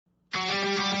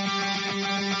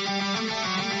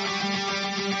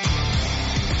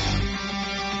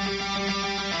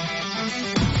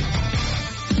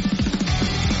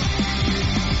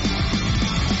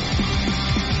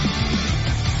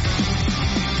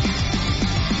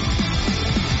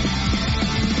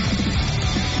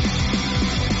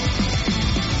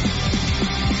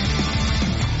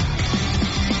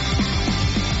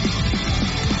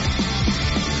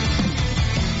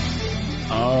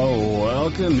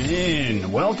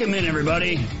Welcome in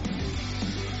everybody.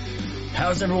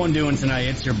 How's everyone doing tonight?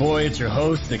 It's your boy, it's your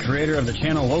host, the creator of the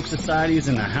channel, Woke Society is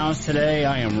in the house today.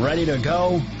 I am ready to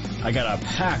go. I got a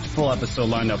packed full episode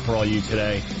lined up for all you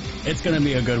today. It's gonna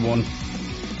be a good one.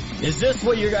 Is this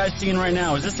what you guys seeing right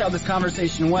now? Is this how this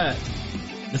conversation went?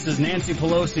 This is Nancy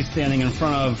Pelosi standing in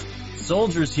front of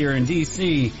soldiers here in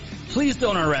DC. Please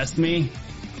don't arrest me.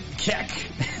 Keck.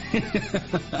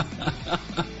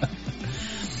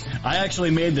 I actually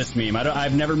made this meme.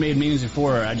 I've never made memes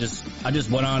before. I just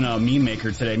went on a meme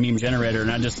maker today, meme generator,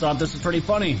 and I just thought this was pretty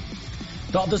funny.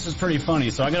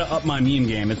 So I gotta up my meme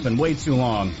game. It's been way too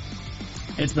long.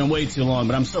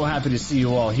 But I'm so happy to see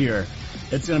you all here.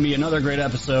 It's gonna be another great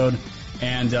episode,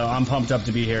 and I'm pumped up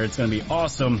to be here. It's gonna be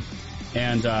awesome,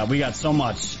 and we got so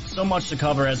much to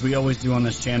cover as we always do on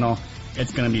this channel.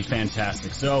 It's gonna be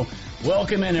fantastic. So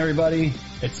welcome in everybody.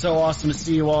 It's so awesome to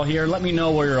see you all here. Let me know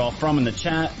where you're all from in the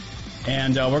chat.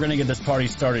 And we're going to get this party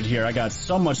started here. I got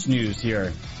so much news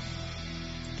here.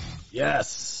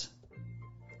 Yes.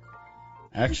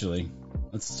 Actually,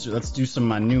 let's do some of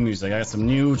my new music. I got some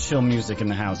new chill music in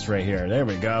the house right here. There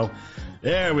we go.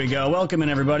 Welcome in,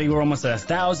 everybody. We're almost at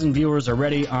 1,000 viewers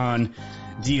already on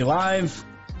DLive.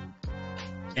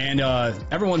 And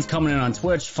everyone's coming in on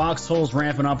Twitch. Foxhole's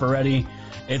ramping up already.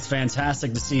 It's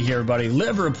fantastic to see here, everybody.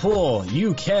 Liverpool,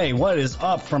 UK. What is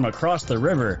up from across the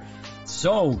river?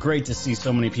 So great to see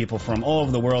so many people from all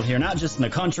over the world here, not just in the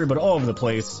country, but all over the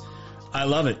place. I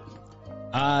love it.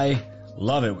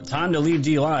 Time to leave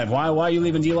DLive. Why are you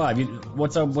leaving DLive?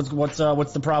 What's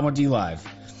the problem with DLive?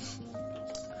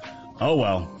 Oh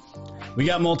well, we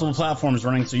got multiple platforms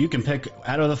running, so you can pick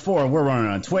out of the four. We're running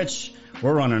on Twitch.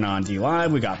 We're running on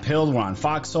DLive. We got Pilled. We're on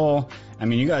Foxhole. I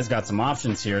mean, you guys got some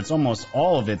options here. It's almost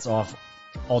all of it's off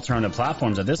alternative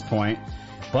platforms at this point.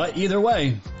 But either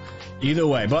way.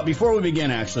 But before we begin,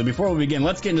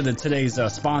 let's get into today's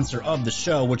sponsor of the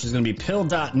show, which is going to be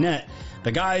Pill.net.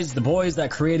 The boys that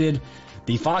created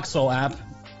the Foxhole app,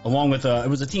 along with, it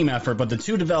was a team effort, but the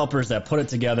two developers that put it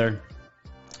together,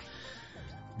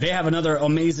 they have another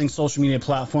amazing social media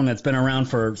platform that's been around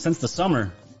since the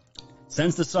summer,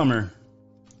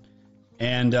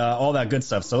 and all that good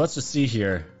stuff. So let's just see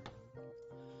here.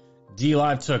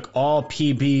 DLive took all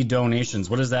PB donations.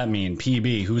 What does that mean?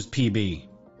 PB. Who's PB?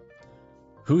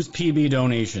 Who's PB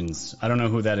donations? I don't know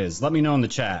who that is. Let me know in the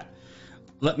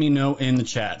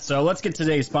chat. So let's get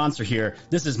today's sponsor here.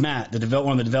 This is Matt,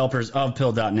 one of the developers of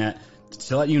Pill.net,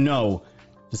 to let you know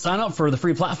to sign up for the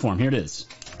free platform. Here it is.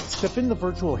 Step in the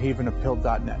virtual haven of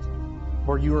Pill.net,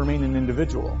 where you remain an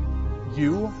individual.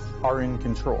 You are in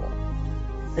control.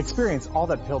 Experience all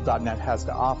that Pill.net has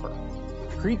to offer.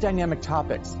 Create dynamic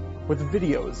topics with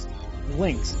videos,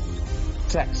 links,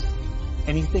 text,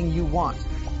 anything you want.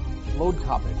 Load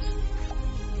topics.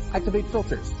 Activate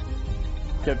filters.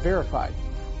 Get verified.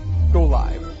 Go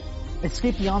live.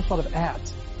 Escape the onslaught of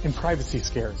ads and privacy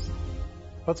scares.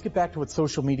 Let's get back to what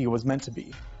social media was meant to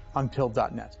be on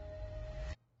Pill.net.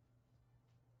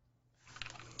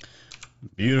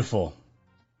 Beautiful.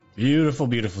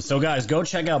 So guys, go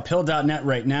check out Pill.net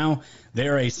right now.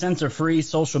 They're a censor-free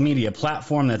social media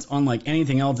platform that's unlike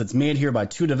anything else. It's made here by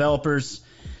two developers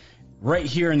right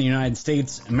here in the United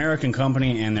States, American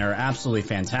company, and they're absolutely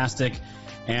fantastic.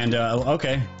 And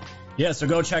so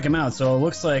go check them out. So it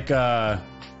looks like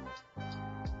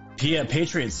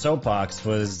Patriot Soapbox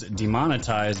was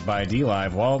demonetized by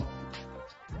DLive. Well,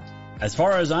 as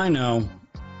far as I know,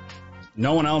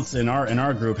 no one else in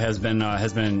our group has been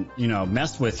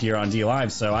messed with here on DLive.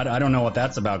 So I don't know what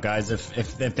that's about, guys.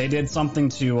 If they did something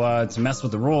to mess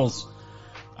with the rules,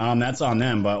 that's on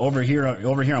them. But over here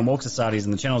on Woke Societies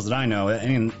and the channels that I know,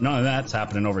 none of that's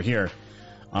happening over here.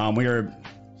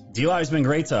 DLive's been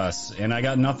great to us, and I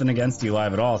got nothing against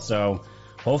DLive at all. So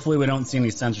hopefully we don't see any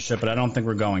censorship, but I don't think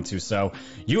we're going to. So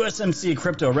USMC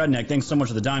Crypto Redneck, thanks so much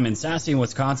for the diamond. Sassy in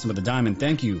Wisconsin with the diamond,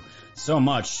 thank you so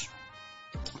much.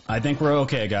 I think we're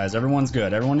okay, guys. Everyone's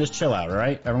good. Everyone just chill out, all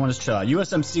right? Everyone just chill out.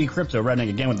 USMC Crypto Redneck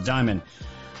again with the diamond.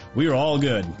 We are all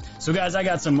good. So, guys, I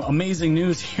got some amazing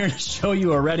news here to show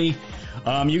you already.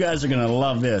 You guys are going to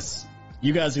love this.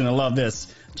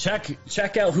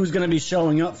 Check out who's going to be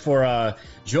showing up for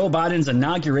Joe Biden's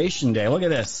inauguration day. Look at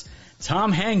this.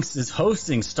 Tom Hanks is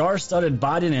hosting star-studded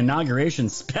Biden inauguration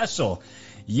special.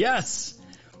 Yes,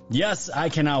 I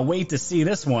cannot wait to see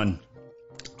this one.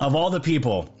 Of all the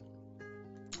people,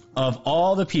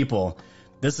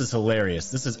 this is hilarious.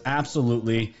 This is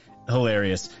absolutely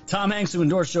hilarious. Tom Hanks, who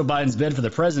endorsed Joe Biden's bid for the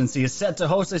presidency, is set to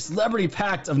host a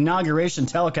celebrity-packed inauguration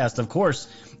telecast. Of course,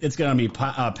 it's going to be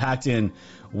packed in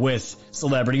with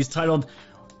celebrities.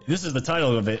 This is the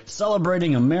title of it,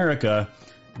 Celebrating America.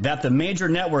 that the major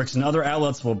networks and other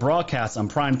outlets will broadcast on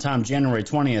primetime January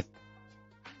 20th.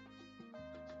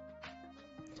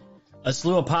 A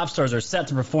slew of pop stars are set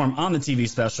to perform on the TV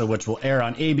special, which will air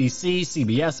on ABC,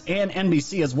 CBS, and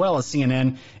NBC, as well as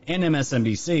CNN and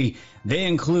MSNBC. They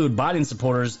include Biden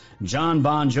supporters John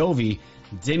Bon Jovi,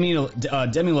 Demi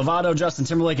Lovato, Justin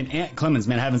Timberlake, and Ant Clemens.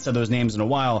 Man, I haven't said those names in a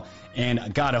while,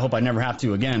 and God, I hope I never have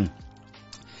to again.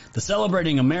 The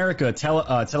Celebrating America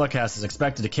telecast is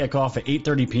expected to kick off at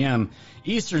 8:30 p.m.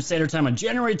 Eastern Standard Time on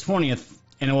January 20th,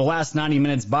 and it will last 90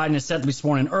 minutes. Biden is set to be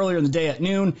sworn in earlier in the day at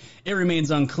noon. It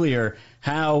remains unclear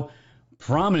how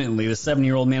prominently the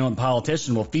 70-year-old man and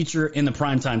politician will feature in the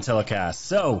primetime telecast.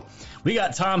 So we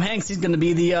got Tom Hanks. He's going to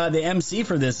be the MC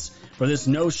for this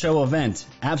no-show event.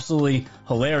 Absolutely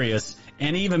hilarious.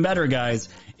 And even better, guys,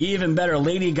 even better,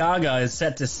 Lady Gaga is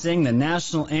set to sing the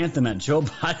national anthem at Joe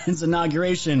Biden's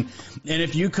inauguration. And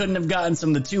if you couldn't have gotten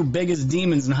some of the two biggest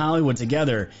demons in Hollywood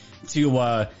together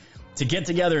to get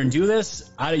together and do this,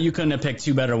 you couldn't have picked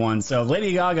two better ones. So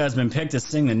Lady Gaga has been picked to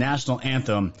sing the national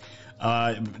anthem.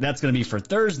 That's going to be for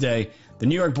Thursday. The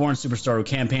New York-born superstar who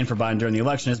campaigned for Biden during the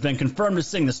election has been confirmed to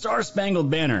sing the Star-Spangled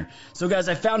Banner. So, guys,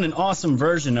 I found an awesome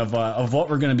version of what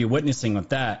we're going to be witnessing with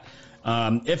that.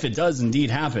 If it does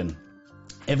indeed happen.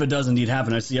 If it does indeed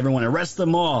happen, I see everyone arrest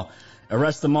them all.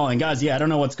 Arrest them all. And, guys, yeah, I don't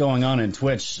know what's going on in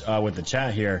Twitch with the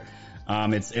chat here.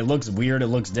 It looks weird. It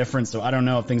looks different. So I don't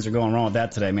know if things are going wrong with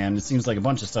that today, man. It seems like a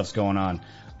bunch of stuff's going on.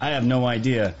 I have no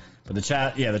idea. But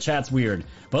the chat's weird.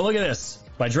 But look at this.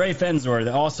 By Dre Fenzor,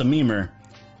 the awesome memer.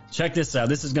 Check this out.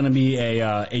 This is going to be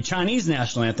a Chinese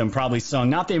national anthem probably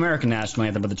sung. Not the American national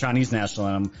anthem, but the Chinese national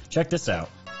anthem. Check this out.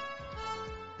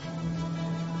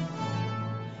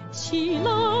 起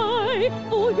来，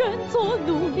不愿做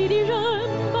奴隶的人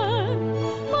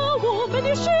们，把我们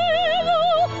的血肉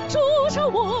筑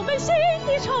成我们新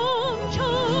的长城。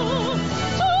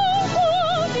中国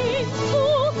民族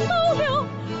到了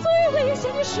最危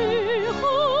险的时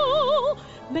候，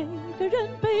每个人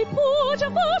被迫着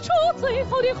发出最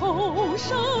后的吼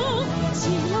声。起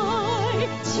来，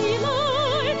起来，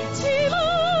起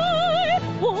来，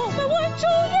我们稳住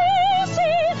一心，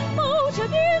抱着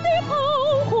您的炮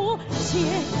火前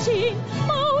进，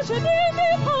抱着您的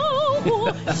炮火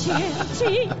前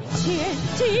进，前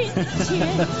进，前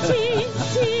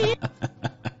进。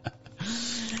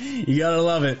You gotta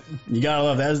love it. You gotta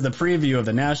love it. That is the preview of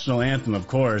the national anthem, of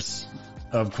course.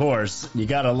 Of course. You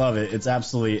gotta love it. It's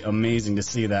absolutely amazing to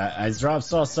see that. I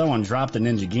saw someone drop the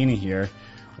Ninjagini here.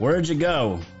 Where'd you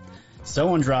go?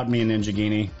 Someone dropped me a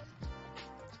Ninjagini.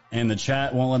 And the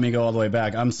chat won't let me go all the way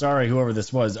back. I'm sorry, whoever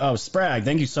this was. Oh, Sprag,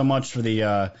 thank you so much for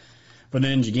the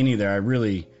Ninjagini there. I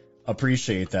really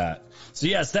appreciate that. So,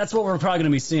 yes, that's what we're probably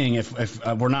going to be seeing if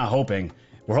we're not hoping.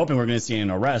 We're hoping we're going to see an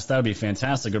arrest. That would be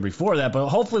fantastic or before that, but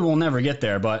hopefully we'll never get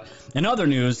there. But in other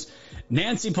news,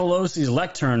 Nancy Pelosi's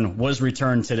lectern was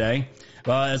returned today.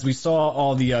 As we saw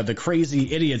all the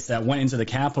crazy idiots that went into the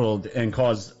Capitol and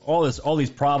caused all these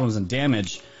problems and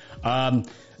damage.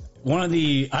 One of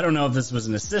the, I don't know if this was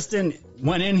an assistant,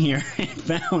 went in here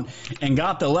and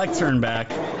got the lectern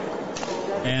back.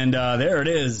 And there it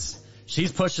is.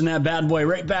 She's pushing that bad boy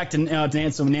right back to Nancy,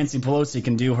 so Nancy Pelosi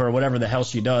can do her whatever the hell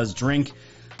she does. Drink,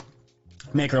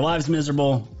 make her lives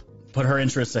miserable, put her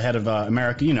interests ahead of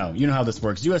America. You know how this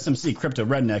works. USMC Crypto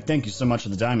Redneck, thank you so much for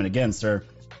the diamond again, sir.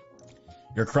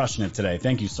 You're crushing it today.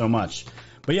 Thank you so much.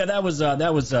 But yeah, that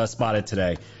was spotted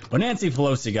today. But Nancy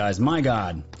Pelosi, guys, my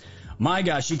God,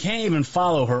 she can't even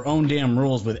follow her own damn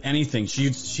rules with anything.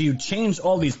 She changed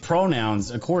all these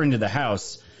pronouns according to the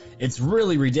House. It's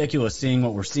really ridiculous seeing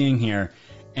what we're seeing here.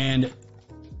 And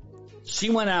she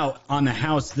went out on the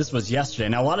House. This was yesterday.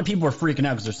 Now, a lot of people are freaking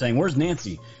out because they're saying, where's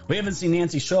Nancy? We haven't seen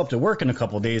Nancy show up to work in a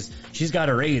couple of days. She's got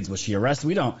her AIDS. Was she arrested?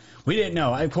 We didn't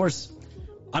know. Of course,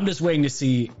 I'm just waiting to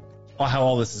see how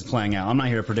all this is playing out. I'm not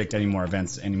here to predict any more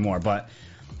events anymore. But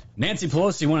Nancy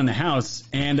Pelosi went in the House,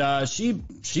 and she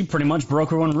pretty much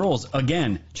broke her own rules.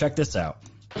 Again, check this out.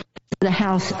 The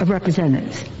House of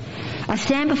Representatives. I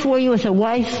stand before you as a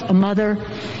wife, a mother,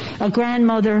 a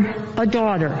grandmother, a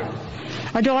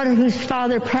daughter whose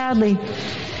father proudly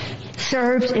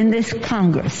served in this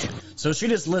Congress. So she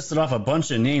just listed off a bunch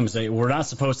of names that we're not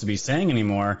supposed to be saying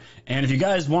anymore. And if you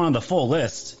guys wanted the full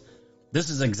list, this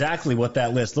is exactly what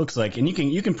that list looks like. And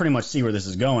you can pretty much see where this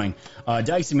is going.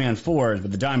 Dicey Man Ford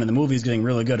with the diamond. The movie's getting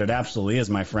really good. It absolutely is,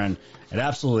 my friend. It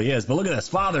absolutely is. But look at this.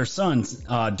 Father, son,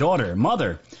 daughter,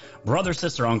 mother, brother,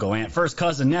 sister, uncle, aunt, first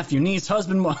cousin, nephew, niece,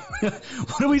 husband.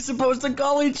 What are we supposed to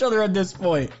call each other at this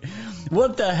point?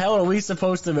 What the hell are we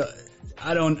supposed to?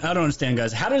 I don't understand,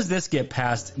 guys. How does this get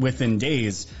passed within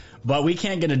days, but we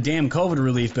can't get a damn COVID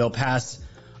relief bill passed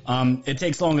It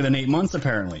takes longer than 8 months,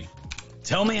 apparently.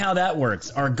 Tell me how that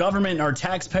works. Our government, our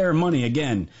taxpayer money,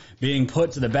 again, being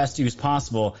put to the best use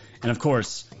possible. And of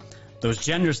course, those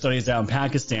gender studies out in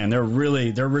Pakistan, they're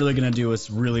really going to do us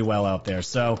really well out there.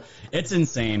 So it's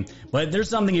insane. But there's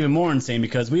something even more insane,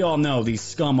 because we all know these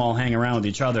scum all hang around with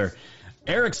each other.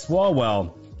 Eric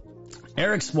Swalwell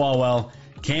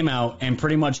came out and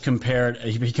pretty much compared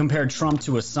Trump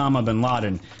to Osama bin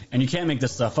Laden. And you can't make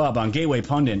this stuff up. On Gateway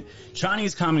Pundit,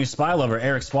 Chinese communist spy lover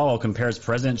Eric Swalwell compares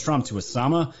President Trump to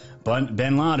Osama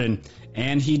bin Laden.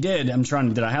 And he did.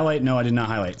 Did I highlight? No, I did not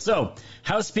highlight. So,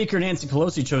 House Speaker Nancy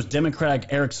Pelosi chose Democratic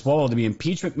Eric Swalwell to be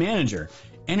impeachment manager.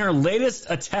 In her latest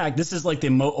attack, this is like the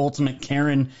ultimate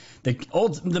Karen,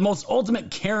 the most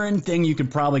ultimate Karen thing you could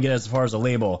probably get as far as a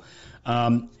label.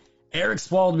 Eric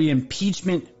Swalwell to be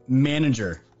impeachment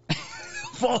manager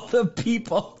of all the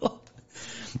people.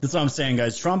 That's what I'm saying,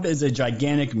 guys. Trump is a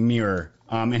gigantic mirror,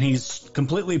 and he's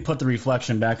completely put the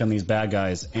reflection back on these bad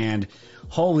guys. And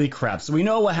holy crap. So we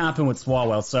know what happened with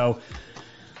Swalwell. So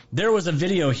there was a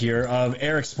video here of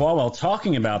Eric Swalwell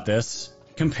talking about this,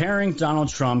 comparing Donald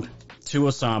Trump to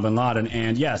Osama bin Laden.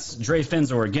 And yes, Dre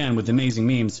Fenzor again with amazing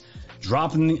memes.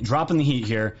 Dropping the heat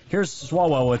here. Here's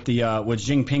Swalwell with Xi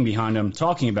Jinping behind him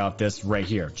talking about this right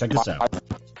here. Check this out.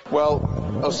 Well,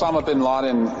 Osama bin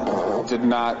Laden did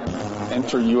not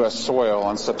enter U.S. soil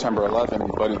on September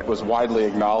 11, but it was widely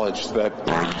acknowledged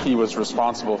that he was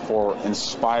responsible for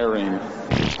inspiring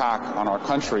the attack on our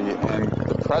country. And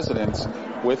the president,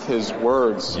 with his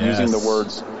words, using the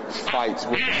words fight,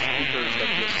 with the speakers that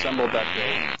he assembled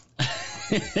that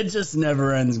day. It just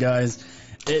never ends, guys.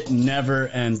 It never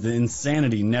ends. The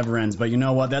insanity never ends. But you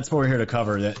know what? That's what we're here to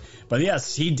cover. That. But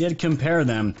yes, he did compare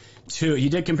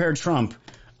Trump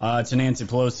to Nancy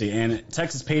Pelosi. And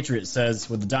Texas Patriot says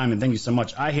with the diamond, thank you so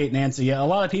much. I hate Nancy. Yeah, a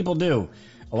lot of people do.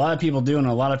 And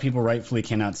a lot of people rightfully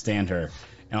cannot stand her.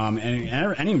 And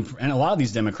a lot of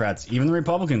these Democrats, even the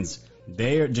Republicans,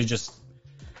 we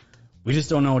just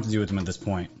don't know what to do with them at this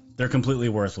point. They're completely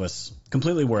worthless.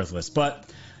 But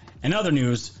in other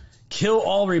news, kill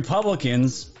all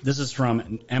Republicans. This is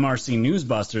from MRC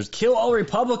Newsbusters. Kill all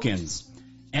Republicans.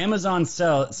 Amazon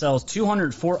sells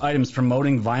 204 items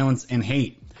promoting violence and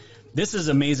hate. This is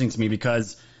amazing to me,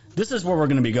 because this is where we're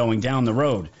going to be going down the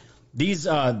road. These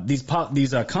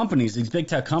companies, these big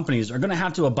tech companies, are going to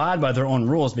have to abide by their own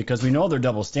rules, because we know they're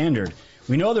double standard.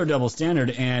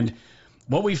 And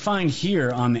what we find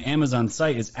here on the Amazon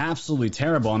site is absolutely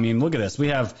terrible. I mean, look at this. We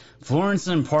have Florence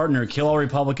and Partner, kill all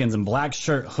Republicans, and black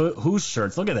whose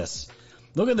shirts. Look at this.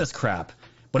 Look at this crap.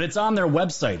 But it's on their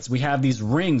websites. We have these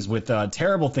rings with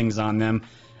terrible things on them.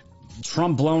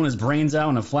 Trump blowing his brains out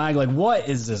on a flag. Like, what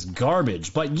is this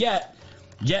garbage? But yet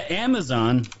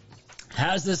Amazon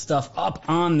has this stuff up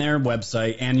on their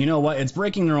website. And you know what? It's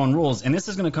breaking their own rules. And this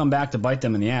is going to come back to bite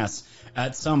them in the ass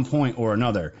at some point or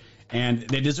another. And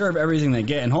they deserve everything they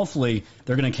get, and hopefully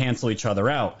they're going to cancel each other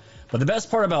out. But the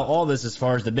best part about all this, as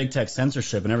far as the big tech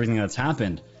censorship and everything that's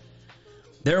happened,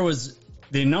 there was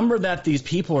the number that these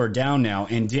people are down now.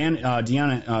 And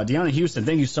Deanna Houston,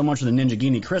 thank you so much for the Ninja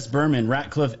Genie. Chris Berman,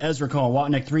 Ratcliffe, Ezra Cohen,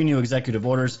 Watnick, 3 new executive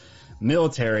orders.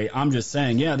 Military, I'm just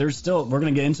saying, yeah, we're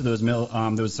going to get into those some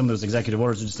of those executive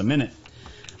orders in just a minute.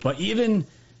 But even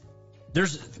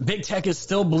big tech is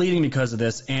still bleeding because of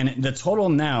this, and the total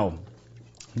now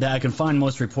that I can find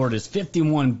most reported is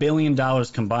 $51 billion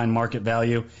combined market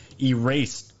value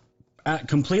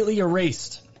completely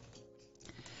erased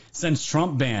since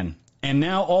Trump ban. And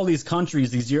now all these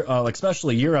countries,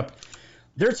 especially Europe,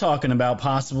 they're talking about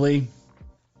possibly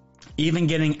even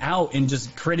getting out and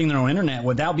just creating their own internet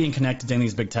without being connected to any of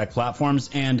these big tech platforms.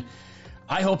 And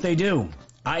I hope they do.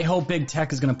 I hope big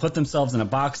tech is going to put themselves in a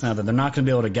box now that they're not going to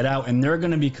be able to get out, and they're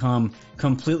going to become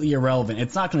completely irrelevant.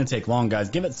 It's not going to take long, guys.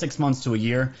 Give it 6 months to a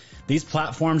year. These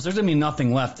platforms, there's going to be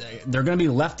nothing left. They're going to be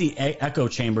lefty echo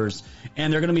chambers,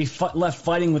 and they're going to be left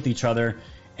fighting with each other.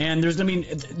 And they're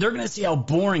going to see how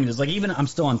boring it is. Like, even I'm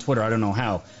still on Twitter. I don't know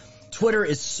how. Twitter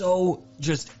is so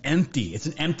just empty. It's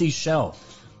an empty shell.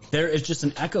 There is just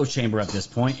an echo chamber at this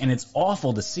point, and it's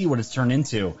awful to see what it's turned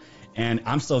into. And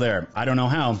I'm still there. I don't know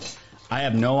how. I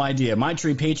have no idea. My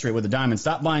Tree Patriot with a diamond.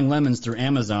 Stop buying lemons through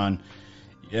Amazon.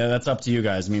 Yeah, that's up to you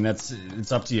guys. I mean,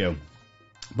 it's up to you.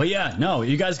 But yeah, no,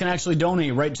 you guys can actually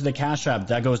donate right to the Cash App.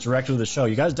 That goes directly to the show.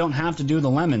 You guys don't have to do the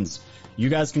lemons. You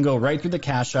guys can go right through the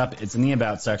Cash App. It's in the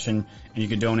About section, and you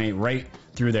can donate right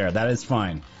through there. That is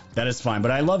fine.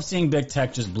 But I love seeing big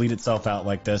tech just bleed itself out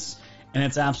like this, and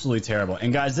it's absolutely terrible.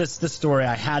 And guys, this story,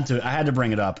 I had to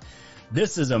bring it up.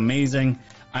 This is amazing.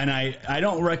 And I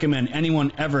don't recommend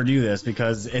anyone ever do this,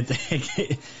 because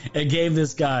it gave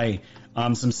this guy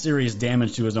some serious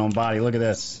damage to his own body. Look at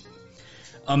this.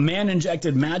 A man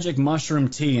injected magic mushroom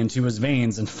tea into his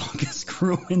veins and fungus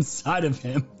grew inside of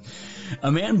him.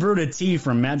 A man brewed a tea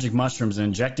from magic mushrooms and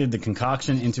injected the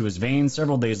concoction into his veins.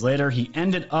 Several days later, he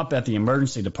ended up at the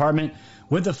emergency department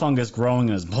with the fungus growing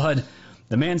in his blood.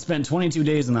 The man spent 22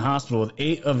 days in the hospital, with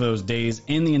 8 of those days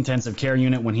in the intensive care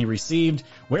unit where he received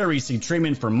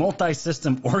treatment for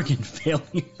multi-system organ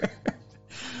failure.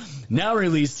 Now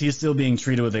released, he is still being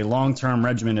treated with a long-term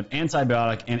regimen of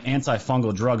antibiotic and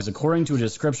antifungal drugs, according to a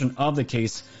description of the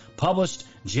case published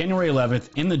January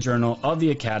 11th in the Journal of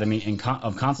the Academy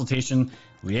of Consultation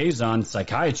Liaison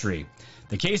Psychiatry.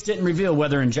 The case didn't reveal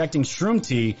whether injecting shroom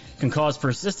tea can cause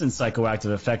persistent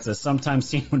psychoactive effects, as sometimes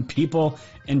seen when people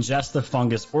ingest the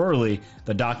fungus orally,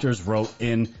 the doctors wrote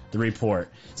in the report.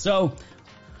 So,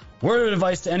 word of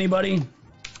advice to anybody,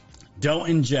 don't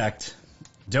inject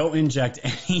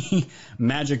any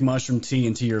magic mushroom tea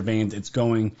into your veins. It's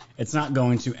not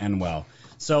going to end well.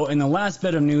 So in the last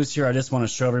bit of news here, I just want to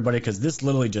show everybody, because this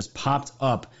literally just popped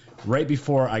up right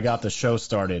before I got the show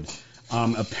started.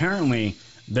 Apparently,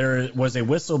 there was a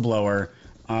whistleblower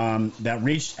that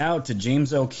reached out to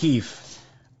James O'Keefe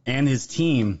and his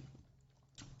team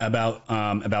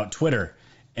about Twitter,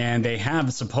 and they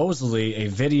have supposedly a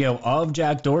video of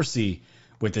Jack Dorsey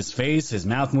with his face, his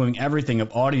mouth moving, everything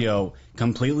of audio,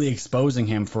 completely exposing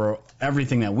him for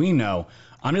everything that we know.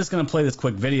 I'm just going to play this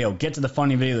quick video, get to the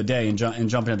funny video of the day, and jump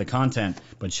into the content.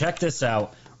 But check this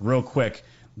out real quick.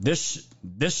 This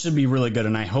should be really good,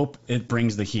 and I hope it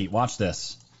brings the heat. Watch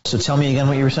this. So tell me again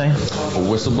what you were saying. A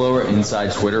whistleblower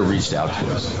inside Twitter reached out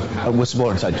to us. A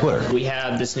whistleblower inside Twitter? We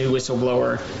have this new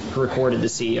whistleblower who recorded the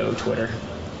CEO of Twitter.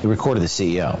 He recorded the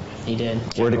CEO? He did.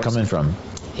 Where did it come in from?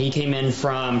 He came in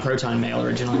from Proton Mail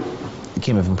originally. He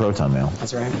came in from Proton Mail?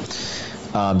 That's right.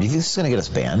 Do you think this is going to get us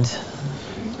banned?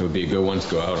 It would be a good one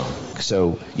to go out on.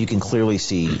 So you can clearly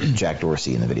see Jack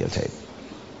Dorsey in the videotape.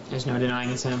 There's no denying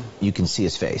it's him. You can see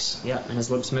his face. Yeah, and his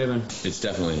lips moving. It's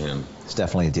definitely him. It's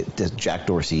definitely Jack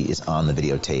Dorsey is on the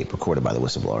videotape recorded by the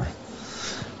whistleblower.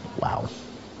 Wow.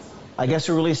 I guess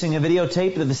we're releasing a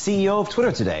videotape of the CEO of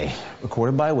Twitter today,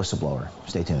 recorded by a whistleblower.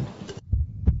 Stay tuned.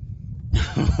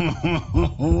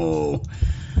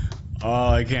 Oh,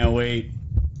 I can't wait.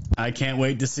 I can't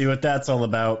wait to see what that's all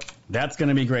about. That's going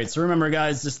to be great. So remember,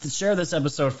 guys, just to share this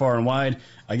episode far and wide.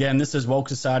 Again, this is Woke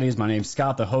Societies. My name's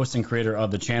Scott, the host and creator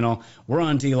of the channel. We're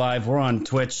on DLive. We're on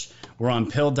Twitch. We're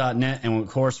on Pill.net. And, of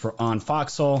course, we're on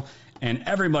Foxhole. And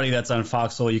everybody that's on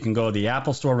Foxhole, you can go to the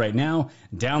Apple Store right now.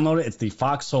 Download it. It's the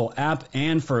Foxhole app.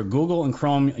 And for Google and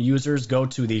Chrome users, go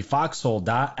to the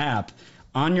foxhole.app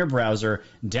on your browser,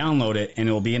 download it, and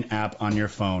it will be an app on your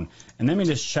phone. And let me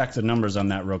just check the numbers on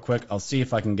that real quick. I'll see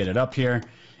if I can get it up here.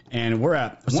 And we're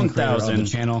at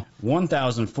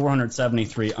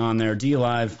 1,473 on there.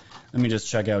 DLive, let me just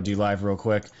check out DLive real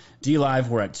quick. DLive,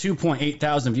 we're at 2.8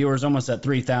 thousand viewers, almost at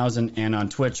 3,000. And on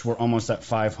Twitch, we're almost at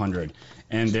 500.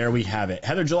 And there we have it.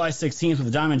 Heather, July 16th with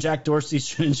the Diamond. Jack Dorsey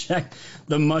should inject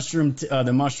the mushroom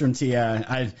tea.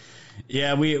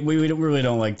 Yeah, we really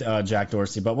don't like Jack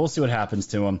Dorsey, but we'll see what happens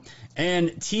to him. And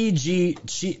TG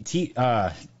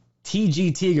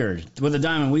Tigard with a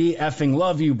diamond. We effing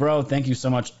love you, bro. Thank you so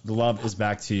much. The love is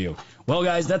back to you. Well,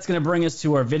 guys, that's going to bring us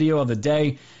to our video of the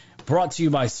day, brought to you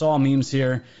by Saw Memes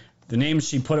here. The name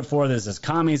she put it for this is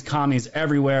commies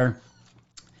everywhere.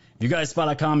 If you guys spot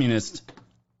a communist,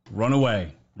 run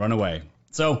away. Run away.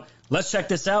 So let's check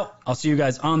this out. I'll see you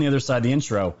guys on the other side of the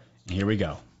intro. And here we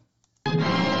go.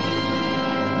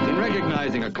 In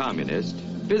recognizing a communist,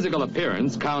 physical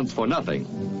appearance counts for nothing.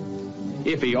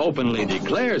 If he openly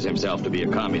declares himself to be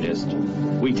a communist,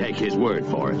 we take his word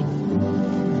for it.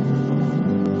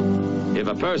 If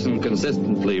a person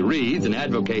consistently reads and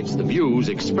advocates the views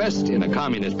expressed in a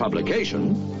communist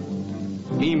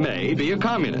publication, he may be a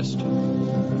communist.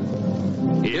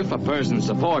 If a person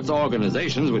supports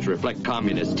organizations which reflect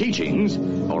communist teachings,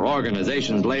 or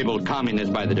organizations labeled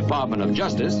communist by the Department of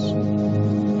Justice,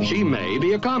 she may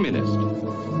be a communist.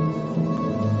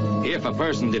 If a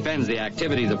person defends the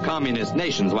activities of communist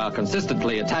nations while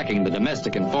consistently attacking the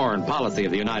domestic and foreign policy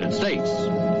of the United States,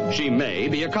 she may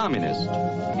be a communist.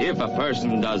 If a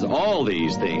person does all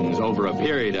these things over a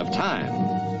period of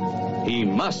time, he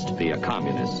must be a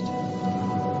communist.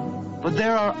 But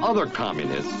there are other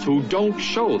communists who don't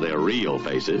show their real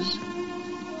faces,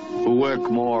 who work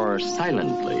more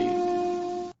silently.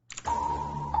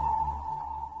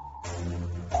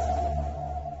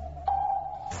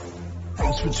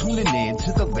 Thanks for tuning in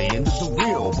to the land of the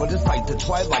real. But it's like the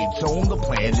Twilight Zone, the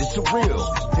plan is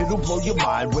surreal. It'll blow your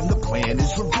mind when the plan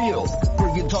is revealed.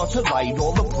 bringing thoughts to light.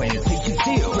 All the planets they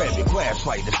conceal. Grab your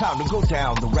flashlight, it's time to go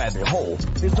down the rabbit hole.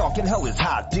 It's dark and hell is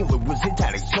hot, dealing with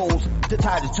satanic souls. The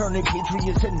tide is turning,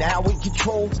 patriots are now in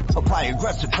control. Apply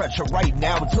aggressive pressure right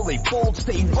now until they fold.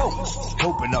 Stay woke,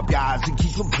 open up your eyes and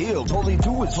keep them peeled. All they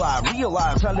do is lie,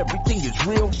 realize not everything is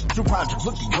real. Through Project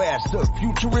Looking Glass, the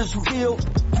future is revealed.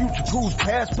 Future proves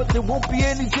past, but there won't be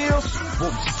any deals.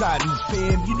 Woke Society's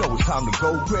fam, you know it's time to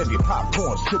go. Grab your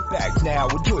popcorn, sit back now,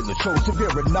 enjoy the show. Severe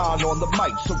and non on the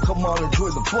mic, so come on, enjoy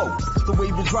the flow. The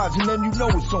wave is rising and you know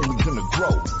it's only gonna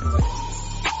grow.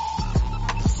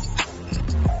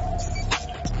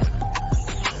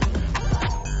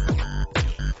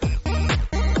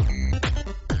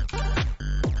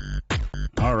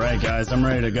 All right, guys, I'm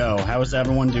ready to go. How is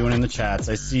everyone doing in the chats?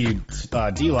 I see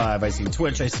D-Live, I see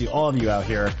Twitch, I see all of you out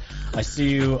here. I see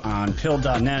you on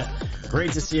Pill.net.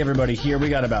 Great to see everybody here. We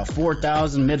got about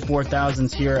 4,000, mid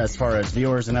 4,000s here as far as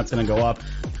viewers, and that's going to go up.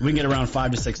 We can get around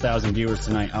 5,000 to 6,000 viewers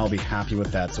tonight. I'll be happy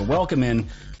with that. So welcome in.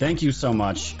 Thank you so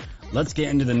much. Let's get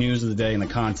into the news of the day and the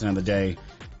content of the day.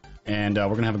 And we're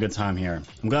going to have a good time here.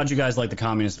 I'm glad you guys like the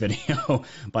communist video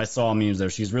by Saul Memes there.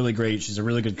 She's really great. She's a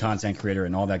really good content creator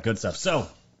and all that good stuff. So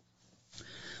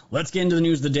let's get into the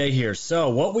news of the day here. So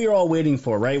what we are all waiting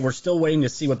for, right? We're still waiting to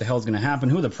see what the hell is going to happen,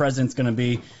 who the president's going to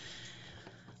be.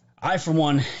 I, for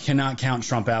one, cannot count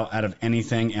Trump out of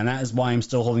anything, and that is why I'm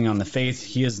still holding on the faith.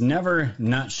 He has never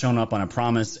not shown up on a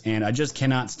promise, and I just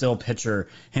cannot still picture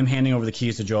him handing over the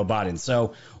keys to Joe Biden.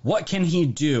 So what can he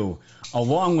do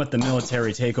along with the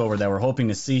military takeover that we're hoping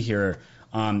to see here,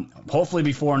 hopefully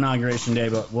before Inauguration Day,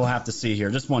 but we'll have to see here.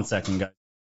 Just 1 second, guys.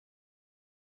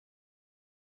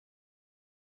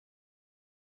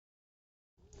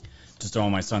 Just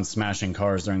all my son smashing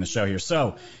cars during the show here.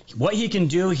 So what he can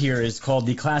do here is called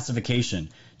declassification.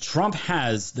 Trump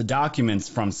has the documents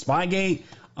from Spygate,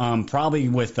 probably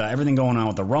with everything going on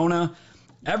with the Rona,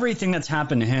 everything that's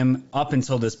happened to him up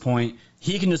until this point.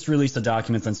 He can just release the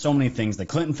documents on so many things, the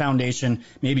Clinton Foundation,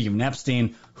 maybe even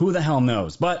Epstein, who the hell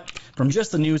knows. But from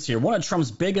just the news here, one of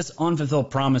Trump's biggest unfulfilled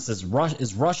promises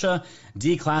is Russia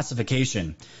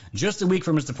declassification. Just a week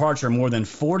from his departure, more than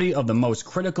 40 of the most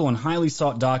critical and highly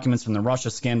sought documents from the Russia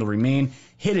scandal remain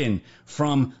hidden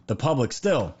from the public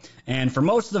still. And for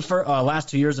most of the last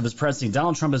 2 years of his presidency,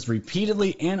 Donald Trump has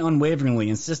repeatedly and unwaveringly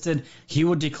insisted he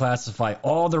would declassify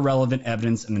all the relevant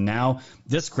evidence in the now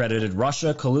discredited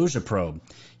Russia collusion probe.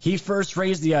 He first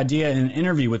raised the idea in an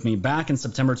interview with me back in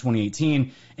September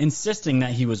 2018, insisting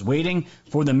that he was waiting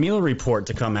for the Mueller report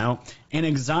to come out and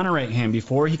exonerate him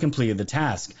before he completed the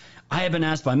task. I have been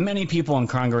asked by many people in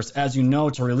Congress, as you know,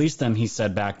 to release them, he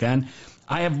said back then.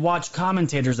 I have watched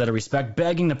commentators that I respect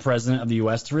begging the president of the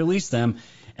U.S. to release them,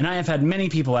 and I have had many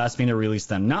people ask me to release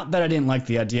them. Not that I didn't like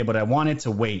the idea, but I wanted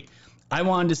to wait. I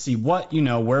wanted to see what,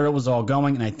 where it was all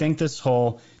going, and I think this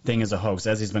whole thing is a hoax,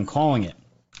 as he's been calling it.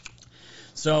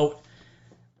 So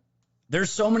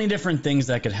there's so many different things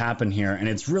that could happen here, and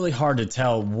it's really hard to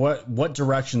tell what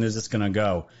direction is this going to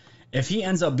go. If he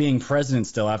ends up being president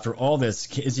still after all this,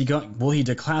 will he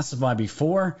declassify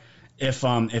before?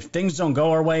 If things don't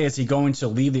go our way, is he going to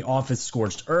leave the office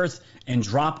scorched earth and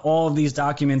drop all of these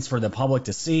documents for the public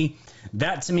to see?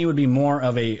 That to me would be more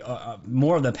of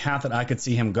the path that I could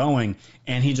see him going,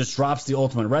 and he just drops the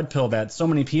ultimate red pill that so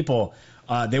many people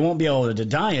they won't be able to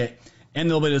deny it, and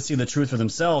they'll be able to see the truth for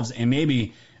themselves, and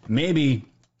maybe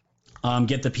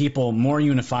get the people more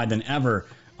unified than ever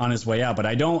on his way out. But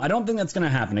I don't think that's going to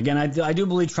happen. Again, I do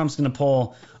believe Trump's going to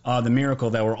pull the miracle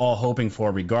that we're all hoping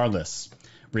for regardless.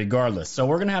 So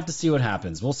we're going to have to see what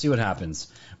happens. We'll see what happens.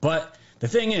 But the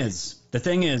thing is,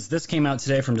 this came out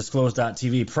today from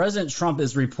Disclosed.tv. President Trump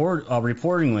is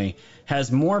reportedly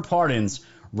has more pardons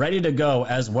ready to go,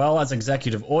 as well as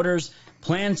executive orders,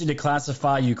 plans to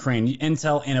declassify Ukraine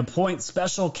intel, and appoint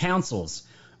special counsels.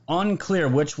 Unclear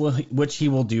which he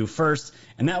will do first,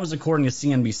 and that was according to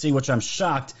CNBC, which I'm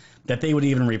shocked that they would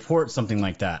even report something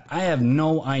like that. I have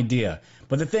no idea.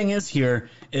 But the thing is here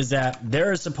is that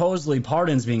there is supposedly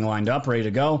pardons being lined up, ready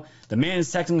to go. The man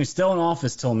is technically still in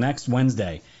office till next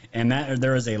Wednesday, and that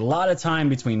there is a lot of time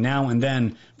between now and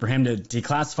then for him to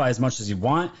declassify as much as he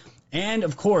want, and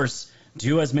of course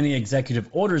do as many executive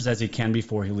orders as he can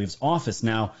before he leaves office.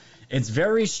 Now, it's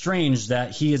very strange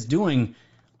that he is doing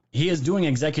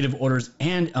executive orders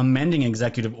and amending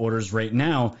executive orders right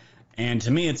now. And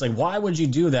to me, it's like, why would you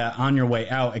do that on your way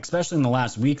out, especially in the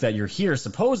last week that you're here,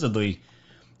 supposedly?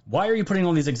 Why are you putting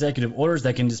all these executive orders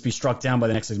that can just be struck down by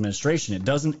the next administration? It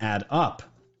doesn't add up.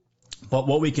 But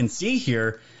what we can see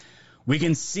here, we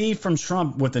can see from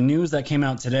Trump with the news that came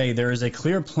out today, there is a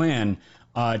clear plan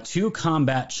to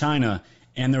combat China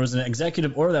And there was an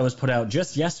executive order that was put out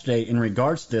just yesterday in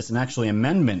regards to this, and actually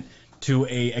amendment to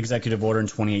a executive order in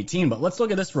 2018. But let's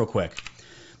look at this real quick.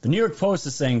 The New York Post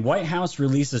is saying White House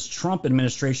releases Trump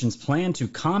administration's plan to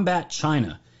combat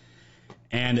China.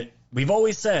 And we've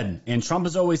always said, and Trump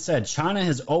has always said, China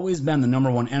has always been the number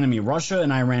one enemy. Russia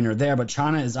and Iran are there, but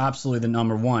China is absolutely the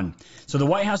number one. So the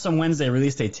White House on Wednesday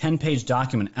released a 10-page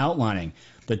document outlining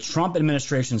the Trump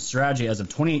administration's strategy as of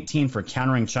 2018 for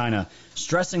countering China,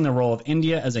 stressing the role of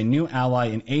India as a new ally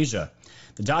in Asia.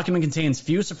 The document contains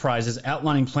few surprises,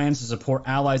 outlining plans to support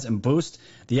allies and boost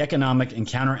the economic and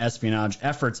counter-espionage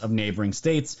efforts of neighboring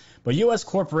states. But U.S.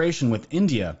 cooperation with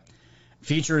India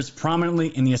features prominently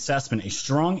in the assessment. A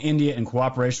strong India in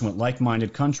cooperation with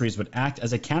like-minded countries would act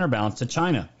as a counterbalance to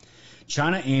China.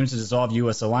 China aims to dissolve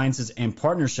U.S. alliances and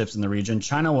partnerships in the region.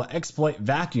 China will exploit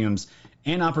vacuums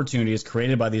and opportunities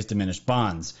created by these diminished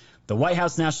bonds. The White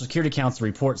House National Security Council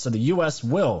report said the U.S.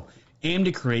 will aim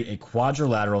to create a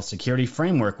quadrilateral security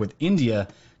framework with India,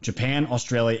 Japan,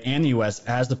 Australia, and the U.S.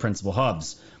 as the principal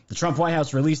hubs. The Trump White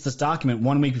House released this document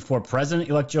 1 week before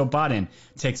President-elect Joe Biden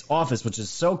takes office, which is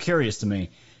so curious to me.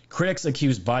 Critics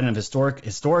accuse Biden of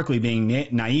historically being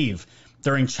naive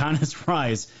during China's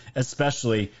rise,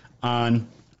 especially on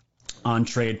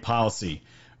trade policy.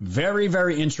 Very,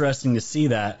 very interesting to see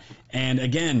that. And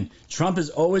again, Trump has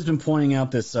always been pointing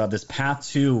out this path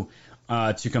to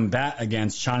combat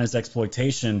against China's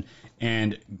exploitation,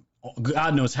 and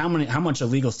God knows how much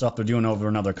illegal stuff they're doing over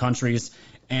in other countries.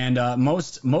 And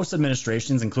most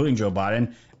administrations, including Joe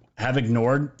Biden, have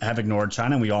ignored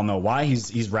China. We all know why.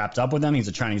 He's wrapped up with them. He's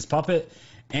a Chinese puppet,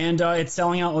 and it's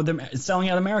selling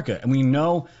out America. And we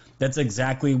know that's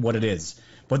exactly what it is.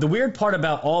 But the weird part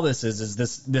about all this is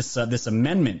this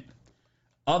amendment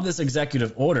of this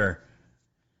executive order.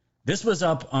 This was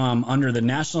up under the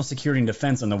National Security and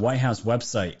Defense on the White House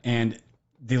website, and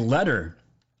the letter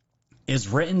is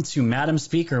written to Madam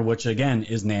Speaker, which again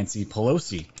is Nancy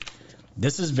Pelosi.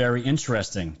 This is very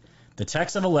interesting. The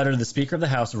text of a letter to the Speaker of the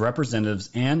House of Representatives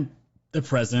and the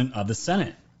President of the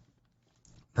Senate.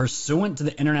 Pursuant to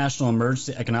the International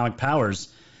Emergency Economic Powers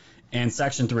and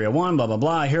Section 301, blah, blah,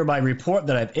 blah, I hereby report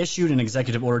that I've issued an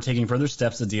executive order taking further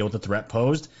steps to deal with the threat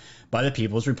posed by the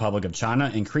People's Republic of China,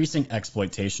 increasing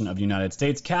exploitation of the United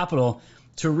States capital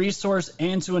to resource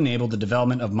and to enable the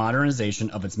development of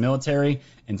modernization of its military,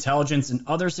 intelligence, and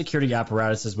other security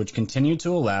apparatuses which continue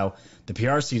to allow the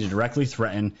PRC to directly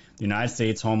threaten the United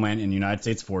States homeland and United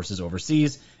States forces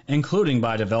overseas, including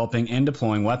by developing and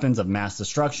deploying weapons of mass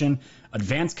destruction,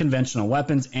 advanced conventional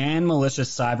weapons, and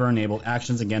malicious cyber-enabled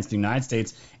actions against the United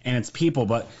States and its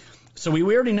people. So we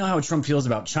already know how Trump feels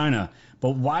about China,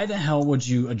 but why the hell would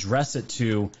you address it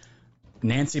to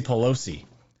Nancy Pelosi?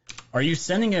 Are you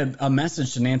sending a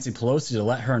message to Nancy Pelosi to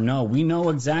let her know we know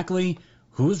exactly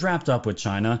who's wrapped up with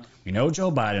China? We know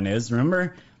Joe Biden is.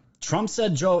 Remember, Trump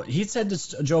said he said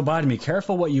to Joe Biden, be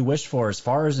careful what you wish for as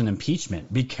far as an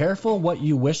impeachment. Be careful what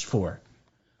you wish for.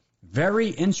 Very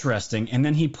interesting. And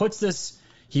then he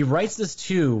writes this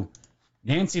to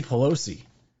Nancy Pelosi.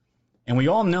 And we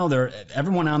all know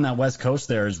everyone on that West Coast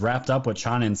there is wrapped up with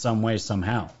China in some way,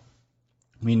 somehow.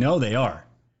 We know they are.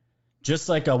 Just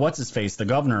like, what's-his-face, the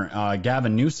governor,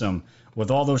 Gavin Newsom, with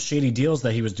all those shady deals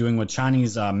that he was doing with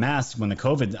Chinese masks when the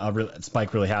COVID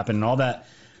spike really happened, and all that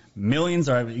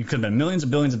it could have been millions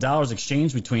of billions of dollars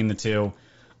exchanged between the two,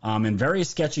 and very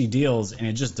sketchy deals, and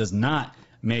it just does not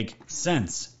make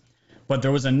sense. But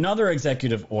there was another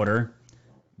executive order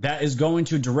that is going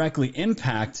to directly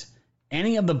impact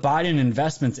any of the Biden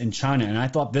investments in China, and I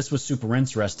thought this was super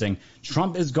interesting.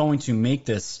 Trump is going to make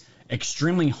this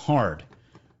extremely hard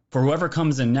for whoever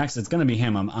comes in next. It's going to be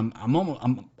him.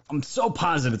 I'm so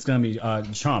positive it's going to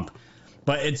be Trump.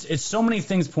 But it's so many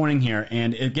things pointing here.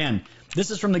 And again,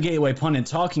 this is from the Gateway Pundit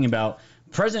talking about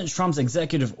President Trump's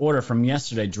executive order from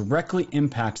yesterday directly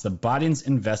impacts the Biden's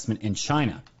investment in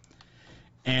China.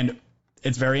 And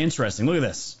it's very interesting. Look at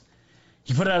this.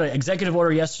 He put out an executive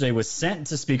order yesterday, was sent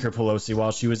to Speaker Pelosi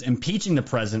while she was impeaching the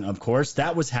president, of course.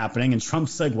 That was happening. And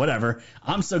Trump's like, whatever,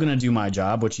 I'm still going to do my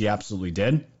job, which he absolutely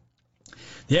did.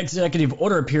 The executive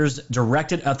order appears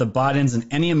directed at the Bidens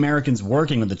and any Americans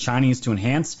working with the Chinese to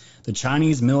enhance the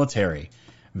Chinese military.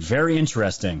 Very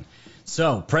interesting.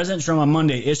 So, President Trump on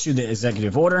Monday issued the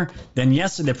executive order. Then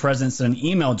yesterday, the president sent an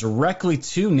email directly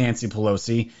to Nancy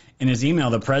Pelosi. In his email,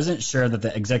 the president shared that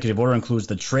the executive order includes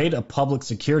the trade of public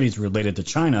securities related to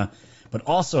China, but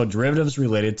also derivatives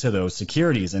related to those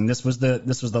securities. And this was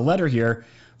the letter here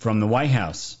from the White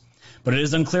House. But it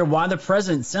is unclear why the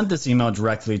president sent this email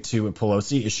directly to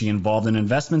Pelosi. Is she involved in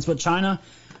investments with China?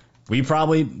 We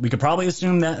could probably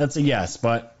assume that that's a yes,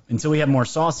 but until we have more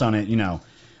sauce on it,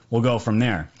 we'll go from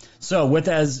there. So with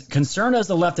as concerned as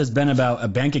the left has been about a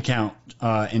bank account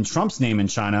in Trump's name in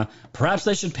China, perhaps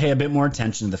they should pay a bit more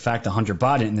attention to the fact that Hunter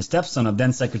Biden and the stepson of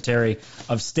then Secretary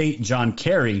of State John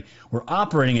Kerry were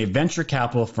operating a venture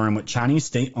capital firm with Chinese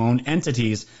state-owned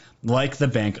entities like the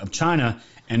Bank of China,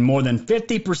 and more than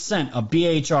 50% of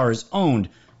BHR is owned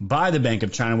by the Bank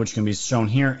of China, which can be shown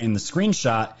here in the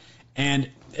screenshot. And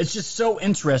it's just so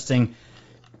interesting.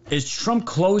 Is Trump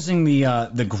closing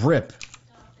the grip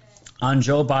on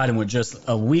Joe Biden with just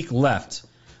a week left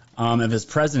of his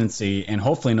presidency and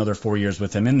hopefully another 4 years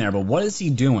with him in there? But what is he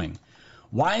doing?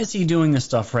 Why is he doing this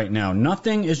stuff right now?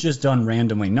 Nothing is just done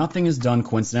randomly. Nothing is done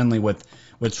coincidentally with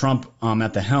Trump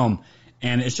at the helm.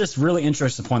 And it's just really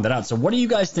interesting to point that out. So what do you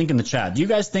guys think in the chat? Do you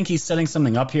guys think he's setting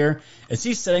something up here? Is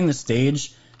he setting the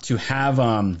stage to have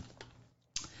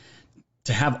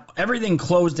everything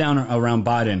closed down around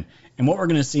Biden? And what we're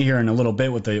going to see here in a little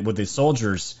bit with the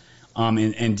soldiers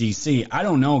in D.C., I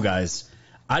don't know, guys.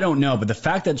 I don't know. But the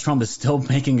fact that Trump is still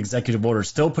making executive orders,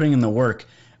 still putting in the work,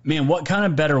 man, what kind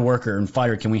of better worker and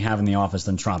fighter can we have in the office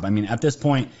than Trump? I mean, at this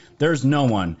point, there's no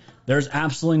one. There's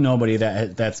absolutely nobody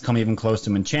that's come even close to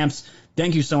him. And Champs,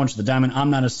 thank you so much for the diamond. I'm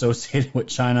not associated with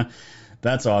China.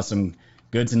 That's awesome.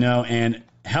 Good to know. And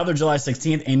Heather, July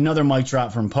 16th, another mic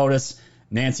drop from POTUS.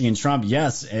 Nancy and Trump,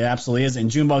 yes, it absolutely is.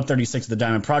 And Junebug 36 of the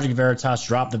Diamond, Project Veritas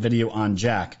dropped the video on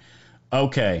Jack.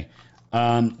 Okay. What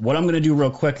I'm going to do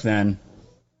real quick then,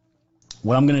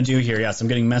 what I'm going to do here, yes, I'm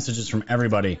getting messages from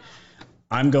everybody.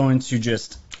 I'm going to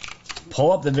just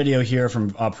pull up the video here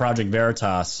from Project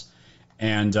Veritas,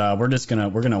 and we're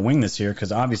gonna wing this here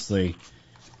because obviously,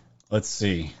 let's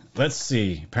see.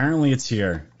 Apparently it's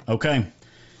here. Okay,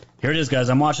 here it is, guys.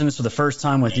 I'm watching this for the first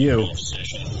time with you.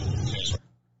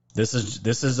 This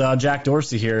is Jack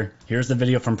Dorsey here. Here's the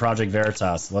video from Project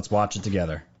Veritas. Let's watch it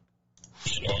together.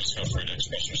 You should always feel free to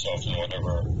express yourself in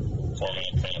whatever format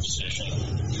and manifestation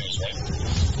feels right.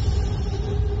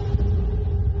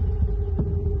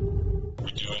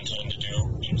 We do intend to do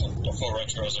a full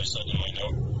retro, as I said in my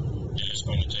note. It is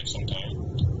going to take some time.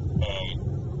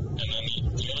 And then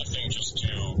the other thing, just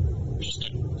to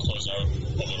close out a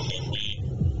little bit,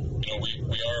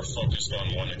 we are focused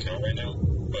on one account right now,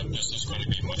 but this is going to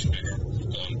be much bigger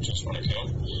than just one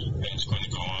account, and it's going to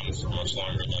go on for much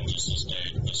longer than just this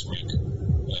day, this week,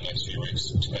 the next few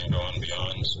weeks. It's going to go on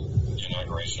beyond the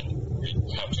inauguration. We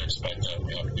have to expect that.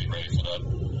 We have to be ready for that.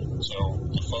 So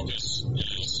the focus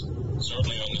is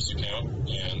certainly on this account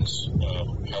and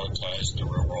how it ties to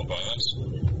real world violence,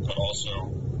 but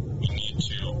also we need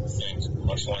to think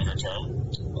much longer term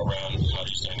around how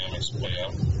these dynamics play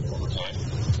out over time.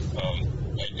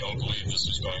 I don't believe this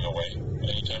is going away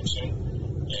anytime soon.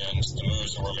 And the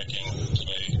moves that we're making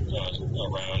today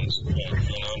around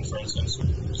QAnon, for instance,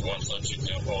 is one such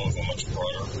example of a much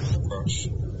broader approach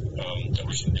that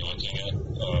we should be looking at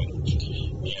and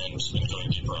going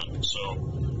deeper on. So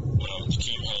the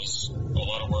team has a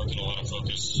lot of work and a lot of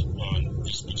focus on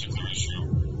this particular issue.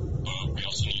 We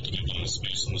also need to give them the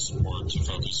space and the support to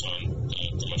focus on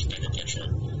the much bigger picture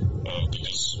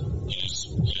because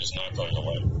it is not going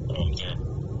away.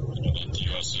 The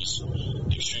U.S. is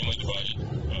extremely divided.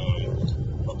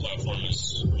 Our platform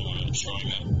is showing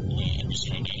that every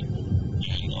single day,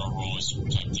 and our role is to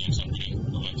protect the integrity of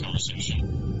that conversation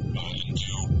and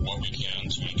do what we can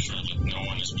to make sure that no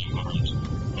one is being harmed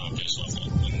based off that.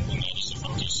 And that is the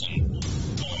focus, and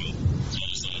that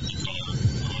is the color we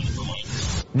want to provide.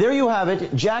 There you have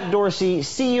it. Jack Dorsey,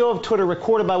 CEO of Twitter,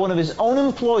 recorded by one of his own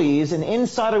employees, an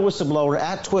insider whistleblower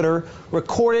at Twitter,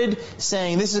 recorded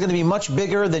saying this is going to be much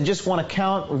bigger than just one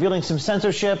account, revealing some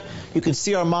censorship. You can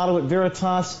see our motto at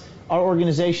Veritas, our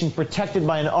organization protected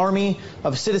by an army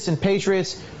of citizen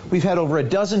patriots. We've had over a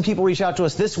dozen people reach out to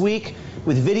us this week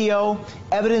with video,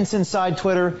 evidence inside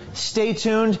Twitter. Stay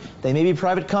tuned. They may be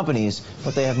private companies,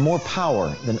 but they have more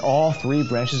power than all three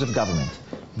branches of government.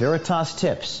 Veritas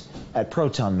tips at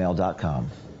protonmail.com.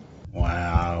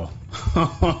 Wow.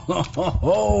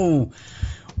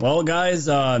 Well, guys,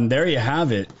 there you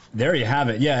have it.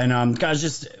 Yeah, and guys,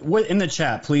 just in the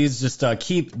chat, please just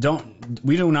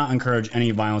we do not encourage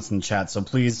any violence in the chat. So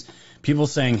please, people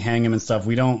saying hang him and stuff,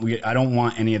 I don't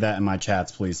want any of that in my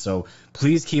chats, please. So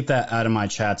please keep that out of my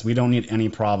chats. We don't need any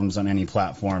problems on any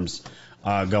platforms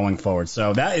going forward.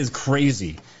 So that is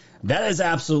crazy. That is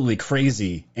absolutely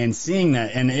crazy. And seeing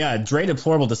that, and yeah, Dre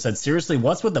Deplorable just said, seriously,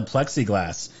 what's with the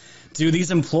plexiglass? Do these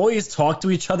employees talk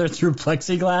to each other through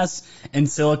plexiglass in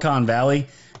Silicon Valley?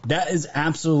 That is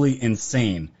absolutely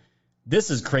insane.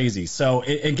 This is crazy. So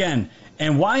again,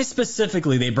 and why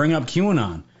specifically they bring up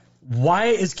QAnon? Why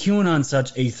is QAnon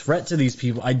such a threat to these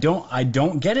people? I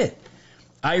don't get it.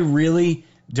 I really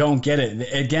don't get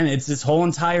it. Again, it's this whole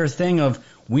entire thing of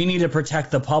we need to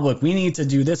protect the public. We need to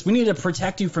do this. We need to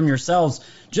protect you from yourselves.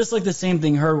 Just like the same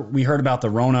thing we heard about the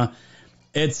Rona.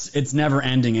 It's never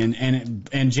ending.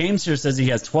 And James here says he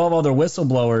has 12 other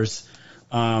whistleblowers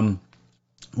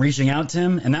reaching out to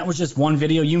him, and that was just one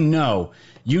video. You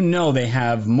know they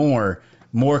have more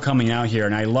coming out here,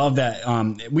 and I love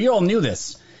that. We all knew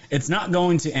this. It's not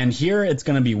going to end here. It's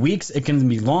going to be weeks. It can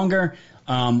be longer.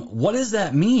 What does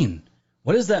that mean?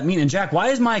 What does that mean? And Jack, why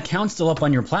is my account still up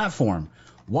on your platform?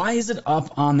 Why is it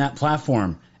up on that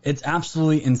platform? It's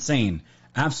absolutely insane.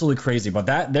 Absolutely crazy.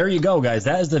 But there you go, guys.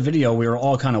 That is the video we were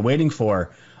all kind of waiting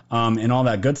for, and all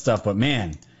that good stuff. But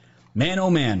man, oh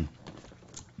man,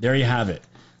 there you have it.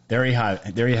 There you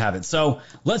have it. So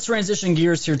let's transition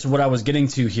gears here to what I was getting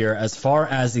to here as far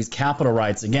as these Capitol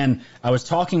riots. Again, I was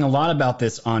talking a lot about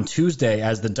this on Tuesday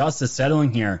as the dust is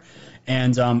settling here.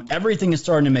 And everything is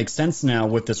starting to make sense now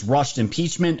with this rushed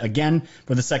impeachment, again,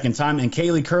 for the second time. And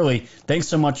Kaylee Curley, thanks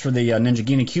so much for the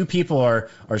Ninjagini Q. People are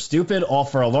stupid, all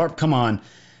for a LARP. Come on.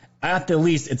 At the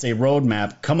least, it's a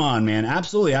roadmap. Come on, man.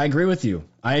 Absolutely. I agree with you.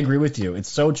 It's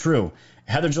so true.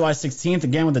 Heather, July 16th,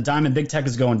 again, with the diamond, big tech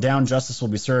is going down. Justice will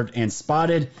be served. And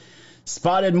Spotted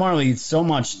Marley, so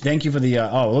much. Thank you for the,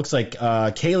 it looks like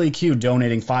Kaylee Q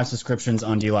donating 5 subscriptions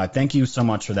on DLive. Thank you so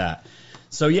much for that.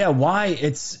 So, yeah, why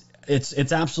it's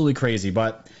absolutely crazy.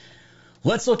 But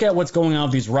let's look at what's going on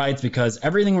with these riots, because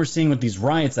everything we're seeing with these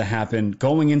riots that happen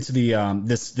going into the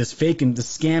this fake and the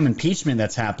scam impeachment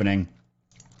that's happening,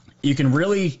 you can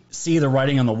really see the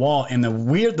writing on the wall. And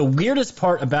the weirdest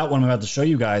part about what I'm about to show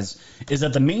you guys is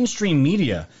that the mainstream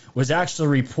media was actually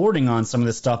reporting on some of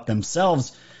this stuff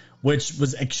themselves, which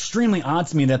was extremely odd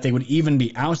to me that they would even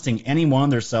be ousting any one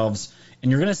of themselves. And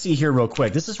you're going to see here real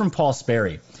quick. This is from Paul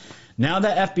Sperry. Now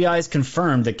that FBI has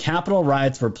confirmed the Capitol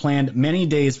riots were planned many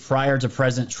days prior to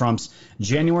President Trump's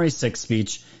January 6th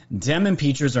speech, Dem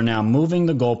impeachers are now moving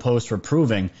the goalposts for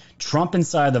proving Trump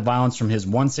incited the violence from his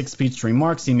 1/6 speech to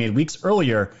remarks he made weeks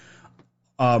earlier,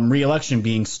 re-election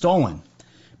being stolen.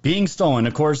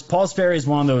 Of course, Paul Sperry is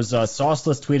one of those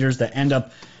sauceless tweeters that end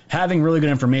up having really good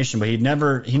information, but he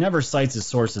never cites his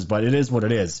sources, but it is what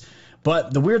it is.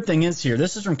 But the weird thing is here,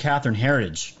 this is from Catherine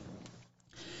Heritage.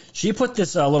 She put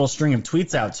this little string of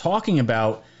tweets out talking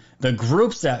about the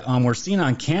groups that were seen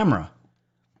on camera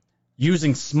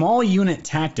using small unit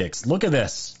tactics. Look at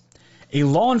this. A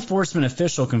law enforcement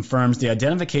official confirms the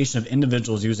identification of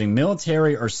individuals using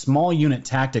military or small unit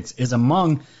tactics is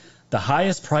among the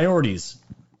highest priorities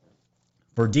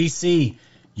for D.C.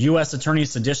 U.S.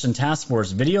 Attorney's Sedition Task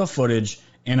Force. Video footage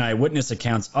and eyewitness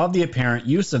accounts of the apparent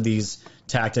use of these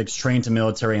tactics trained to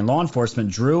military and law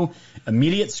enforcement drew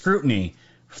immediate scrutiny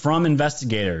from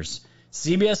investigators.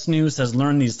 CBS News has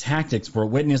learned these tactics were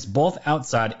witnessed both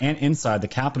outside and inside the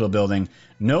Capitol building.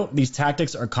 Note, these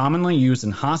tactics are commonly used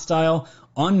in hostile,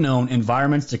 unknown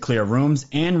environments to clear rooms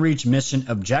and reach mission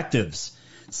objectives.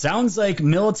 Sounds like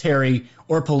military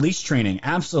or police training.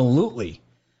 Absolutely.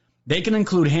 They can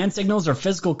include hand signals or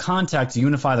physical contact to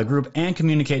unify the group and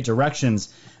communicate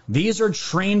directions. These are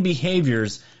trained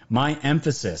behaviors, my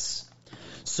emphasis.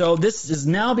 So this is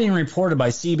now being reported by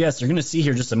CBS. You're going to see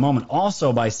here just a moment.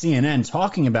 Also by CNN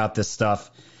talking about this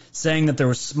stuff, saying that there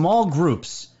were small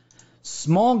groups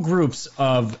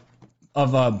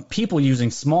of people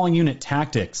using small unit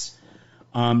tactics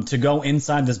to go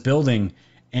inside this building.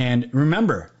 And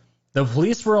remember, the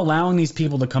police were allowing these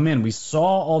people to come in. We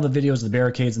saw all the videos of the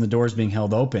barricades and the doors being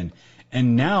held open.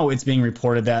 And now it's being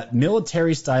reported that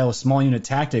military style small unit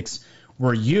tactics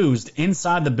were used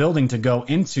inside the building to go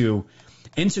into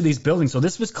these buildings. So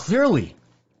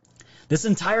this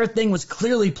entire thing was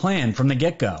clearly planned from the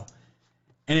get-go.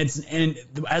 And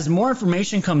as more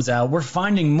information comes out, we're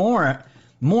finding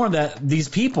more that these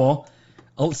people,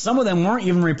 some of them weren't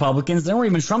even Republicans, they weren't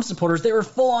even Trump supporters, they were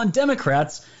full-on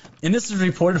Democrats. And this is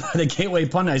reported by the Gateway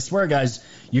Pundit. I swear, guys,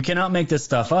 you cannot make this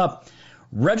stuff up.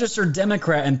 Registered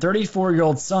Democrat and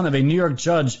 34-year-old son of a New York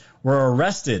judge were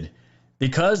arrested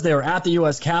because they were at the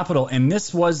U.S. Capitol, and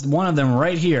this was one of them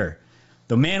right here.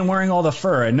 The man wearing all the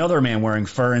fur, another man wearing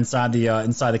fur inside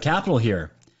the Capitol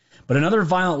here. But another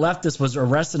violent leftist was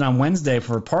arrested on Wednesday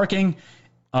for partaking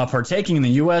in the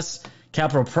U.S.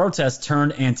 Capitol protest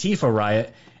turned Antifa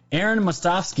riot. Aaron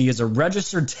Mostofsky is a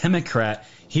registered Democrat.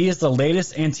 He is the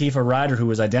latest Antifa rider who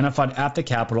was identified at the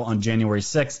Capitol on January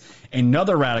 6th.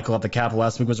 Another radical at the Capitol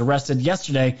last week was arrested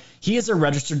yesterday. He is a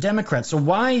registered Democrat. So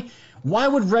why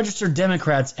would registered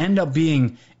Democrats end up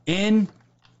being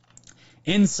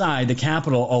inside the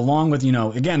Capitol along with,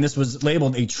 again, this was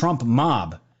labeled a Trump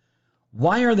mob?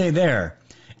 Why are they there?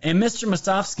 And Mr.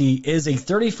 Mostofsky is a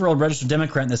 34-year-old registered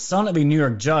Democrat and the son of a New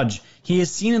York judge. He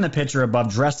is seen in the picture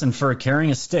above dressed in fur,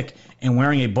 carrying a stick and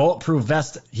wearing a bulletproof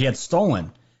vest he had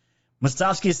stolen.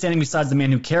 Mostofsky is standing beside the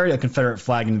man who carried a Confederate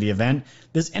flag into the event.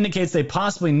 This indicates they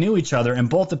possibly knew each other and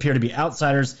both appear to be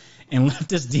outsiders and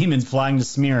leftist demons flying to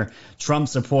smear Trump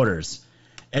supporters.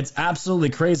 It's absolutely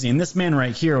crazy. And this man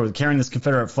right here carrying this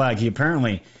Confederate flag,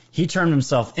 he turned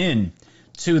himself in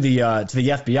to the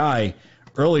FBI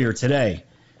earlier today.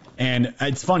 And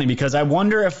it's funny because I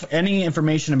wonder if any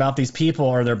information about these people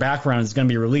or their background is going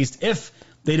to be released if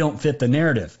they don't fit the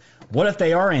narrative. What if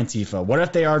they are Antifa? What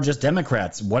if they are just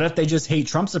Democrats? What if they just hate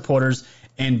Trump supporters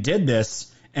and did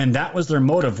this and that was their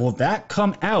motive? Will that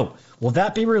come out? Will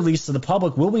that be released to the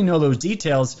public? Will we know those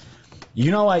details? You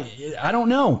know, I don't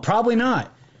know. Probably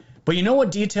not. But you know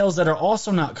what details that are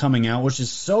also not coming out, which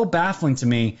is so baffling to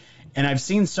me, and I've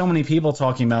seen so many people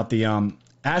talking about the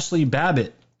Ashley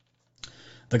Babbitt,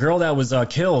 the girl that was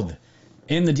killed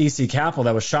in the D.C. Capitol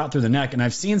that was shot through the neck, and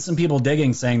I've seen some people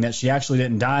digging saying that she actually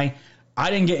didn't die. I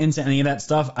didn't get into any of that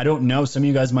stuff. I don't know. Some of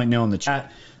you guys might know in the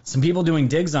chat. Some people doing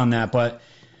digs on that, but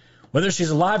whether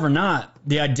she's alive or not,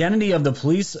 the identity of the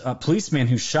policeman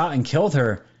who shot and killed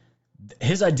her,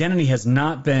 his identity has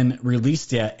not been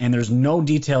released yet, and there's no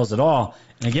details at all.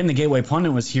 And again, the Gateway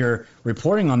Pundit was here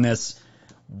reporting on this.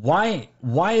 Why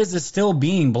is this still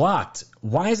being blocked?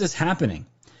 Why is this happening?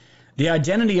 The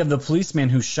identity of the policeman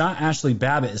who shot Ashley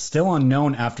Babbitt is still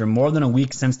unknown after more than a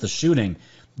week since the shooting.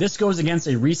 This goes against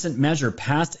a recent measure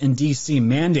passed in D.C.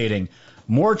 mandating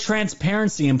more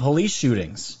transparency in police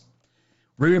shootings.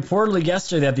 We reported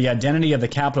yesterday that the identity of the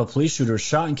Capitol police shooter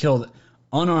shot and killed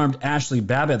unarmed Ashley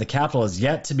Babbitt at the Capitol is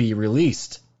yet to be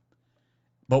released.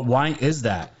 But why is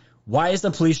that? Why is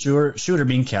the police shooter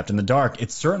being kept in the dark?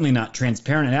 It's certainly not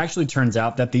transparent. It actually turns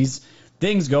out that these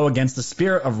things go against the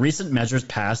spirit of recent measures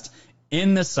passed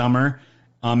in the summer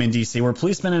in D.C., where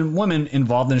policemen and women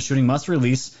involved in a shooting must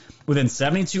release within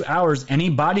 72 hours any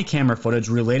body camera footage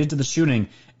related to the shooting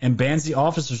and bans the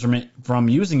officers from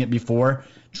using it before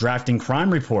drafting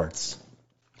crime reports.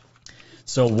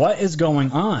 So what is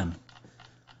going on?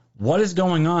 What is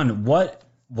going on? Why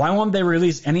won't they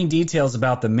release any details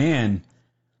about the man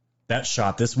that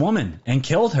shot this woman and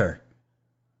killed her?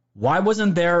 Why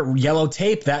wasn't there yellow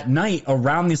tape that night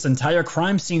around this entire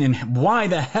crime scene? And why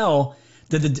the hell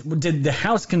did the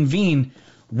House convene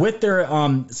with their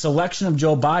selection of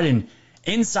Joe Biden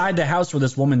inside the house where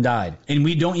this woman died? And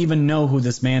we don't even know who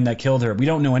this man that killed her. We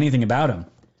don't know anything about him.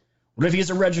 What if he's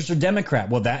a registered Democrat?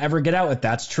 Will that ever get out if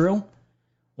that's true?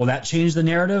 Will that change the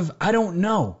narrative? I don't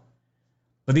know.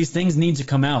 But these things need to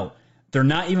come out. They're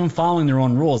not even following their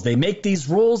own rules. They make these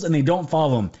rules and they don't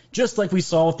follow them, just like we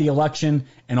saw with the election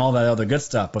and all that other good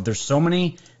stuff. But there's so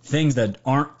many things that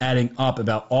aren't adding up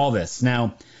about all this.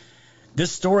 Now,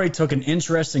 this story took an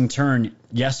interesting turn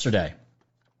yesterday.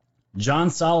 John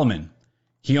Solomon,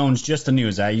 he owns Just the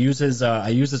News. I use his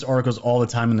articles all the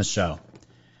time in the show.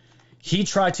 He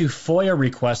tried to FOIA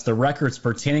request the records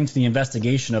pertaining to the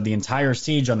investigation of the entire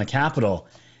siege on the Capitol,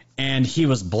 and he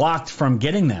was blocked from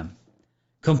getting them.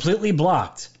 Completely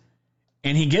blocked.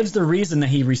 And he gives the reason that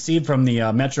he received from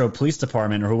the Metro Police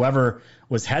Department or whoever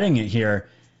was heading it here.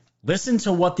 Listen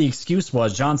to what the excuse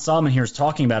was. John Solomon here is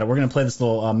talking about it. We're going to play this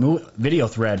little video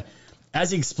thread as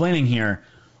he's explaining here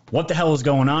what the hell is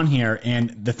going on here.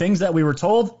 And the things that we were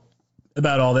told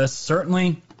about all this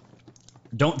certainly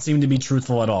don't seem to be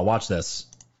truthful at all. Watch this.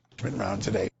 Round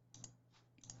today.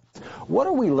 What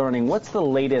are we learning? What's the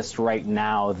latest right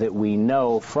now that we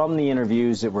know from the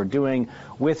interviews that we're doing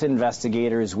with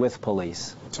investigators, with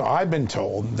police? So I've been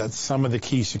told that some of the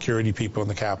key security people in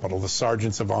the Capitol, the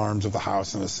sergeants of arms of the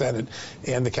House and the Senate,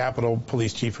 and the Capitol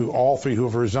Police Chief, all three who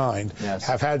have resigned,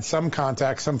 have had some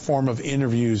contact, some form of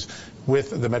interviews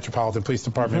with the Metropolitan Police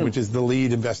Department, which is the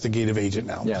lead investigative agent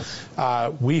now.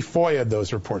 We FOIA'd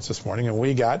those reports this morning, and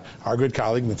we got our good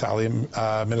colleague, Natalia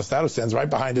Minastato, stands right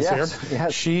behind us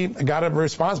here. She got a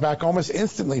response back almost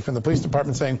instantly from the police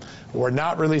department saying, we're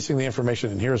not releasing the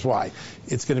information, and here's why.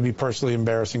 It's going to be personally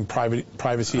embarrassing,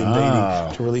 privacy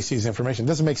invading to release these information. It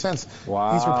doesn't make sense. These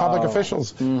are public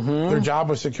officials. Their job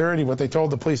was security. What they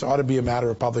told the police ought to be a matter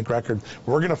of public record.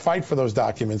 We're going to fight for those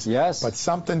documents. But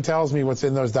something tells me what's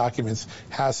in those documents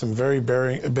has some very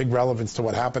big relevance to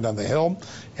what happened on the Hill.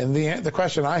 And the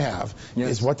question I have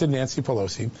is, what did Nancy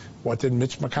Pelosi, what did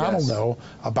Mitch McConnell know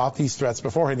about these threats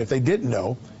beforehand? If they didn't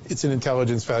know, it's an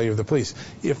intelligence failure of the police.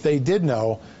 If they did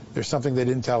know, there's something they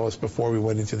didn't tell us before we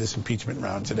went into this impeachment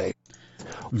round today.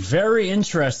 Very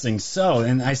interesting. So,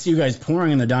 and I see you guys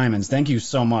pouring in the diamonds. Thank you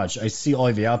so much. I see all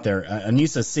of you out there.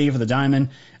 Anissa, save for the diamond.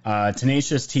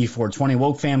 Tenacious, T420.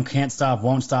 Woke fam, can't stop,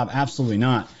 won't stop. Absolutely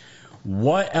not.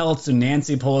 What else did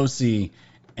Nancy Pelosi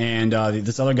and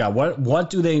this other guy, what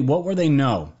were they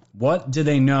know? What did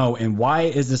they know, and why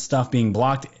is this stuff being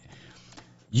blocked?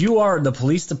 You are the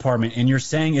police department, and you're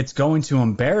saying it's going to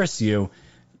embarrass you.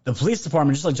 The police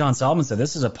department, just like John Solomon said,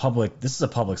 this is a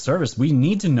public service. We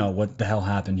need to know what the hell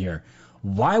happened here.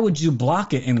 Why would you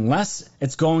block it unless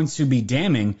it's going to be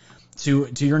damning to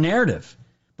your narrative?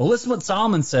 But listen what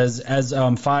Solomon says as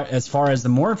far as the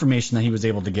more information that he was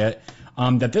able to get,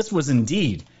 that this was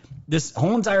indeed, this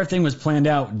whole entire thing was planned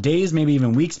out days, maybe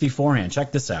even weeks beforehand.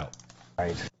 Check this out.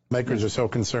 Right. Makers are so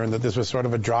concerned that this was sort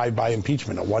of a drive-by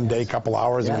impeachment, a one-day, couple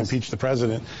hours, and impeach the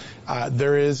president.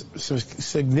 There is some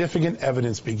significant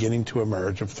evidence beginning to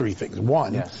emerge of three things.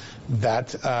 One, that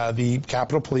the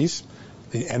Capitol Police,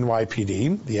 the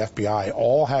NYPD, the FBI,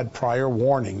 all had prior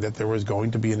warning that there was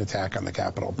going to be an attack on the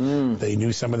Capitol. They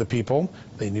knew some of the people.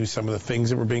 They knew some of the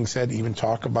things that were being said, even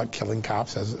talk about killing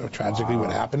cops, as tragically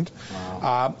what happened.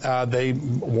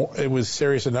 It was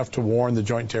serious enough to warn the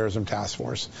Joint Terrorism Task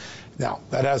Force. Now,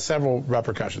 that has several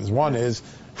repercussions. One is,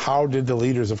 how did the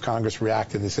leaders of Congress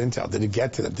react to this intel? Did it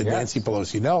get to them? Did Nancy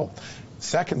Pelosi know?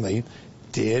 Secondly,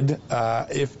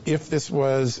 if this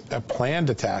was a planned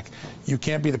attack, you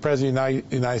can't be the President of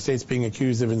the United States being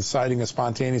accused of inciting a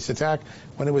spontaneous attack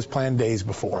when it was planned days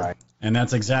before. Right. And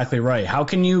that's exactly right. How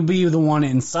can you be the one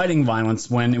inciting violence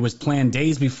when it was planned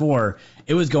days before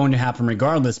it was going to happen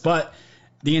regardless? But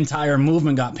the entire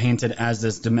movement got painted as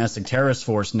this domestic terrorist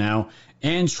force now,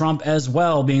 and Trump as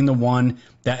well being the one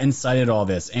that incited all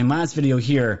this. And last video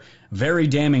here, very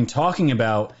damning, talking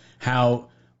about how,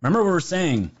 remember we were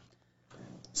saying,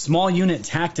 small unit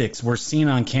tactics were seen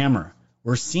on camera.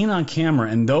 Were seen on camera,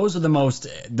 and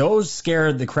those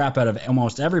scared the crap out of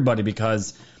almost everybody,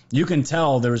 because you can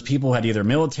tell there was people who had either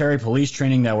military, police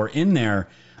training that were in there,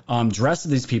 dressed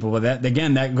as these people. But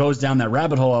that goes down that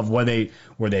rabbit hole of were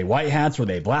they white hats, were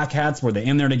they black hats, were they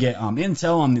in there to get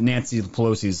intel on Nancy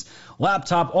Pelosi's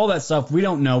laptop, all that stuff. We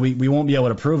don't know. We won't be able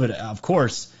to prove it, of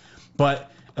course. But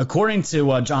according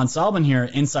to John Solomon here,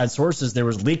 inside sources, there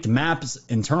was leaked maps,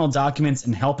 internal documents,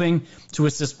 and helping to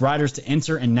assist riders to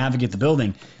enter and navigate the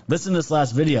building. Listen to this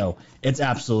last video. It's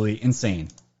absolutely insane.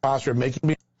 Posture making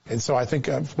me. And so I think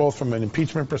both from an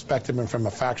impeachment perspective and from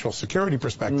a factual security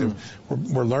perspective,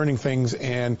 we're learning things,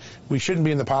 and we shouldn't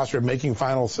be in the posture of making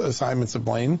final assignments of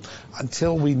blame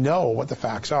until we know what the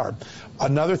facts are.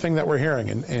 Another thing that we're hearing,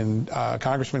 and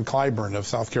Congressman Clyburn of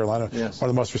South Carolina, one of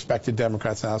the most respected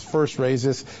Democrats now, first raised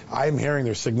this. I'm hearing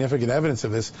there's significant evidence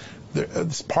of this.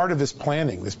 Part of this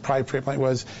planning, this prior plan,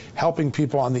 was helping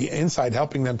people on the inside,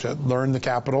 helping them to learn the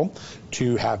Capitol,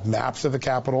 to have maps of the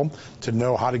Capitol, to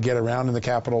know how to get around in the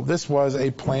Capitol. This was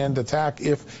a planned attack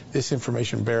if this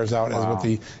information bears out as what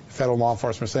the federal law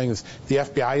enforcement is saying. The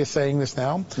FBI is saying this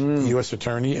now. The U.S.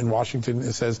 Attorney in Washington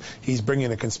says he's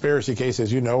bringing a conspiracy case.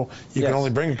 As you know, you can only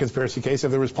bring a conspiracy case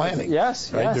if there was planning.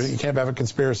 Right? You can't have a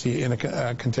conspiracy in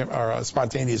a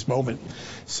spontaneous moment.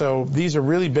 So these are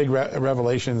really big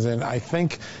revelations, and I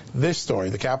think this story,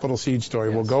 the Capitol siege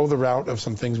story, will go the route of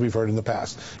some things we've heard in the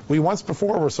past. We once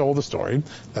before were sold the story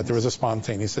that there was a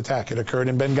spontaneous attack. It occurred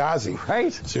in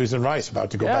Benghazi. Susan Rice,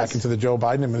 about to go back into the Joe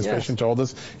Biden administration, told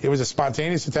us it was a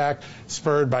spontaneous attack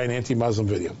spurred by an anti-Muslim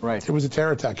video. It was a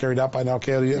terror attack carried out by an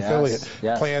al-Qaeda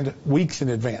affiliate, planned weeks in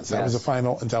advance. That was a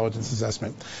final intelligence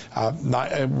assessment.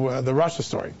 The Russia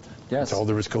story. Told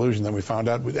there was collusion. Then we found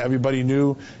out everybody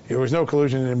knew there was no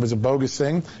collusion and it was a bogus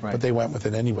thing, but they went with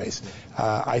it anyways.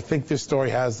 I think this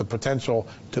story has the potential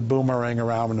to boomerang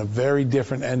around in a very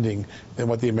different ending than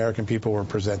what the American people were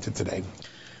presented today.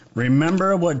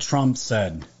 Remember what Trump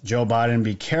said, Joe Biden,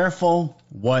 be careful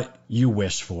what you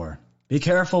wish for. Be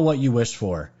careful what you wish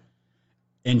for.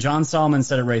 And John Solomon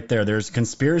said it right there. There's a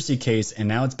conspiracy case, and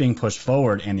now it's being pushed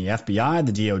forward. And the FBI,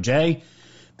 the DOJ,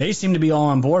 they seem to be all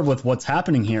on board with what's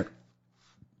happening here.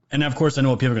 And, of course, I know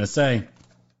what people are going to say.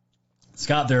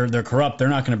 Scott, they're corrupt. They're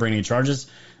not going to bring any charges.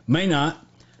 May not.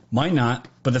 Might not.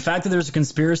 But the fact that there's a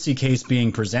conspiracy case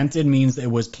being presented means it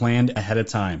was planned ahead of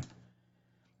time.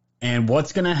 And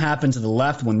what's going to happen to the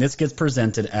left when this gets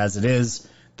presented as it is,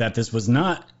 that this was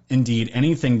not indeed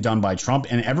anything done by Trump,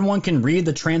 and everyone can read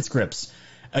the transcripts.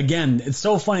 Again, it's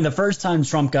so funny. The first time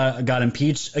Trump got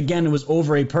impeached, again, it was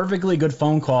over a perfectly good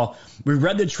phone call. We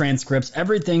read the transcripts.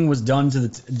 Everything was done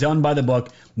by the book.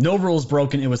 No rules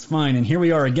broken. It was fine. And here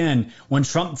we are again when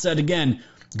Trump said again,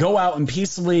 go out and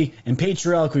peacefully and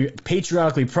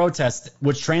patriotically protest,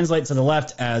 which translates to the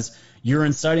left as you're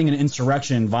inciting an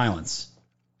insurrection and violence.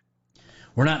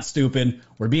 We're not stupid.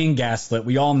 We're being gaslit.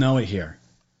 We all know it here.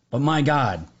 But my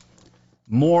God,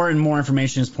 more and more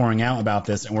information is pouring out about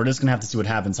this, and we're just going to have to see what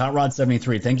happens. Hot Rod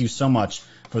 73, thank you so much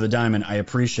for the diamond. I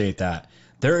appreciate that.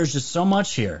 There is just so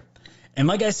much here. And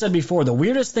like I said before, the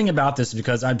weirdest thing about this is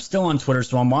because I'm still on Twitter,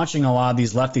 so I'm watching a lot of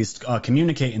these lefties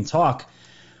communicate and talk.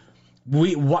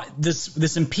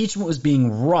 This impeachment was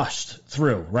being rushed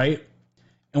through, right?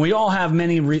 And we all have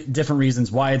many different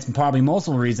reasons why. It's probably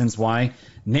multiple reasons why.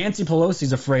 Nancy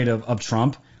Pelosi's afraid of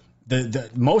Trump.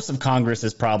 Most of Congress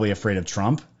is probably afraid of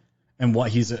Trump and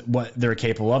what they're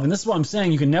capable of. And this is what I'm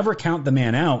saying. You can never count the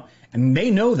man out. And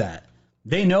they know that.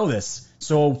 They know this.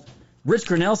 So Rich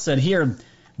Grinnell said here,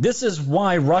 this is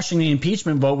why rushing the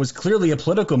impeachment vote was clearly a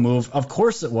political move. Of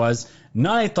course it was.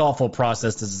 Not a thoughtful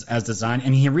process as designed.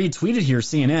 And he retweeted here,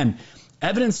 CNN,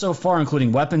 evidence so far,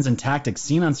 including weapons and tactics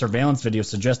seen on surveillance video,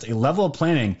 suggests a level of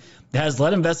planning that has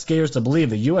led investigators to believe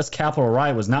the U.S. Capitol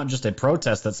riot was not just a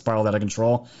protest that spiraled out of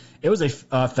control. It was a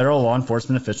federal law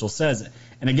enforcement official says.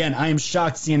 And again, I am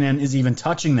shocked CNN is even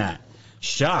touching that.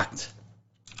 Shocked.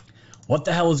 What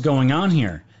the hell is going on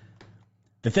here?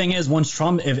 The thing is,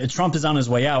 if Trump is on his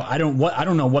way out, I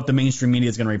don't know what the mainstream media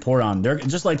is going to report on. They're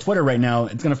just like Twitter right now.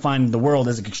 It's going to find the world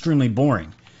as extremely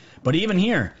boring. But even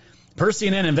here, per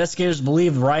CNN, investigators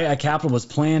believe the riot at Capitol was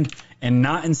planned and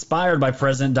not inspired by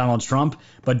President Donald Trump,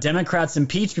 but Democrats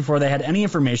impeached before they had any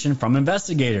information from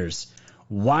investigators.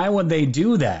 Why would they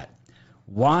do that?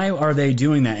 Why are they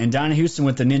doing that? And Donna Houston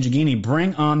with the Ninjagini,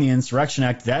 bring on the Insurrection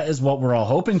Act. That is what we're all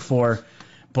hoping for.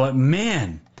 But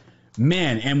man,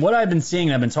 and what I've been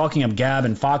seeing, I've been talking of Gab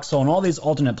and Foxhole and all these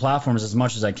alternate platforms as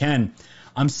much as I can.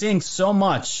 I'm seeing so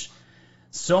much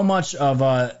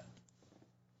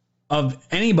of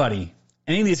anybody,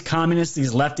 any of these communists,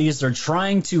 these lefties, they're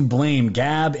trying to blame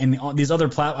Gab and these other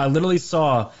platforms. I literally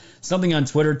saw something on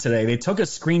Twitter today. They took a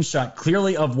screenshot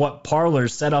clearly of what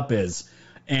Parler's setup is.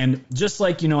 And just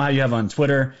like, you know how you have on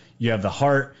Twitter, you have the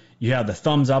heart, you have the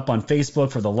thumbs up on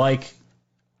Facebook for the like.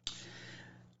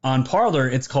 On Parler,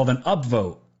 it's called an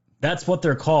upvote. That's what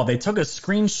they're called. They took a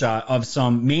screenshot of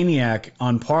some maniac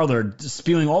on Parler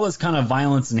spewing all this kind of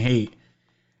violence and hate.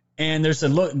 And they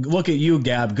said, look at you,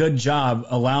 Gab. Good job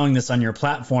allowing this on your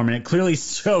platform. And it clearly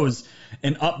shows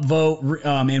an upvote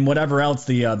and whatever else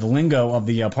the lingo of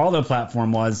the Parler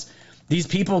platform was. These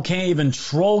people can't even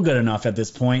troll good enough at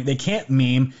this point. They can't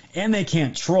meme and they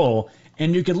can't troll.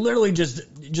 And you could literally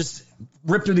just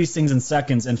rip through these things in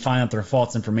seconds and find out their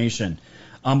false information.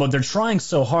 But they're trying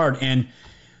so hard. And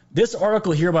this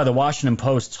article here by the Washington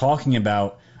Post talking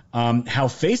about how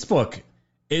Facebook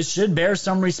should bear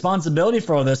some responsibility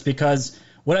for all this, because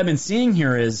what I've been seeing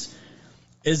here is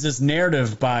this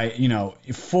narrative by,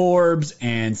 Forbes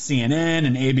and CNN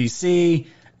and ABC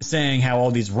saying how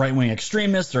all these right-wing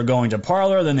extremists are going to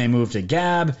Parler, then they move to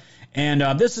Gab.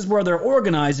 And this is where they're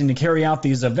organizing to carry out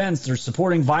these events. They're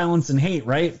supporting violence and hate,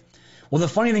 right? Well, the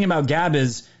funny thing about Gab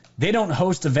is they don't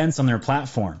host events on their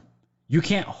platform. You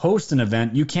can't host an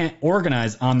event. You can't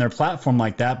organize on their platform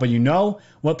like that. But you know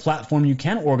what platform you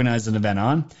can organize an event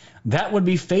on? That would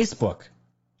be Facebook.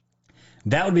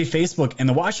 That would be Facebook. And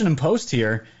the Washington Post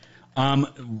here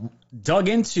dug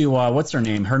into, what's her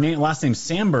name? Last name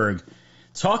Sandberg,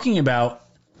 talking about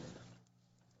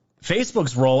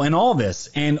Facebook's role in all this.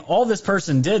 And all this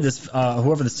person did, this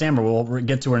whoever the Sandberg, we'll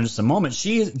get to her in just a moment,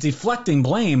 she's deflecting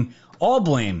all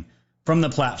blame from the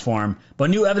platform, but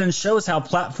new evidence shows how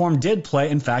platform did play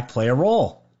a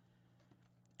role.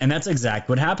 And that's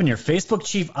exactly what happened here. Facebook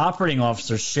Chief Operating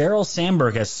Officer Sheryl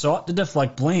Sandberg has sought to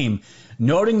deflect blame,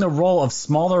 noting the role of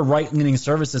smaller right-leaning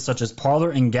services such as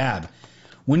Parler and Gab.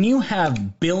 When you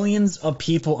have billions of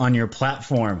people on your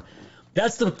platform,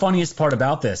 that's the funniest part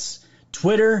about this.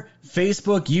 Twitter,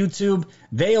 Facebook, YouTube,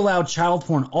 they allow child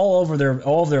porn all of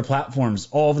their platforms,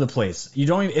 all over the place.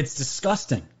 It's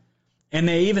disgusting. And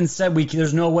they even said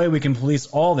there's no way we can police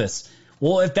all this.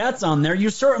 Well, if that's on there, you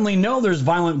certainly know there's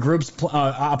violent groups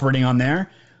operating on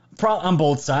there, on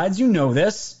both sides. You know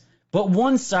this. But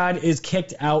one side is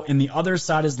kicked out and the other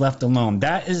side is left alone.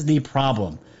 That is the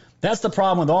problem. That's the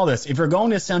problem with all this. If you're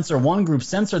going to censor one group,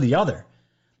 censor the other.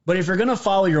 But if you're going to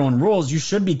follow your own rules, you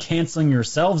should be canceling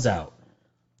yourselves out.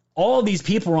 All of these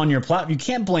people are on your platform. You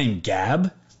can't blame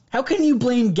Gab. How can you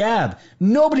blame Gab?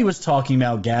 Nobody was talking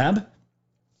about Gab.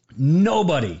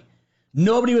 Nobody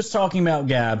was talking about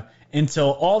Gab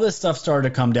until all this stuff started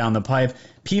to come down the pipe.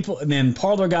 And then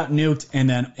Parler got nuked, and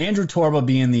then Andrew Torba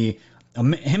being him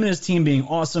and his team being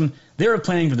awesome. They were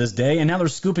planning for this day, and now they're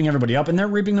scooping everybody up, and they're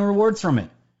reaping the rewards from it.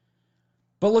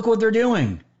 But look what they're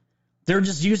doing. They're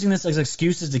just using this as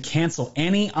excuses to cancel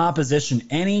any opposition,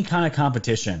 any kind of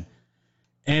competition.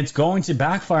 And it's going to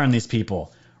backfire on these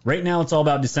people. Right now, it's all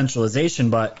about decentralization.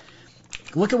 But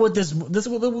look at what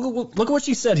look at what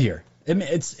she said here.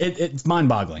 It's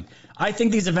mind-boggling. I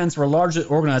think these events were largely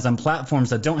organized on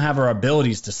platforms that don't have our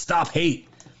abilities to stop hate,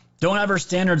 don't have our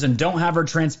standards, and don't have our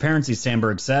transparency,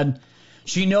 Sandberg said.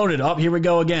 She noted, here we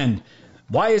go again.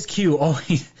 Why is Q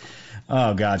always...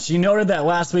 Oh, God. She noted that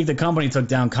last week the company took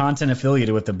down content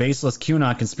affiliated with the baseless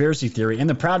QAnon conspiracy theory and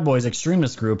the Proud Boys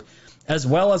extremist group, as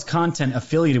well as content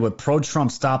affiliated with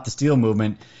pro-Trump Stop the Steal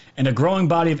movement, and a growing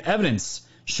body of evidence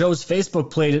shows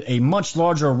Facebook played a much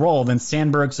larger role than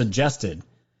Sandberg suggested.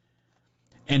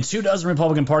 And 24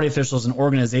 Republican Party officials and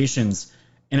organizations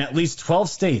in at least 12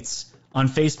 states on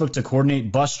Facebook to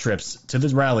coordinate bus trips to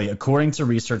the rally, according to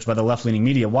research by the left-leaning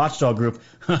media watchdog group.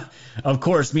 Of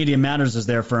course, Media Matters is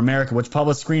there for America, which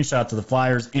published screenshots of the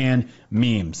flyers and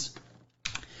memes.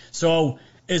 So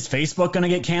is Facebook going to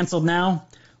get canceled now?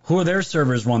 Who are their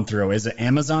servers run through? Is it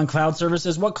Amazon Cloud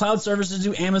Services? What cloud services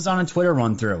do Amazon and Twitter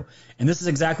run through? And this is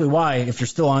exactly why, if you're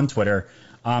still on Twitter,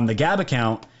 the Gab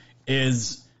account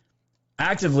is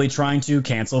actively trying to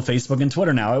cancel Facebook and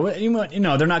Twitter now.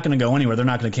 They're not going to go anywhere. They're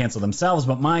not going to cancel themselves.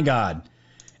 But my God,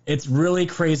 it's really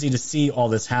crazy to see all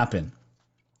this happen.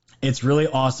 It's really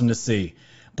awesome to see.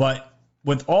 But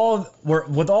with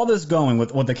all this going,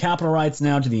 with the Capitol riots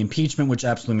now to the impeachment, which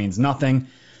absolutely means nothing,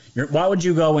 why would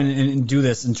you go and do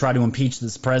this and try to impeach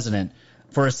this president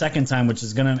for a second time, which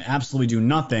is going to absolutely do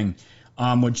nothing,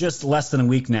 with just less than a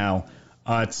week now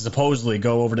to supposedly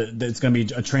go over to it's going to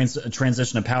be a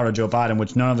transition of power to Joe Biden,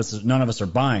 which none of us are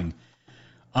buying.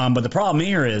 But the problem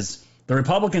here is the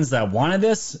Republicans that wanted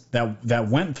this, that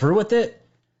went through with it,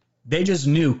 they just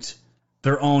nuked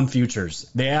their own futures.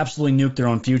 They absolutely nuked their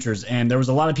own futures, and there was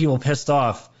a lot of people pissed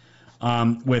off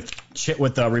with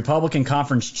the Republican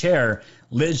conference chair,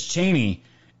 Liz Cheney,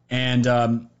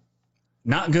 and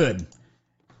not good.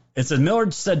 It said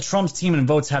Miller said Trump's team and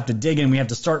votes have to dig in. We have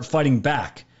to start fighting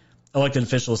back, elected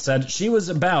officials said. She was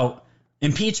about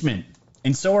impeachment,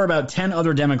 and so are about 10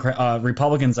 other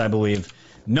Republicans, I believe,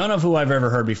 none of who I've ever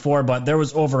heard before, but there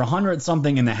was over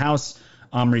 100-something in the House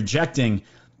rejecting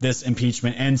this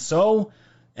impeachment, and so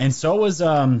was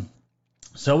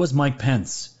Mike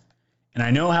Pence. And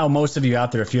I know how most of you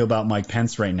out there feel about Mike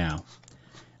Pence right now.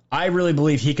 I really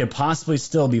believe he could possibly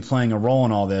still be playing a role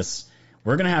in all this.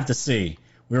 We're going to have to see.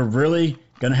 We're really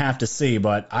going to have to see,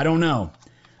 but I don't know.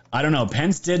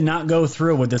 Pence did not go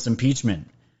through with this impeachment.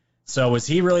 So is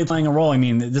he really playing a role? I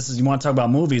mean, you want to talk about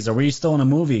movies. Are we still in a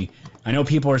movie? I know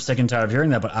people are sick and tired of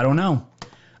hearing that, but I don't know.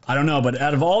 But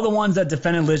out of all the ones that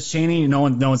defended Liz Cheney, no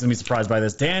one's going to be surprised by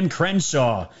this. Dan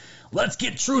Crenshaw. Let's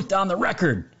get truth on the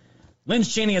record.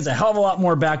 Liz Cheney has a hell of a lot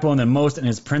more backbone than most and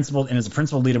is a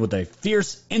principled leader with a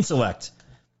fierce intellect.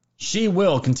 She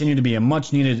will continue to be a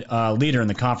much-needed leader in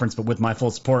the conference, but with my full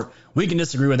support, we can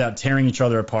disagree without tearing each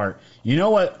other apart. You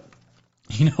know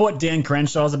what Dan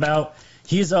Crenshaw's about?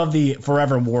 He's of the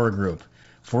Forever War Group.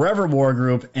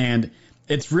 And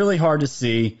it's really hard to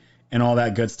see and all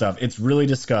that good stuff. It's really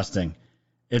disgusting.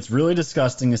 It's really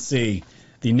disgusting to see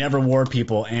the Never War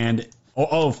people and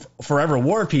Forever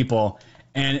War people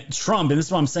and Trump. And this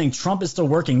is what I'm saying. Trump is still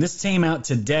working. This came out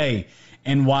today,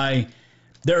 and why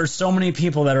there are so many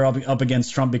people that are up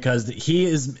against Trump because he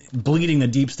is bleeding the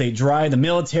deep state dry. The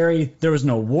military, there was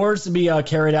no wars to be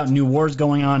carried out, new wars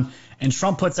going on. And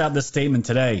Trump puts out this statement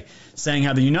today saying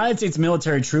how the United States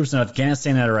military troops in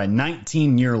Afghanistan are at a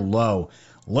 19-year low.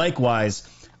 Likewise,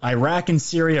 Iraq and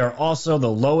Syria are also at the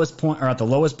lowest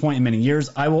point in many years.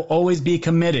 I will always be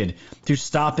committed to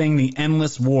stopping the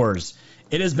endless wars.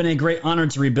 It has been a great honor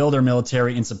to rebuild our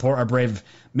military and support our brave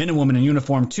men and women in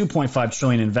uniform. $2.5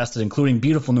 trillion invested, including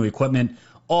beautiful new equipment,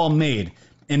 all made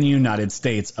in the United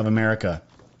States of America.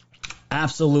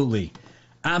 Absolutely.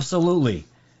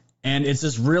 And it's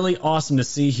just really awesome to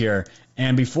see here.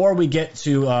 And before we get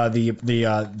to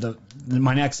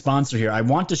my next sponsor here, I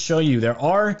want to show you there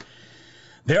are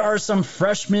some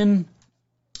freshman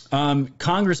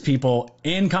Congress people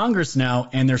in Congress now,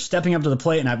 and they're stepping up to the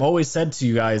plate. And I've always said to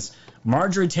you guys,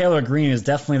 Marjorie Taylor Greene is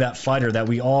definitely that fighter that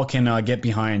we all can get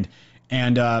behind.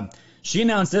 And she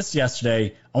announced this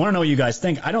yesterday. I want to know what you guys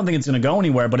think. I don't think it's going to go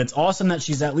anywhere, but it's awesome that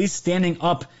she's at least standing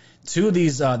up to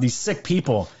these sick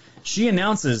people. She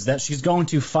announces that she's going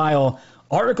to file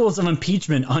articles of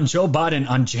impeachment on Joe Biden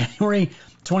on January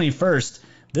 21st.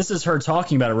 This is her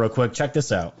talking about it real quick. Check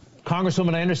this out.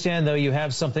 Congresswoman, I understand, though, you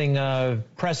have something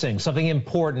pressing, something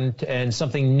important, and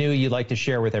something new you'd like to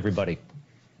share with everybody.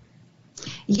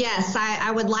 Yes,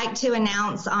 I would like to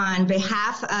announce on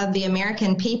behalf of the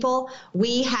American people,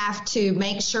 we have to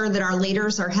make sure that our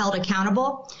leaders are held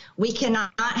accountable. We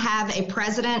cannot have a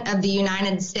president of the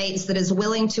United States that is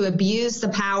willing to abuse the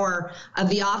power of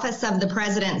the office of the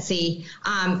presidency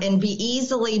and be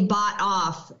easily bought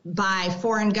off by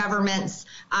foreign governments,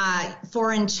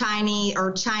 foreign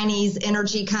Chinese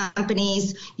energy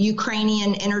companies,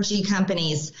 Ukrainian energy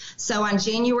companies. So on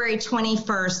January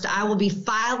 21st, I will be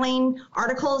filing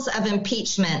articles of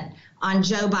impeachment on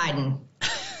Joe Biden.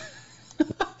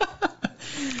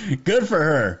 Good for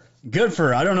her. Good for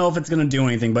her. I don't know if it's going to do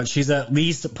anything, but she's at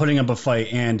least putting up a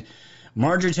fight. And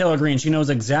Marjorie Taylor Greene, she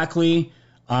knows exactly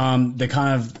the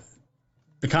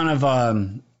kind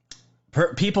of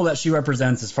people that she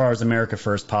represents as far as America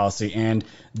First policy. And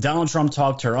Donald Trump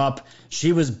talked her up.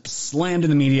 She was slammed in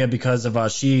the media because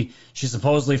of she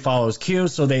supposedly follows Q.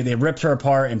 So they ripped her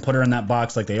apart and put her in that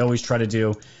box like they always try to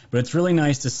do. But it's really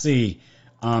nice to see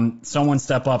someone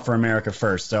step up for America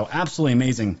First. So absolutely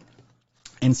amazing.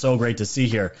 And so great to see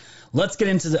here. Let's get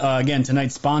into, again,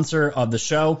 tonight's sponsor of the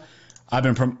show. I've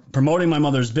been promoting my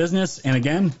mother's business, and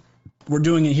again, we're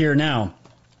doing it here now.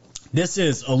 This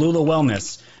is Alula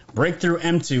Wellness. Breakthrough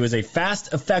M2 is a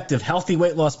fast, effective, healthy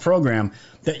weight loss program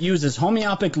that uses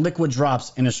homeopathic liquid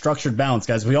drops in a structured balance.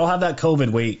 Guys, we all have that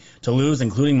COVID weight to lose,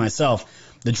 including myself.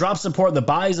 The drops support the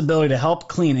body's ability to help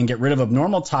clean and get rid of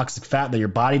abnormal toxic fat that your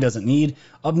body doesn't need,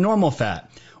 abnormal fat.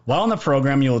 While in the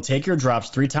program, you will take your drops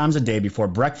 3 times a day before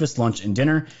breakfast, lunch, and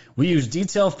dinner. We use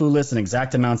detailed food lists and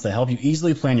exact amounts that help you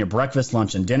easily plan your breakfast,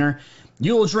 lunch, and dinner.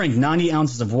 You will drink 90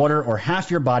 ounces of water or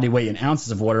half your body weight in ounces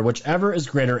of water, whichever is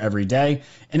greater every day.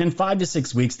 And in 5 to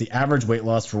 6 weeks, the average weight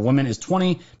loss for women is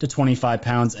 20 to 25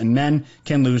 pounds, and men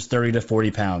can lose 30 to 40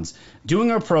 pounds.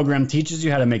 Doing our program teaches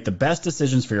you how to make the best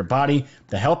decisions for your body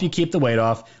to help you keep the weight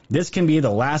off. This can be the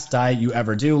last diet you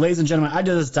ever do. Ladies and gentlemen, I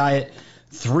did this diet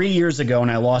 3 years ago, and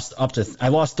I lost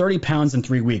 30 pounds in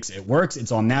 3 weeks. It works.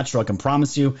 It's all natural. I can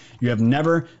promise you, you have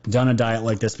never done a diet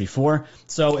like this before.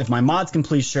 So if my mods can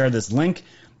please share this link,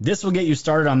 this will get you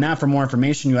started on that. For more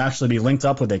information, you actually be linked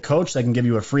up with a coach that can give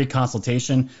you a free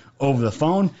consultation over the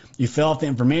phone. You fill out the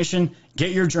information,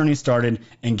 get your journey started,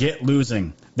 and get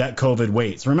losing that COVID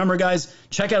weight. So remember, guys,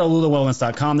 check out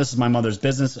alulawellness.com. This is my mother's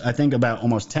business. I think about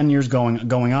almost 10 years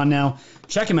going on now.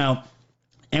 Check him out.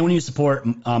 And when you support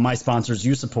my sponsors,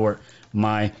 you support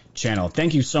my channel.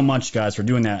 Thank you so much, guys, for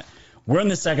doing that. We're in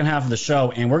the second half of the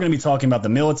show, and we're going to be talking about the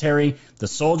military, the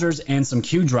soldiers, and some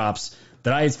Q drops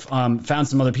that I found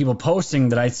some other people posting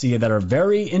that I see that are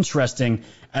very interesting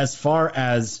as far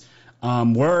as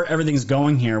where everything's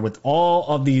going here with all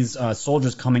of these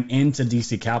soldiers coming into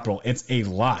D.C. Capitol. It's a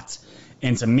lot.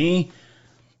 And to me,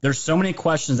 there's so many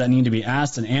questions that need to be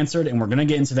asked and answered, and we're going to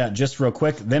get into that just real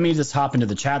quick. Let me just hop into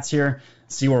the chats here,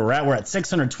 see where we're at. We're at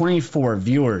 624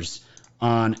 viewers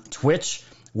on Twitch.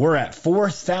 We're at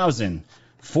 4,000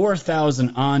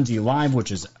 on D Live,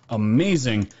 which is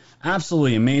amazing,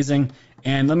 absolutely amazing.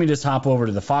 And let me just hop over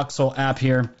to the Foxhole app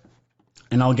here,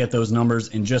 and I'll get those numbers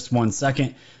in just 1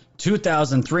 second.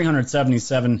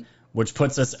 2,377, which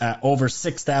puts us at over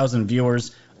 6,000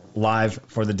 viewers live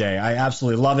for the day. I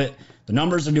absolutely love it. The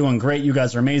numbers are doing great. You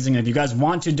guys are amazing. And if you guys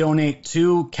want to donate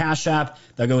to Cash App,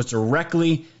 that goes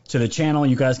directly to the channel.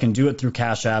 You guys can do it through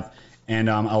Cash App, and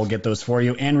I will get those for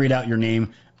you and read out your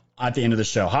name at the end of the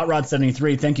show. Hot Rod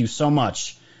 73, thank you so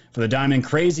much for the diamond.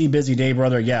 Crazy busy day,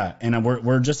 brother. Yeah, and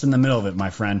we're just in the middle of it, my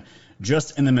friend.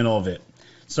 Just in the middle of it.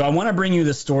 So I want to bring you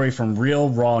this story from Real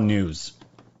Raw News.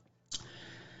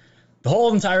 The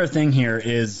whole entire thing here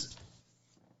is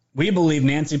we believe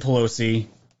Nancy Pelosi,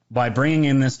 by bringing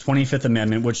in this 25th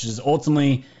Amendment, which is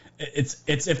ultimately, it's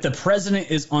if the president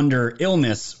is under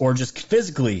illness or just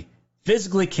physically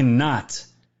cannot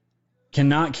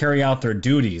carry out their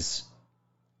duties,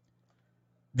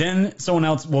 then someone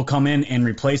else will come in and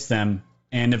replace them.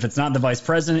 And if it's not the vice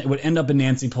president, it would end up in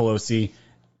Nancy Pelosi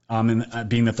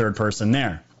being the third person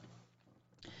there.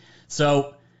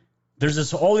 So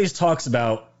there's all these talks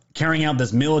about carrying out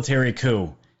this military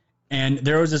coup. And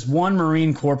there was this one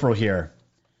Marine corporal here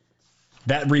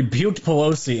that rebuked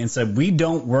Pelosi and said, "We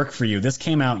don't work for you." This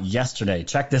came out yesterday.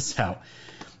 Check this out.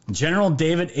 General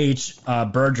David H.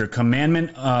 Berger,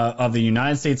 Commandant of the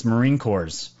United States Marine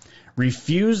Corps,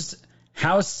 refused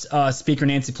House Speaker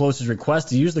Nancy Pelosi's request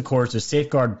to use the Corps to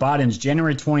safeguard Biden's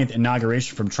January 20th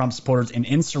inauguration from Trump supporters and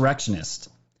insurrectionists.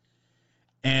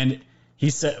 And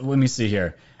he said, let me see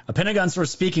here. A Pentagon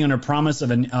source speaking under promise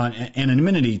of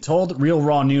anonymity told Real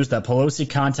Raw News that Pelosi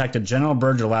contacted General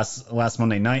Berger last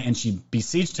Monday night, and she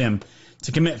beseeched him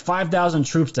to commit 5,000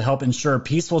 troops to help ensure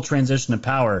peaceful transition of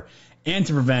power and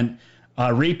to prevent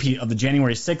a repeat of the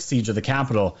January 6th siege of the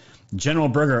Capitol. General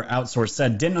Berger, outsourced,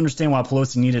 said didn't understand why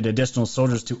Pelosi needed additional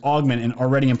soldiers to augment an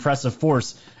already impressive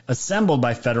force assembled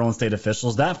by federal and state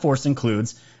officials. That force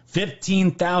includes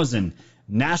 15,000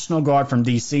 National Guard from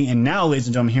D.C. and now, ladies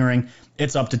and gentlemen, hearing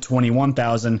it's up to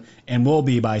 21,000 and will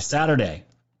be by Saturday.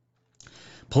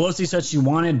 Pelosi said she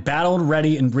wanted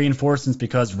battle-ready and reinforcements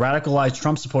because radicalized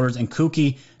Trump supporters and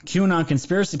kooky QAnon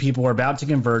conspiracy people were about to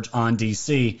converge on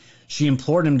D.C. She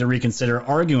implored him to reconsider,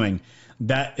 arguing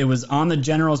that it was on the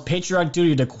general's patriotic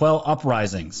duty to quell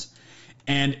uprisings.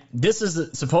 And this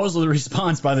is supposedly the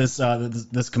response by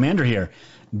this commander here.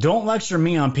 Don't lecture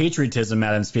me on patriotism,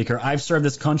 Madam Speaker. I've served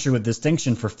this country with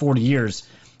distinction for 40 years.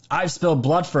 I've spilled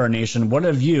blood for our nation. What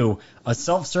have you, a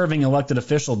self-serving elected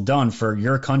official, done for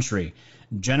your country?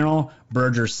 General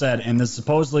Berger said, and this is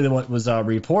supposedly what was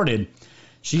reported.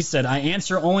 She said, I only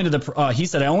answer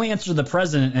to the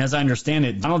president, and as I understand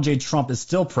it, Donald J. Trump is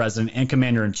still president and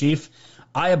commander-in-chief.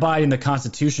 I abide in the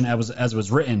Constitution as was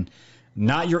written,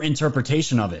 not your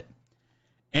interpretation of it.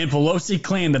 And Pelosi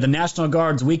claimed that the National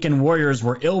Guard's weakened warriors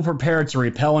were ill-prepared to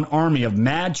repel an army of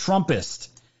mad Trumpists.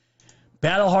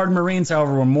 Battle-hardened Marines,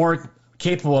 however, were more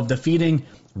capable of defeating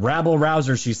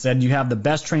rabble-rousers, she said. You have the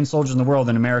best trained soldiers in the world,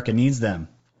 and America needs them.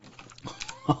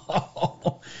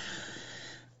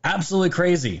 Absolutely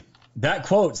crazy. That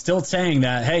quote still saying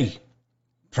that, hey,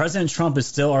 President Trump is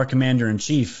still our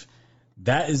commander-in-chief.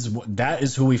 That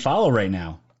is who we follow right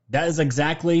now. That is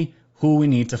exactly who we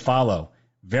need to follow.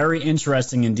 Very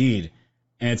interesting indeed.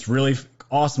 And it's really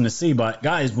awesome to see. But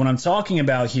guys, what I'm talking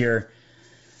about here,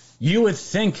 you would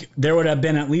think there would have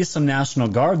been at least some National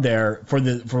Guard there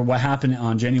for what happened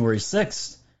on January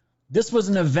 6th. This was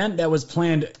an event that was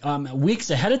planned weeks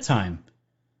ahead of time.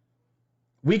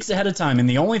 Weeks ahead of time. And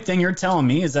the only thing you're telling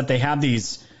me is that they have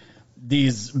these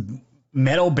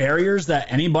metal barriers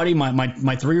that anybody, my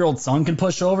 3-year-old son, can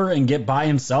push over and get by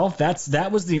himself.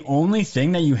 That was the only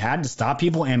thing that you had to stop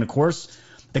people. And of course,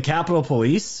 the Capitol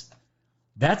Police.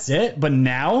 That's it. But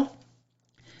now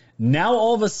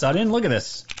all of a sudden, look at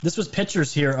this. This was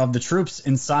pictures here of the troops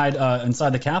inside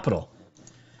the Capitol.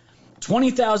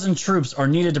 20,000 troops are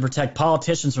needed to protect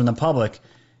politicians from the public.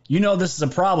 You know this is a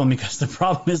problem because the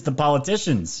problem is the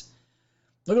politicians.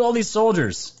 Look at all these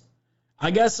soldiers.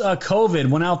 I guess COVID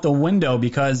went out the window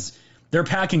because they're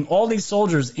packing all these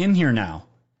soldiers in here now.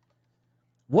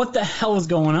 What the hell is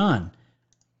going on?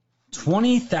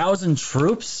 20,000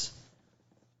 troops?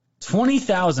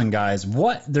 20,000, guys.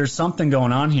 What? There's something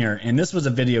going on here. And this was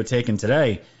a video taken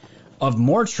today of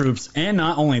more troops. And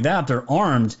not only that, they're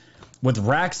armed with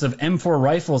racks of M4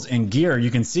 rifles and gear. You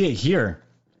can see it here.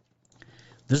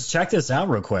 Just check this out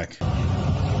real quick.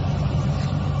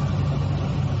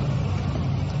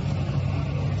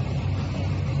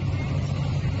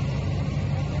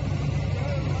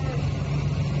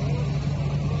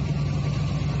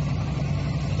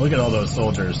 Look at all those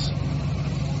soldiers.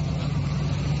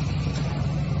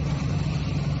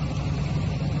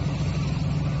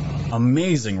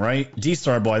 Amazing, right?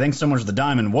 D-Star Boy, thanks so much for the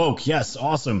diamond. Woke, yes,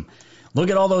 awesome. Look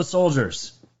at all those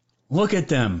soldiers. Look at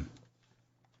them.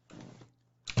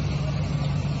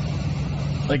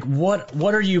 Like, what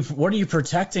are you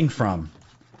protecting from?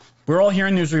 We're all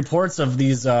hearing these reports of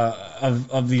these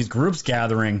of these groups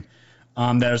gathering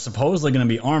that are supposedly going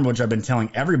to be armed, which I've been telling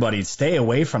everybody, stay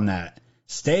away from that.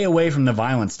 Stay away from the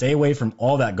violence. Stay away from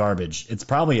all that garbage. It's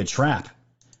probably a trap.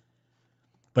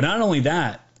 But not only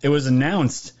that, it was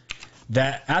announced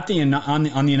that on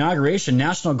the inauguration,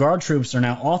 National Guard troops are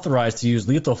now authorized to use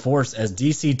lethal force as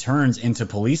D.C. turns into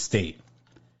police state.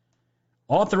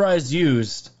 Authorized to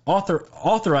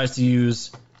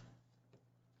use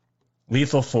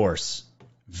lethal force.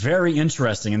 Very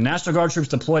interesting. And National Guard troops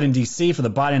deployed in D.C. for the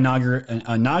Biden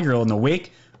inaugural in the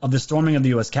wake of the storming of the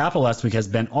U.S. Capitol last week has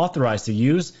been authorized to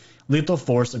use lethal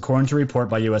force, according to a report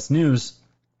by U.S. News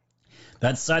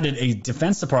that cited a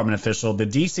Defense Department official. The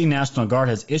D.C. National Guard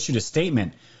has issued a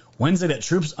statement Wednesday that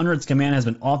troops under its command has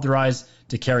been authorized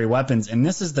to carry weapons, and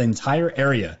this is the entire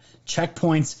area,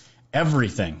 checkpoints,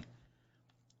 everything.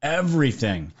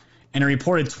 Everything. And it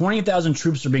reported 20,000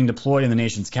 troops are being deployed in the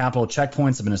nation's capital.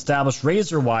 Checkpoints have been established.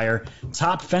 Razor wire,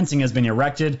 top fencing has been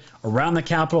erected around the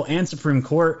Capitol and Supreme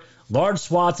Court. Large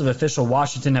swaths of official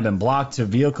Washington have been blocked to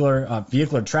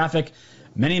vehicular traffic.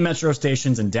 Many metro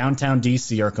stations in downtown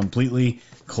D.C. are completely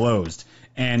closed.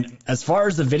 And as far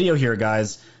as the video here,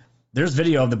 guys, there's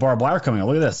video of the barbed wire coming up.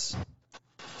 Look at this.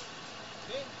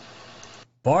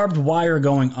 Barbed wire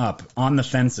going up on the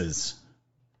fences.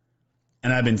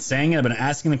 And I've been saying it, I've been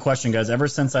asking the question, guys, ever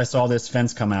since I saw this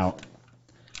fence come out.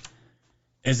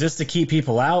 Is this to keep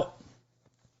people out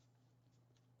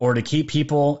or to keep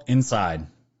people inside?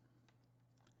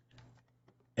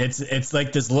 It's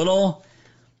like this little,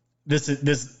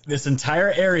 this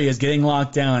entire area is getting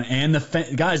locked down, and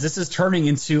guys, this is turning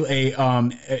into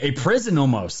a prison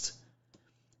almost.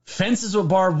 Fences with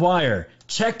barbed wire,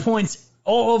 checkpoints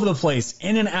all over the place,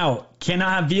 in and out, cannot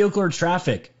have vehicle or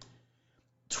traffic.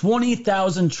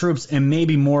 20,000 troops and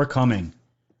maybe more coming.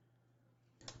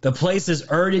 The place is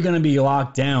already going to be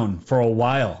locked down for a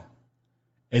while.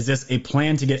 Is this a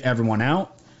plan to get everyone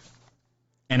out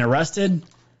and arrested?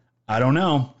 I don't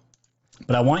know.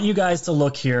 But I want you guys to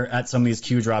look here at some of these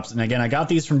Q drops. And again, I got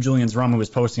these from Julian's Rum, who was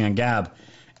posting on Gab.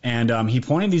 And he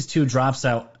pointed these 2 drops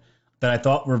out that I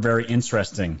thought were very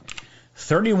interesting.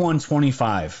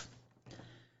 3125.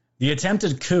 The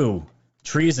attempted coup,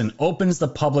 treason, opens the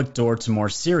public door to more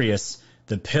serious.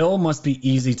 The pill must be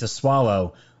easy to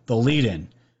swallow. The lead-in.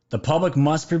 The public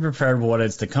must be prepared for what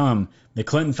is to come. The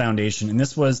Clinton Foundation. And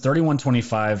this was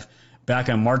 3125 back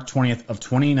on March 20th of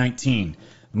 2019.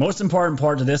 The most important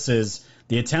part to this is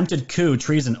the attempted coup,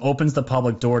 treason, opens the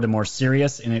public door to more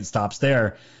serious, and it stops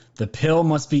there. The pill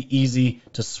must be easy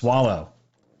to swallow.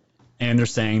 And they're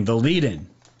saying the lead-in.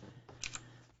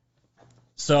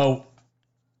 So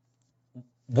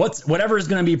whatever is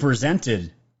going to be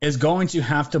presented is going to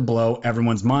have to blow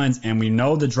everyone's minds. And we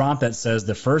know the drop that says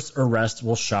the first arrest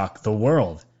will shock the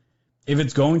world. If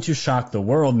it's going to shock the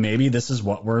world, maybe this is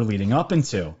what we're leading up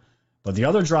into. But the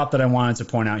other drop that I wanted to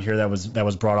point out here that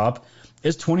was brought up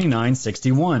is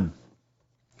 2961.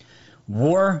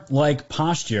 Warlike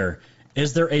posture.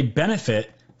 Is there a benefit?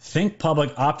 Think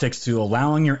public optics to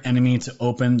allowing your enemy to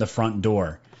open the front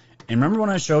door. And remember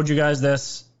when I showed you guys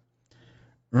this?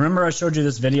 Remember I showed you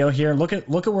this video here? Look at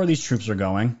where these troops are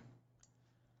going.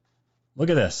 Look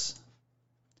at this.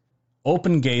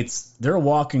 Open gates. They're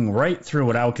walking right through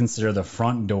what I would consider the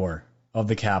front door of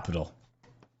the Capitol.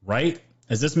 Right?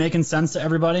 Is this making sense to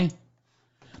everybody?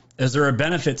 Is there a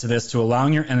benefit to this, to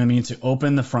allowing your enemy to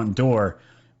open the front door?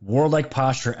 Warlike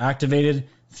posture activated.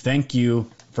 Thank you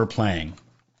for playing.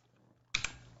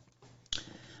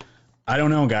 I don't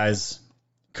know, guys.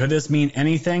 Could this mean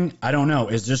anything? I don't know.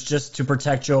 Is this just to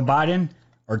protect Joe Biden?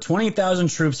 Are 20,000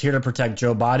 troops here to protect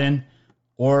Joe Biden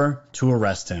or to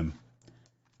arrest him?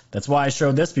 That's why I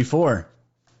showed this before.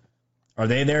 Are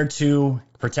they there to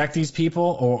protect these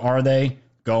people, or are they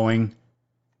going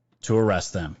to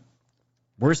arrest them?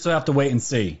 We still have to wait and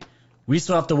see. We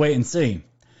still have to wait and see.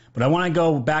 But I want to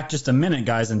go back just a minute,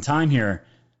 guys, in time here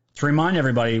to remind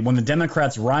everybody when the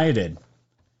Democrats rioted,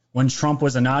 when Trump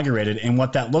was inaugurated, and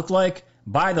what that looked like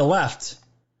by the left.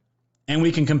 And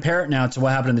we can compare it now to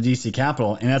what happened in the D.C.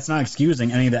 Capitol. And that's not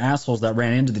excusing any of the assholes that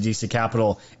ran into the D.C.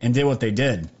 Capitol and did what they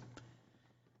did.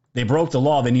 They broke the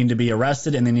law. They need to be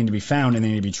arrested, and they need to be found, and they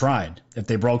need to be tried if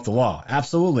they broke the law.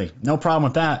 Absolutely. No problem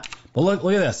with that. But look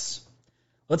at this.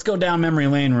 Let's go down memory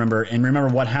lane, remember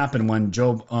what happened when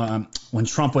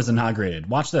Trump was inaugurated.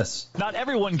 Watch this. Not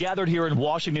everyone gathered here in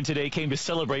Washington today came to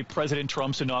celebrate President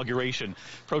Trump's inauguration.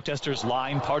 Protesters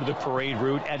lined part of the parade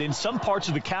route, and in some parts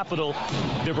of the Capitol,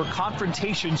 there were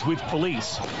confrontations with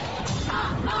police.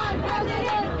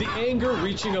 The anger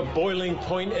reaching a boiling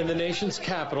point in the nation's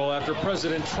capital after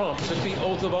President Trump took the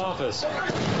oath of office.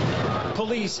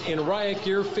 Police in riot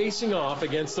gear facing off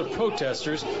against the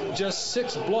protesters just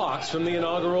 6 blocks from the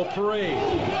inaugural parade.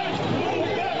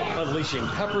 Unleashing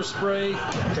pepper spray,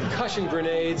 concussion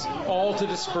grenades, all to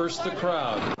disperse the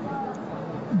crowd.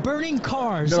 Burning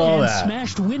cars and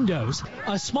smashed windows.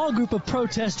 A small group of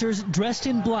protesters dressed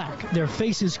in black, their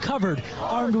faces covered,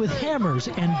 armed with hammers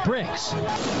and bricks.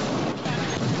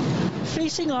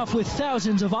 Facing off with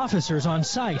thousands of officers on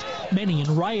site, many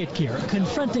in riot gear,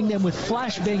 confronting them with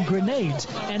flashbang grenades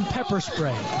and pepper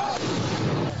spray.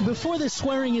 Before the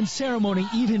swearing-in ceremony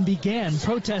even began,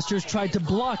 protesters tried to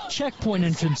block checkpoint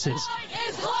entrances.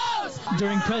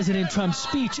 During President Trump's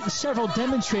speech, several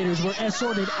demonstrators were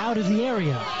escorted out of the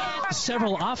area.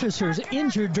 Several officers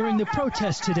injured during the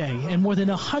protest today, and more than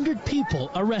 100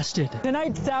 people arrested.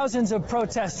 Tonight, thousands of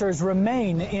protesters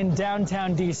remain in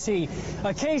downtown D.C.,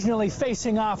 occasionally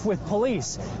facing off with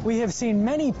police. We have seen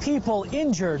many people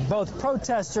injured, both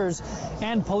protesters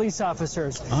and police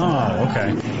officers. Oh,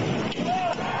 okay.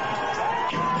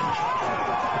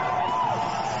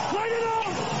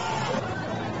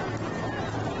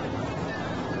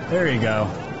 There you go.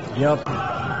 Yep.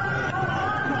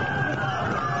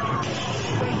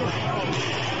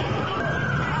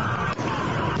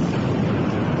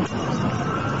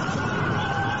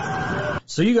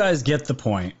 So you guys get the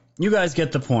point. You guys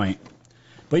get the point.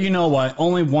 But you know what?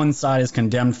 Only one side is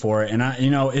condemned for it, and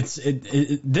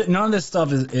none of this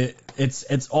stuff is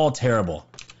it's all terrible,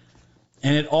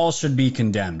 and it all should be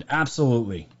condemned.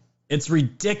 Absolutely, it's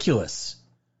ridiculous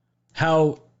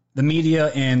how the media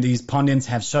and these pundits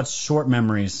have such short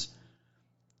memories.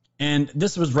 And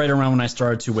this was right around when I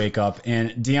started to wake up.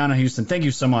 And Deanna Houston, thank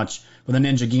you so much for the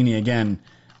Ninja Guinea again.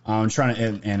 I'm trying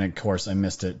to, and of course I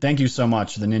missed it. Thank you so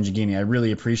much for the Ninja Guinea. I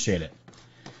really appreciate it.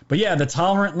 But yeah, the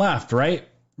tolerant left, right?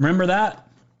 Remember that?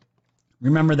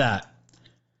 Remember that.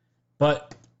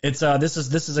 But it's this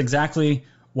is exactly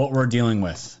what we're dealing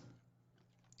with.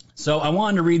 So I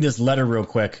wanted to read this letter real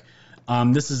quick.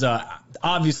 This is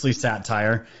obviously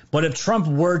satire, but if Trump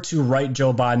were to write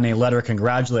Joe Biden a letter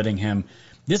congratulating him,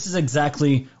 this is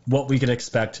exactly what we could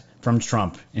expect from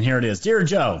Trump. And here it is. Dear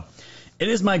Joe, it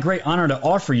is my great honor to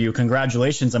offer you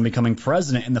congratulations on becoming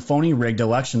president in the phony rigged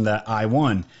election that I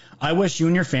won. I wish you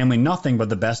and your family nothing but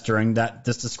the best during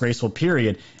this disgraceful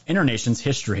period in our nation's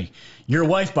history. Your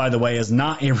wife, by the way, is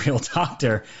not a real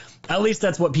doctor. At least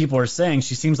that's what people are saying.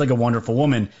 She seems like a wonderful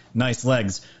woman, nice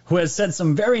legs, who has said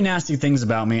some very nasty things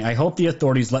about me. I hope the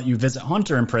authorities let you visit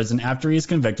Hunter in prison after he is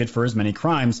convicted for his many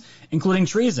crimes, including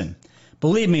treason.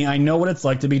 Believe me, I know what it's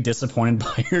like to be disappointed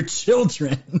by your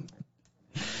children.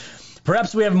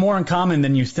 Perhaps we have more in common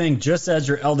than you think, just as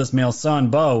your eldest male son,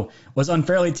 Beau, was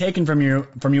unfairly taken from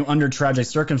you under tragic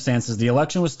circumstances. The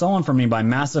election was stolen from me by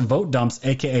massive vote dumps,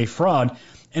 aka fraud,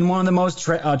 in one of the most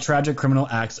tragic criminal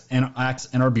acts in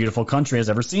our beautiful country has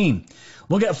ever seen.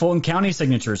 Look at Fulton County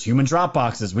signatures, human drop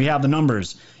boxes. We have the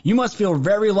numbers. You must feel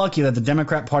very lucky that the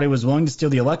Democrat Party was willing to steal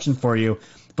the election for you,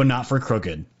 but not for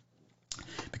crooked.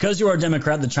 Because you are a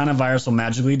Democrat, the China virus will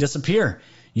magically disappear.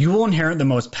 You will inherit the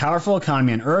most powerful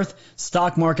economy on earth,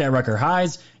 stock market at record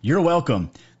highs. You're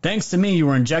welcome. Thanks to me, you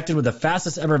were injected with the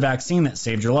fastest ever vaccine that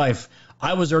saved your life.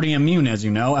 I was already immune, as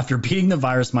you know, after beating the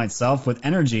virus myself with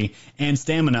energy and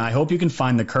stamina. I hope you can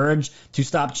find the courage to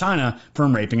stop China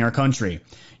from raping our country.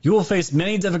 You will face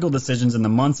many difficult decisions in the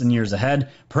months and years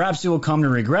ahead. Perhaps you will come to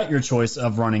regret your choice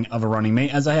of a running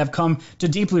mate, as I have come to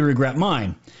deeply regret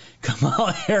mine.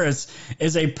 Kamala Harris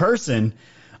is a person,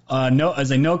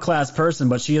 as a no-class person,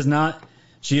 but she is not,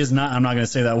 I'm not going to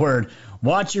say that word.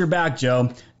 Watch your back,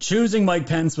 Joe. Choosing Mike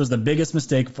Pence was the biggest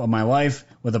mistake of my life,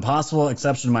 with the possible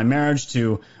exception of my marriage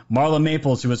to Marla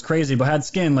Maples, who was crazy but had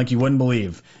skin like you wouldn't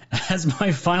believe. As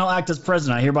my final act as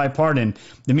president, I hereby pardon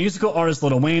the musical artist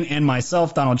Lil Wayne and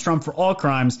myself, Donald Trump, for all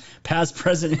crimes, past,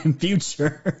 present, and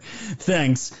future.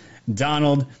 Thanks,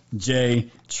 Donald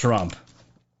J. Trump.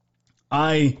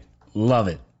 I love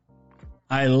it.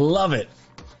 I love it.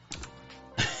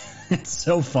 It's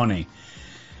so funny.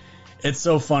 It's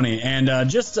so funny. And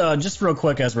just real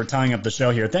quick as we're tying up the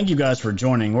show here, thank you guys for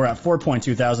joining. We're at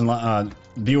 4.2 thousand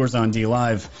viewers on D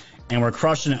Live, and we're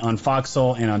crushing it on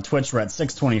Foxhole and on Twitch. We're at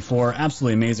 624.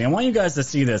 Absolutely amazing. I want you guys to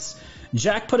see this.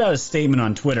 Jack put out a statement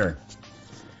on Twitter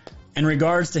in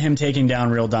regards to him taking down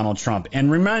real Donald Trump.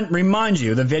 And remind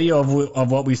you the video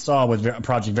of what we saw with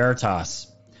Project Veritas.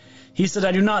 He said,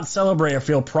 I do not celebrate or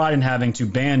feel pride in having to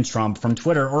ban Trump from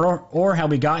Twitter or how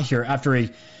we got here. After a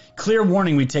clear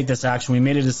warning we take this action, we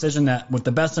made a decision that with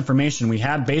the best information we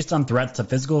had based on threats to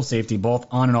physical safety both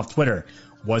on and off Twitter.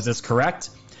 Was this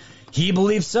correct? He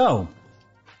believes so.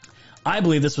 I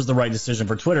believe this was the right decision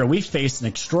for Twitter. We faced an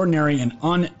extraordinary and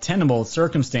untenable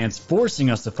circumstance forcing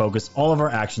us to focus all of our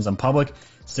actions on public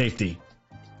safety.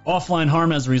 Offline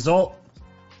harm as a result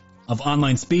of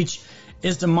online speech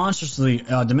is demonstrably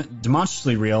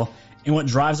real and what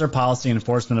drives our policy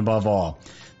enforcement above all.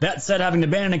 That said, having to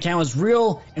ban an account has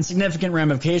real and significant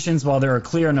ramifications. While there are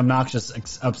clear and obnoxious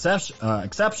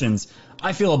exceptions,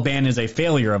 I feel a ban is a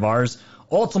failure of ours,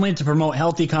 ultimately to promote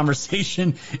healthy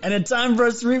conversation and a time for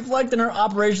us to reflect on our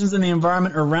operations and the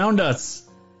environment around us.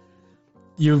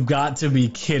 You've got to be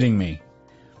kidding me.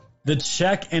 The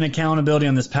check and accountability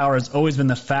on this power has always been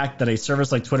the fact that a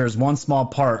service like Twitter is one small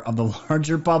part of the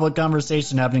larger public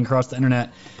conversation happening across the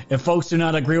internet. If folks do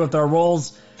not agree with our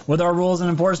rules and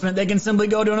enforcement, they can simply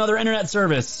go to another internet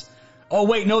service. Oh,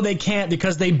 wait, no, they can't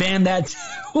because they banned that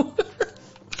too.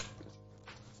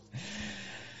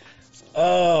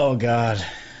 Oh, God.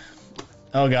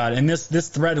 Oh, God. And this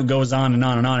thread goes on and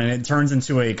on and on, and it turns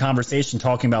into a conversation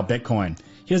talking about Bitcoin.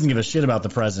 He doesn't give a shit about the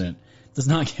president. Does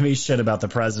not give a shit about the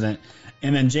president.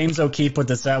 And then James O'Keefe put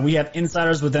this out. We have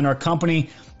insiders within our company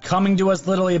coming to us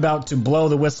literally about to blow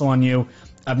the whistle on you.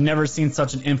 I've never seen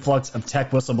such an influx of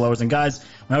tech whistleblowers. And guys,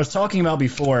 when I was talking about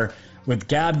before with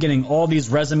Gab getting all these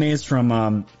resumes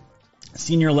from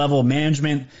senior level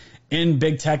management in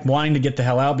big tech wanting to get the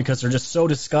hell out because they're just so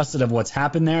disgusted of what's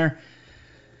happened there,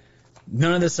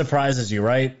 none of this surprises you,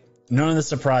 right? None of this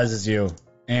surprises you.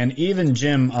 And even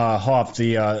Jim Hoff,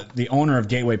 the owner of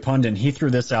Gateway Pundit, he threw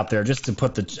this out there just to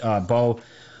put the bow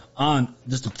on,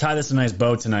 just to tie this a nice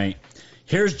bow tonight.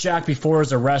 Here's Jack before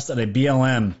his arrest at a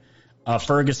BLM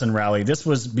Ferguson rally. This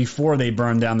was before they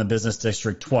burned down the business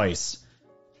district twice.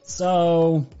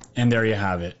 So, and there you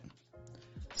have it.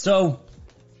 So,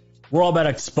 we're all about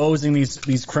exposing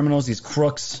these criminals, these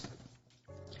crooks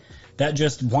that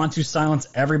just want to silence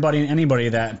everybody and anybody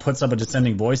that puts up a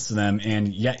dissenting voice to them.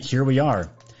 And yet, here we are.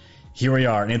 Here we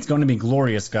are. And it's going to be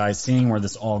glorious, guys, seeing where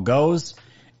this all goes.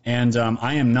 And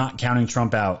I am not counting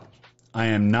Trump out. I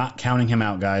am not counting him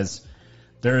out, guys.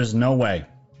 There is no way.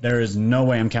 There is no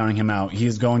way I'm counting him out. He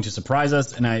is going to surprise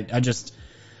us, and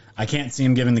I can't see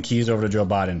him giving the keys over to Joe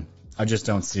Biden. I just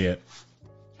don't see it.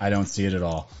 I don't see it at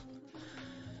all.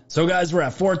 So, guys, we're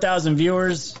at 4,000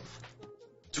 viewers,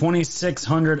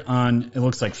 2,600 on, it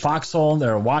looks like Foxhole that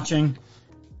are watching,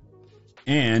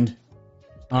 and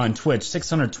on Twitch,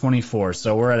 624.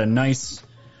 So we're at a nice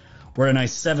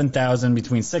 7,000,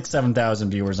 between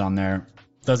 7,000 viewers on there.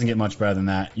 Doesn't get much better than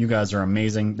that. You guys are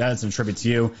amazing. That is a tribute to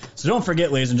you. So don't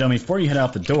forget, ladies and gentlemen, before you head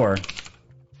out the door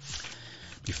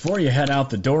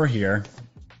here,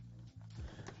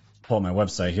 pull up my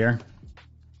website here.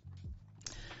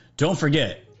 Don't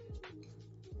forget,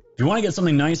 if you want to get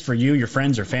something nice for you, your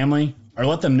friends, or family, or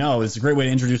let them know, it's a great way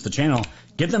to introduce the channel.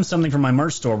 Get them something from my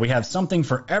merch store. We have something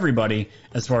for everybody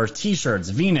as far as t-shirts,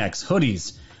 v-necks,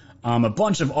 hoodies, a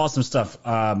bunch of awesome stuff,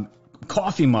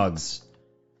 coffee mugs,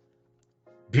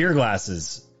 beer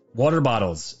glasses, water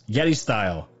bottles, Yeti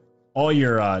style, all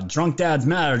your drunk dads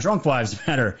matter, drunk wives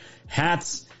matter,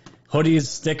 hats, hoodies,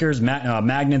 stickers,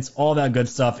 magnets, all that good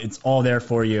stuff. It's all there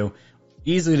for you.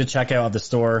 Easily to check out at the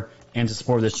store and to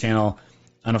support this channel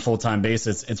on a full-time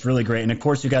basis. It's really great. And of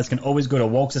course, you guys can always go to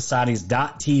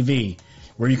wokesocieties.tv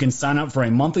where you can sign up for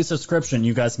a monthly subscription.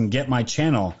 You guys can get my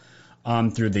channel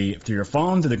through your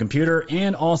phone, through the computer,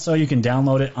 and also you can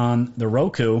download it on the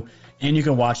Roku. And you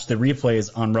can watch the replays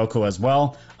on Roku as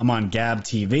well. I'm on Gab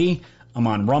TV. I'm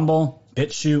on Rumble,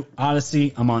 BitChute,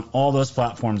 Odyssey. I'm on all those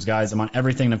platforms, guys. I'm on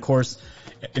everything. And of course,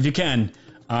 if you can,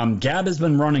 Gab has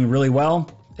been running really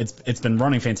well. It's been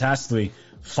running fantastically.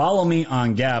 Follow me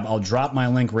on Gab. I'll drop my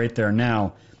link right there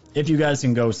now. If you guys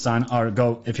can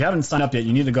if you haven't signed up yet,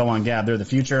 you need to go on Gab. They're the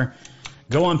future.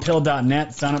 Go on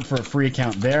pill.net. Sign up for a free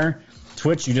account there.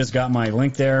 Twitch, you just got my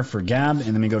link there for Gab.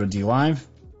 And then we go to DLive.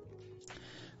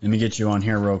 Let me get you on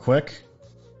here real quick.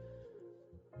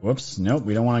 Whoops. Nope,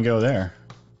 we don't want to go there.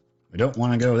 We don't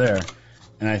want to go there.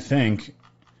 And I think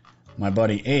my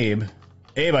buddy Abe.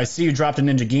 Abe, I see you dropped a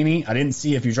Ninja Genie. I didn't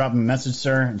see if you dropped me a message,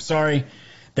 sir. I'm sorry.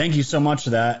 Thank you so much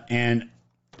for that. And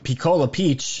Piccola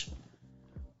Peach,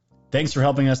 thanks for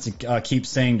helping us to keep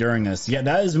sane during this. Yeah,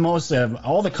 that is most of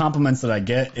all the compliments that I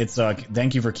get. It's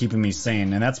thank you for keeping me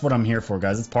sane. And that's what I'm here for,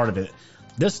 guys. It's part of it.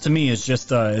 This to me is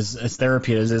just as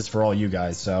therapy as it is for all you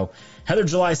guys. So, Heather,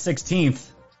 July 16th,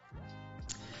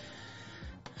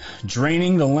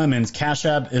 draining the lemons. Cash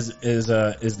App is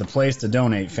the place to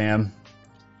donate, fam.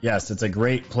 Yes, it's a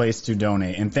great place to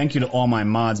donate. And thank you to all my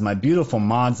mods, my beautiful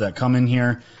mods that come in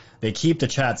here. They keep the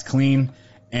chats clean.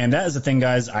 And that is the thing,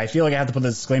 guys. I feel like I have to put the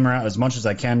disclaimer out as much as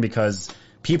I can because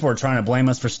people are trying to blame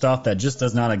us for stuff that just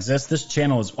does not exist. This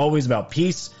channel is always about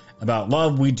peace, about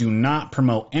love. We do not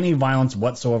promote any violence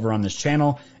whatsoever on this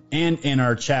channel and in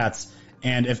our chats.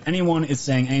 And if anyone is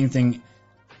saying anything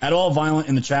at all violent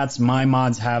in the chats, my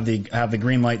mods have the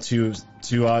green light to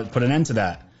put an end to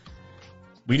that.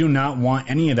 We do not want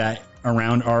any of that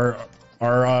around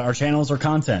our channels or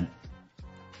content.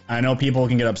 I know people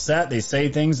can get upset, they say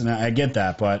things, and I get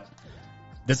that, but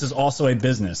this is also a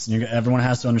business. Everyone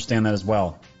has to understand that as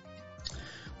well.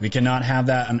 We cannot have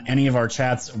that on any of our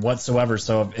chats whatsoever.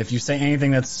 So if you say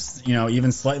anything that's,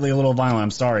 even slightly a little violent,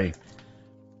 I'm sorry.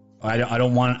 I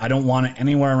don't want it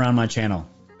anywhere around my channel.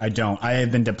 I don't. I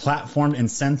have been deplatformed and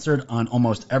censored on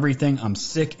almost everything. I'm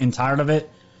sick and tired of it.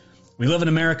 We live in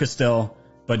America still,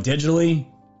 but digitally,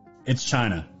 it's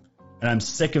China. And I'm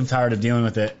sick and tired of dealing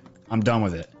with it. I'm done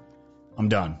with it. I'm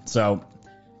done. So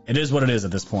it is what it is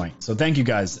at this point. So thank you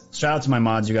guys. Shout out to my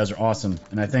mods. You guys are awesome.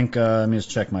 And I think, let me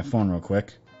just check my phone real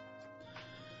quick.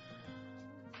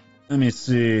 Let me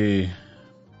see.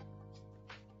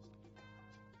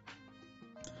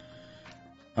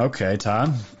 Okay,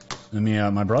 Todd. Let me.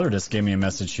 My brother just gave me a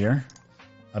message here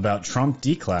about Trump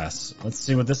D-Class. Let's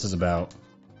see what this is about.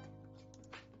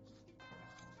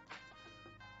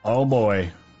 Oh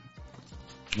boy.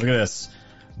 Look at this.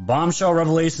 Bombshell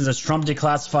revelations as Trump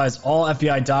declassifies all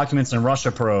FBI documents in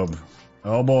Russia probe.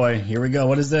 Oh boy. Here we go.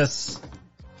 What is this?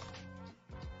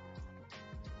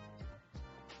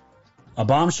 A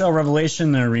bombshell revelation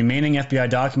in the remaining FBI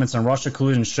documents on Russia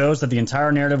collusion shows that the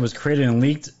entire narrative was created and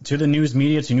leaked to the news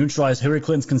media to neutralize Hillary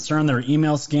Clinton's concern that her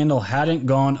email scandal hadn't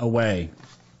gone away.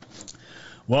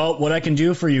 Well, what I can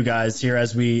do for you guys here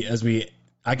as we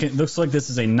Looks like this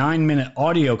is a 9-minute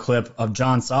audio clip of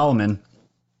John Solomon.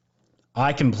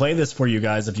 I can play this for you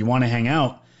guys if you want to hang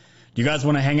out. Do you guys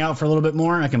want to hang out for a little bit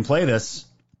more? I can play this.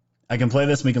 We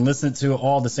can listen to it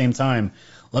all at the same time.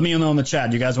 Let me know in the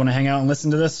chat. Do you guys want to hang out and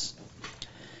listen to this?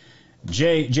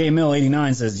 J Mill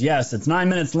 89 says, yes, it's 9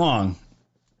 minutes long.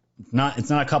 It's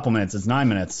not a couple minutes. It's 9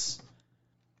 minutes.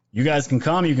 You guys can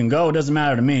come. You can go. It doesn't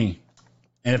matter to me.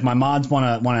 And if my mods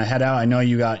want to head out, I know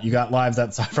you got lives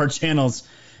outside of our channels.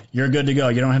 You're good to go.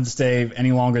 You don't have to stay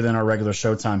any longer than our regular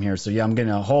show time here. So yeah, I'm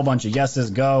getting a whole bunch of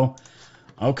yeses. Go.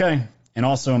 Okay. And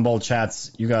also in bold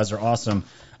chats, you guys are awesome.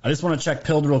 I just want to check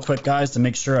Pilled real quick, guys, to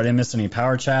make sure I didn't miss any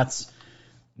power chats.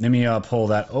 Let me pull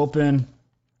that open.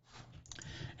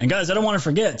 And guys, I don't want to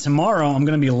forget, tomorrow I'm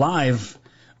going to be live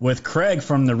with Craig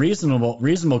from the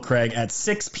Reasonable Craig at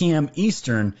 6 p.m.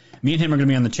 Eastern. Me and him are going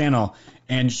to be on the channel.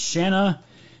 And Shanna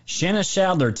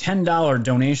Shadler, $10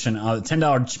 donation,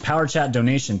 $10 power chat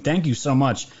donation. Thank you so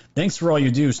much. Thanks for all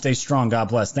you do. Stay strong. God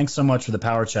bless. Thanks so much for the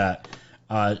power chat,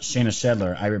 Shanna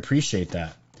Shadler. I appreciate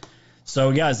that.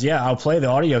 So, guys, yeah, I'll play the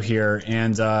audio here,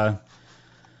 and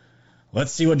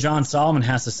let's see what John Solomon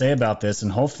has to say about this,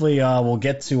 and hopefully we'll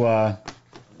get some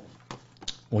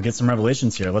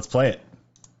revelations here. Let's play it.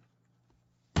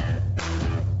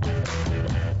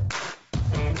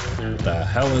 What the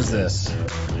hell is this?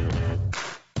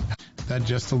 That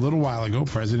just a little while ago,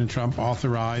 President Trump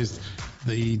authorized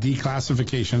the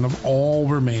declassification of all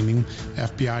remaining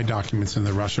FBI documents in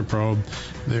the Russia probe.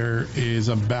 There is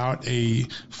about a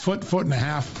foot and a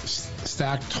half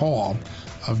stacked tall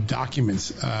of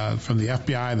documents from the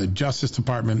FBI, the Justice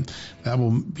Department, that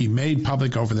will be made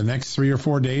public over the next 3 or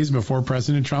 4 days before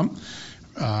President Trump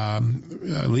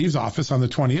leaves office on the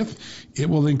 20th. It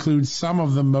will include some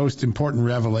of the most important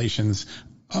revelations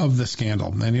of the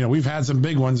scandal. And, we've had some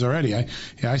big ones already.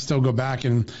 I still go back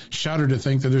and shudder to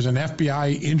think that there's an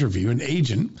FBI interview, an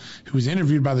agent who was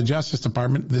interviewed by the Justice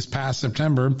Department this past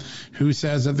September, who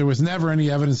says that there was never any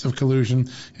evidence of collusion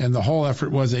and the whole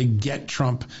effort was a get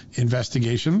Trump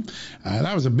investigation.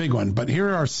 That was a big one. But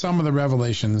here are some of the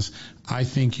revelations I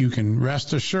think you can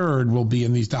rest assured will be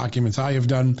in these documents. I have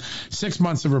done 6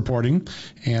 months of reporting,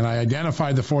 and I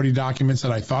identified the 40 documents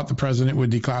that I thought the president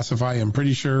would declassify. I'm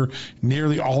pretty sure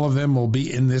nearly all of them will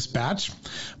be in this batch.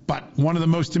 But one of the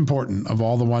most important of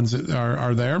all the ones that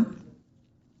are there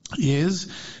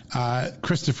is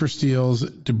Christopher Steele's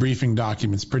debriefing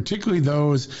documents, particularly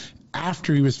those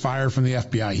after he was fired from the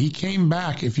FBI. He came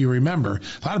back, if you remember.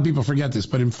 A lot of people forget this,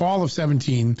 but in fall of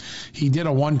 17, he did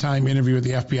a one-time interview with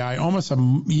the FBI almost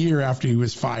a year after he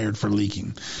was fired for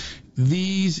leaking.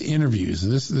 These interviews,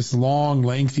 this long,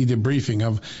 lengthy debriefing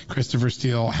of Christopher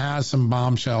Steele has some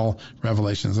bombshell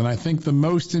revelations. And I think the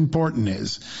most important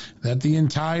is that the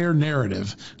entire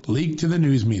narrative leaked to the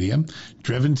news media,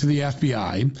 driven to the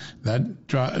FBI,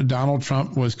 that Donald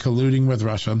Trump was colluding with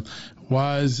Russia,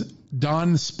 was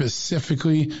done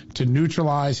specifically to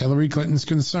neutralize Hillary Clinton's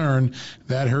concern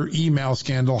that her email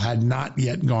scandal had not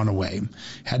yet gone away.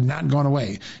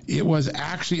 It was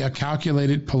actually a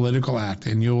calculated political act,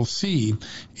 and you'll see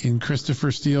in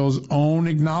Christopher Steele's own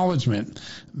acknowledgement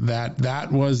that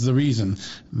that was the reason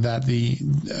that the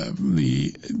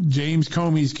James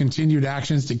Comey's continued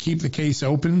actions to keep the case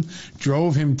open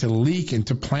drove him to leak and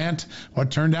to plant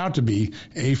what turned out to be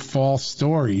a false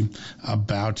story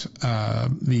about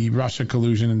the Russia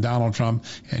collusion and Donald Trump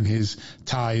and his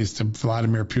ties to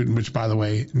Vladimir Putin, which, by the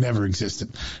way, never existed.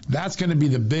 That's going to be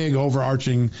the big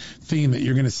overarching theme that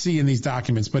you're going to see in these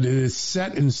documents, but it is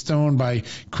set in stone by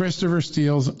Christopher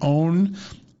Steele's own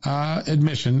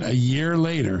admission a year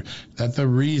later that the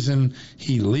reason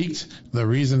he leaked, the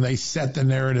reason they set the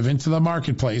narrative into the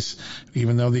marketplace,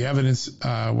 even though the evidence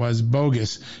was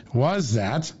bogus, was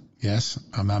that, yes,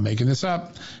 I'm not making this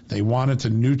up, they wanted to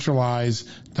neutralize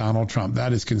Donald Trump.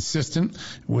 That is consistent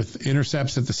with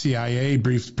intercepts that the CIA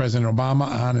briefed President Obama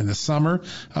on in the summer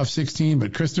of 16.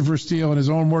 But Christopher Steele, in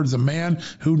his own words, a man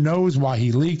who knows why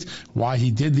he leaked, why he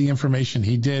did the information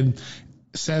he did,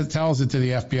 tells it to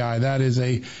the FBI. That is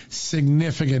a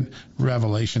significant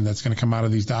revelation that's going to come out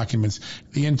of these documents.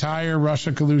 The entire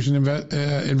Russia collusion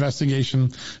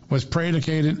investigation was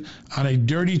predicated on a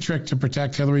dirty trick to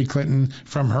protect Hillary Clinton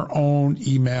from her own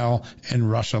email and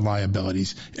Russia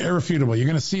liabilities. Irrefutable. You're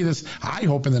going to see this, I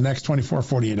hope, in the next 24,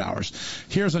 48 hours.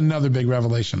 Here's another big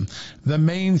revelation. The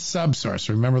main subsource,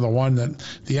 remember the one that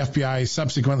the FBI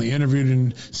subsequently interviewed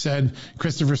and said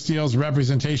Christopher Steele's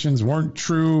representations weren't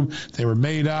true, they were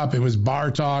made up, it was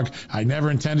bar talk, I never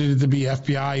intended it to be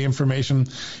FBI information.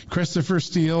 Christopher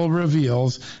Steele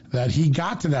reveals that he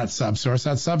got to that subsource.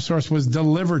 That subsource was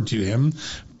delivered to him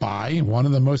by one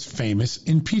of the most famous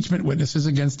impeachment witnesses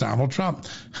against Donald Trump,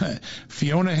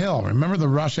 Fiona Hill. Remember the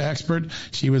Russia expert?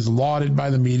 She was lauded by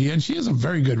the media, and she is a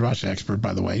very good Russia expert,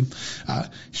 by the way.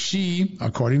 She,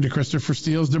 according to Christopher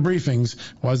Steele's debriefings,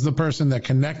 was the person that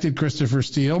connected Christopher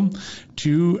Steele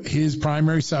to his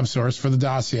primary subsource for the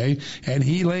dossier, and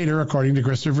he later, according to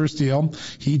Christopher Steele,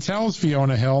 he tells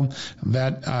Fiona Hill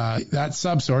that that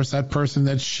subsource, that person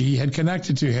that she had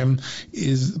connected to him,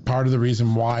 is part of the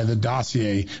reason why the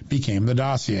dossier became the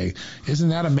dossier. Isn't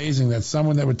that amazing that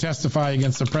someone that would testify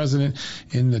against the president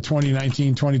in the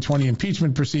 2019-2020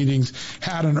 impeachment proceedings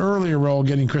had an earlier role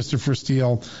getting Christopher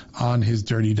Steele on his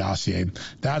dirty dossier?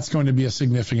 That's going to be a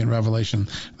significant revelation.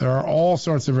 There are all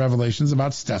sorts of revelations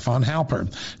about Stefan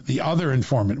Halper, the other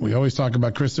informant. We always talk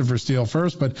about Christopher Steele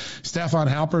first, but Stefan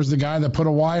Halper is the guy that put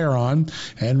a wire on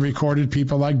and recorded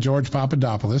people like George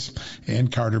Papadopoulos and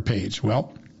Carter Page.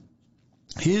 Well,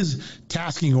 his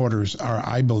tasking orders are,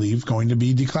 I believe, going to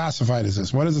be declassified as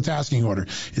this. What is a tasking order?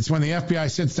 It's when the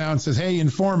FBI sits down and says, hey,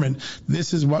 informant,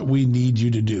 this is what we need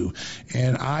you to do.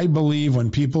 And I believe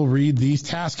when people read these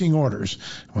tasking orders,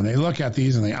 when they look at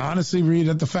these and they honestly read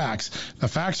at the facts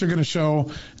are going to show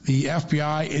the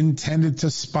FBI intended to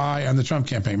spy on the Trump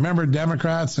campaign. Remember,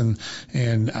 Democrats and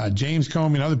James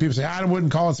Comey and other people say, I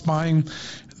wouldn't call it spying.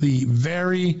 The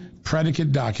very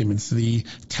predicate documents, the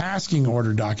tasking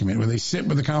order document, where they sit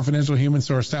with the confidential human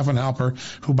source, Stefan Halper,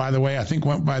 who, by the way, I think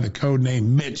went by the code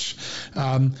name Mitch,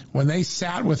 when they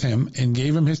sat with him and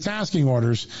gave him his tasking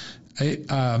orders,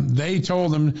 they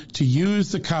told him to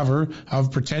use the cover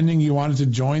of pretending you wanted to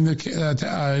join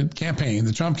the campaign,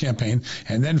 the Trump campaign,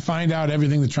 and then find out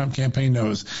everything the Trump campaign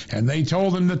knows. And they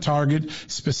told him to target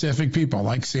specific people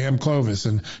like Sam Clovis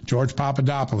and George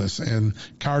Papadopoulos and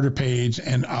Carter Page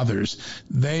and others.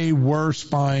 They were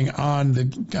spying on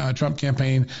the Trump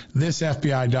campaign. This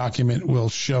FBI document will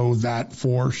show that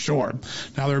for sure.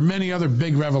 Now, there are many other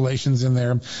big revelations in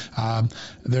there.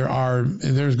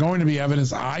 There's going to be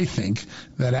evidence, I think,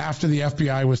 that after the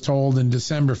FBI was told in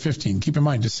December 15, keep in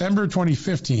mind, December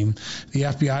 2015, the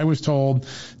FBI was told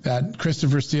that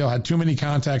Christopher Steele had too many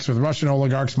contacts with Russian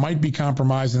oligarchs, might be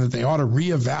compromised, and that they ought to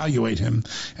reevaluate him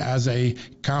as a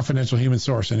confidential human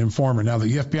source, an informer. Now,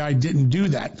 the FBI didn't do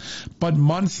that. But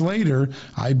months later,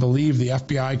 I believe the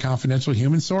FBI confidential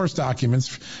human source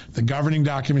documents, the governing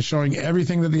documents showing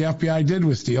everything that the FBI did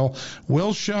with Steele,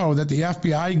 will show that the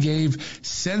FBI gave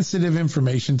sensitive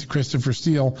information to Christopher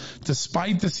Steele,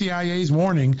 despite the CIA's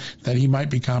warning that he might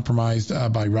be compromised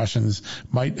by Russians,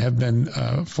 might have been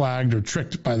flagged or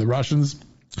tricked by the Russians.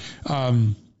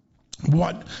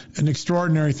 What an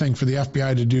extraordinary thing for the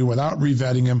FBI to do without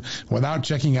revetting him, without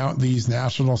checking out these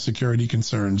national security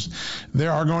concerns.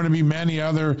 There are going to be many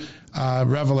other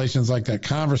revelations like that,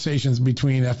 conversations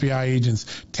between FBI agents,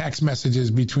 text messages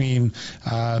between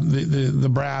the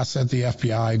brass at the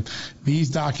FBI. These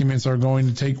documents are going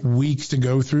to take weeks to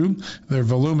go through. They're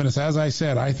voluminous. As I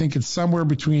said, I think it's somewhere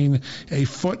between a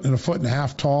foot and a foot and a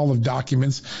half tall of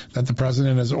documents that the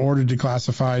president has ordered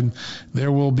declassified.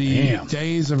 There will be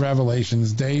days of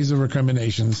revelations, days of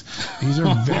recriminations. These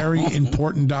are very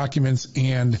important documents,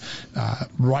 and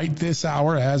right this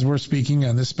hour, as we're speaking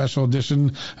on this special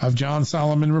edition of John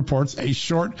Solomon Reports, a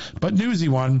short but newsy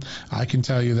one, I can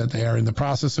tell you that they are in the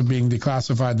process of being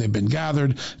declassified. They've been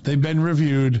gathered. They've been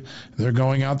reviewed. They're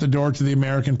going out the door to the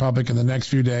American public in the next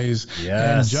few days.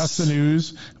 Yes. And Just the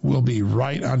News will be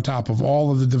right on top of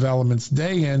all of the developments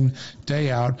day in, day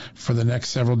out for the next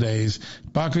several days.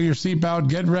 Buckle your seatbelt.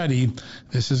 Get ready.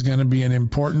 This is going to be an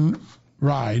important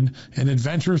ride, an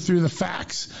adventure through the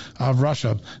facts of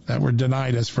Russia that were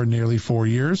denied us for nearly 4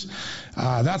 years.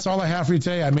 That's all I have for you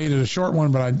today. I made it a short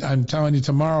one, but I'm telling you,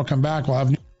 tomorrow, come back. We'll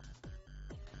have.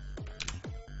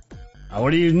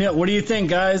 What do you think,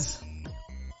 guys?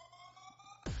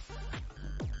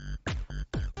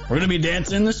 We're gonna be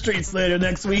dancing in the streets later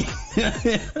next week.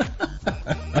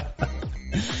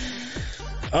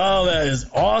 Oh, that is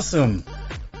awesome.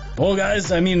 Well,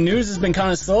 guys, I mean, news has been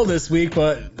kind of slow this week,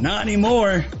 but not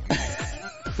anymore.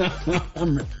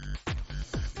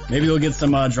 Maybe we'll get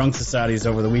some drunk societies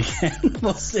over the weekend.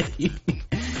 We'll see.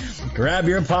 Grab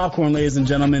your popcorn, ladies and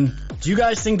gentlemen. Do you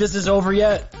guys think this is over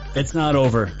yet? It's not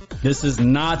over. This is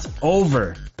not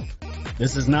over.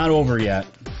 This is not over yet.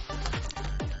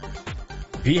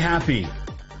 Be happy.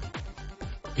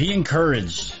 Be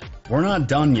encouraged. We're not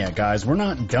done yet, guys. We're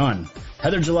not done.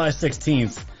 Heather, July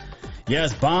 16th.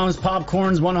 Yes, bombs,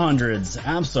 popcorns, 100s.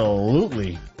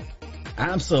 Absolutely.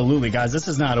 Absolutely, guys. This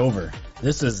is not over.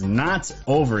 This is not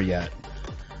over yet.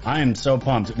 I am so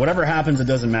pumped. Whatever happens, it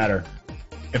doesn't matter.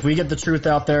 If we get the truth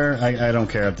out there, I don't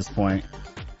care at this point.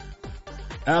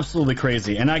 Absolutely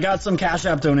crazy. And I got some Cash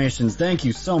App donations. Thank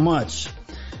you so much.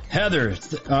 Heather,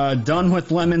 done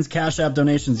with Lemons Cash App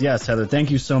donations. Yes, Heather,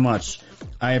 thank you so much.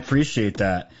 I appreciate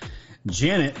that.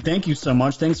 Janet, thank you so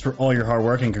much. Thanks for all your hard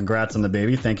work and congrats on the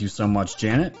baby. Thank you so much,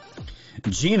 Janet.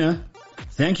 Gina,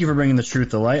 thank you for bringing the truth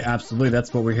to light. Absolutely,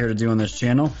 that's what we're here to do on this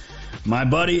channel. My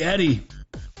buddy Eddie,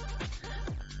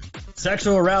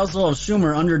 sexual arousal of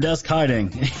Schumer under desk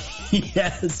hiding.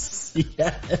 Yes.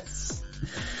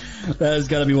 That has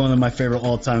got to be one of my favorite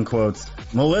all-time quotes.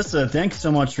 Melissa, thanks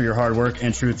so much for your hard work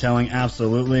and truth-telling.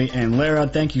 Absolutely. And Lara,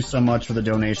 thank you so much for the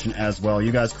donation as well.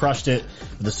 You guys crushed it.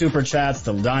 The super chats,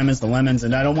 the diamonds, the lemons,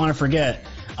 and I don't want to forget,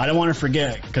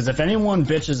 because if anyone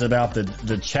bitches about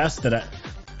the chest the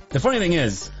funny thing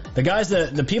is,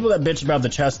 the people that bitch about the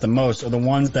chest the most are the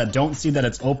ones that don't see that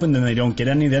it's open, then they don't get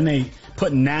any, then they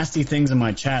put nasty things in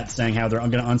my chat saying how they're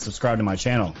going to unsubscribe to my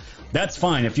channel. That's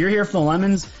fine. If you're here for the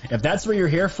lemons, if that's what you're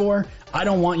here for, I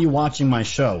don't want you watching my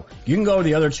show. You can go to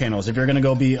the other channels if you're going to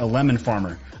go be a lemon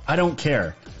farmer. I don't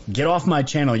care. Get off my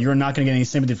channel. You're not going to get any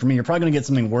sympathy from me. You're probably going to get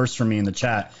something worse from me in the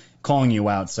chat calling you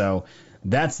out. So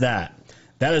that's that.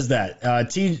 That is that.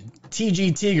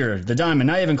 TG Tiger, the diamond,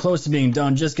 not even close to being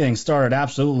done, just getting started.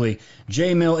 Absolutely.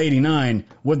 JMill89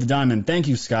 with the diamond. Thank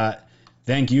you, Scott.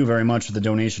 Thank you very much for the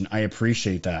donation. I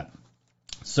appreciate that.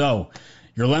 So,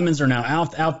 your lemons are now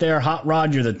out there. Hot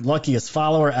Rod, you're the luckiest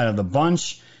follower out of the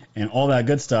bunch and all that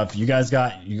good stuff. You guys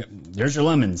there's your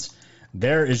lemons.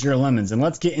 There is your lemons. And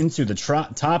let's get into the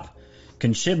top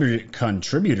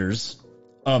contributors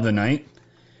of the night.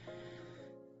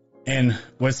 And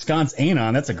Wisconsin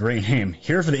Anon, that's a great name.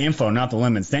 Here for the info, not the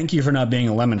lemons. Thank you for not being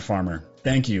a lemon farmer.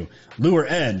 Thank you. Lure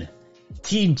Ed,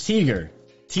 TG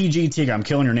Tiger, I'm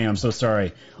killing your name. I'm so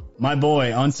sorry. My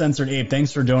boy, Uncensored Ape,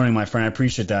 thanks for donating, my friend. I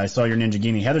appreciate that. I saw your Ninja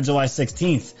Guinea. Heather July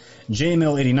 16th,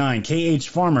 JMill89, KH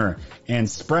Farmer, and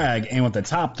Sprag. And with the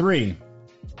top three,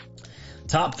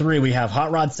 we have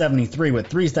Hot Rod 73 with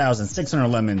 3,600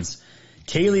 lemons.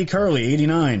 Kaylee Curley,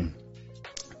 89.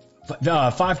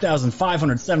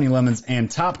 5,570 lemons.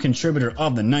 And top contributor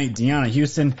of the night, Deanna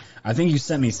Houston. I think you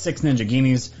sent me 6 Ninja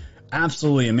Guineas.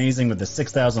 Absolutely amazing with the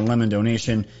 6,000 lemon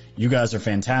donation. You guys are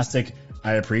fantastic.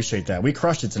 I appreciate that. We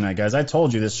crushed it tonight, guys. I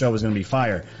told you this show was going to be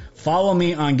fire. Follow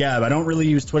me on Gab. I don't really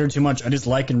use Twitter too much. I just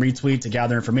like and retweet to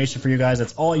gather information for you guys.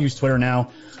 That's all I use Twitter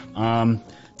now.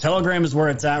 Telegram is where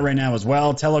it's at right now as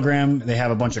well. Telegram, they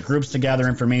have a bunch of groups to gather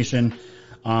information,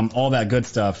 all that good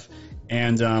stuff.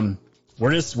 And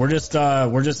we're just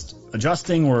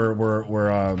adjusting.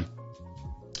 We're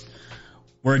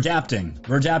adapting.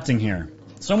 We're adapting here.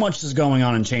 So much is going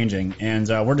on and changing, and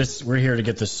we're here to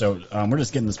get this. So we're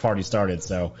just getting this party started.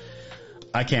 So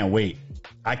I can't wait.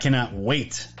 I cannot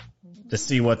wait to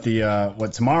see what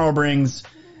tomorrow brings.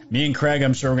 Me and Craig,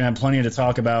 I'm sure we're gonna have plenty to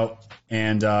talk about,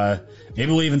 and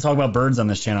maybe we'll even talk about birds on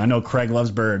this channel. I know Craig loves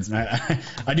birds, and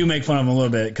I do make fun of him a little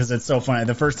bit because it's so funny.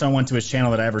 The first time I went to his channel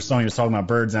that I ever saw, he was talking about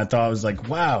birds, and I thought I was like,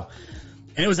 wow.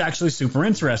 And it was actually super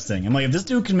interesting. I'm like, if this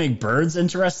dude can make birds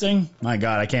interesting, my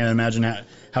God, I can't imagine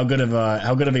how good of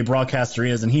a broadcaster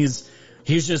he is. And he's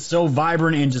just so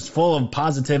vibrant and just full of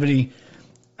positivity.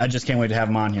 I just can't wait to have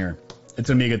him on here. It's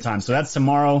gonna be a good time. So that's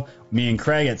tomorrow, me and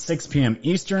Craig at 6 p.m.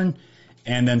 Eastern,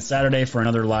 and then Saturday for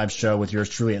another live show with yours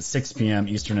truly at 6 p.m.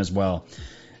 Eastern as well.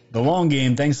 The long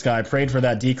game, thanks, Sky. I prayed for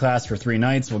that D class for 3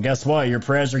 nights. Well, guess what? Your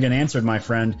prayers are getting answered, my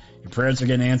friend. Your prayers are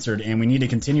getting answered, and we need to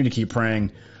continue to keep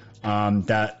praying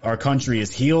that our country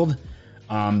is healed,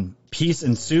 peace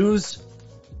ensues,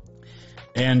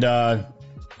 and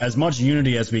as much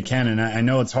unity as we can. And I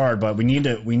know it's hard, but we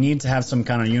need to have some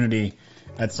kind of unity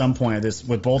at some point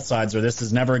with both sides, or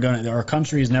our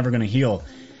country is never gonna heal.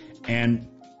 And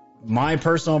my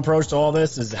personal approach to all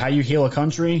this is how you heal a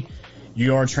country.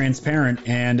 You are transparent,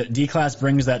 and D-Class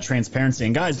brings that transparency.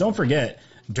 And guys, don't forget,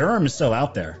 Durham is still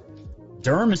out there.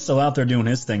 Durham is still out there doing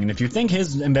his thing, and if you think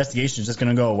his investigation is just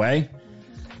going to go away,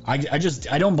 I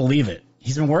don't believe it.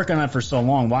 He's been working on it for so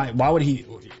long. Why would he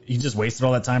just wasted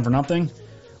all that time for nothing?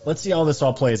 Let's see how this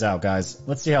all plays out, guys.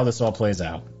 Let's see how this all plays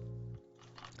out.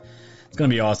 It's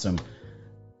going to be awesome.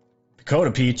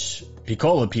 Piccola Peach,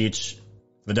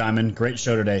 the diamond, great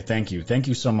show today. Thank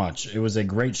you so much. It was a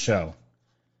great show.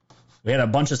 We had a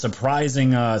bunch of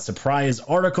surprise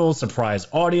articles, surprise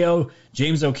audio.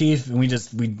 James O'Keefe, and we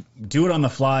do it on the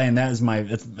fly, and that is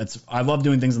I love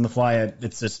doing things on the fly.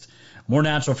 It's just more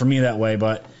natural for me that way.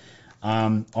 But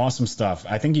awesome stuff.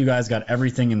 I think you guys got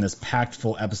everything in this packed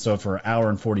full episode for an hour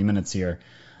and 40 minutes here,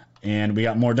 and we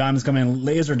got more diamonds coming in.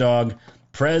 Laser Dog,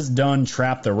 Prez done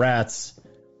trap the rats.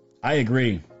 I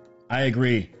agree. I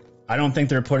don't think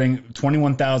they're putting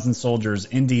 21,000 soldiers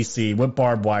in D.C. with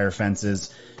barbed wire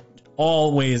fences,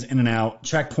 always in and out,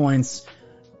 checkpoints,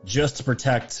 just to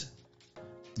protect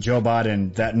Joe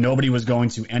Biden that nobody was going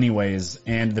to anyways.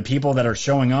 And the people that are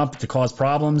showing up to cause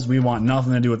problems, we want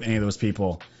nothing to do with any of those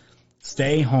people.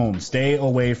 Stay home. Stay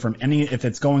away from any, if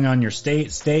it's going on in your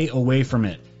state, stay away from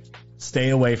it. Stay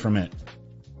away from it.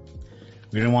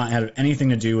 We don't want to have anything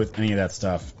to do with any of that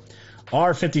stuff.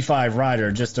 R55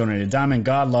 Rider just donated a diamond.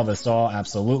 God love us all.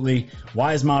 Absolutely.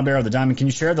 Wise Ma Bear of the diamond. Can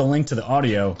you share the link to the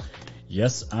audio?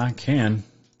 Yes, I can.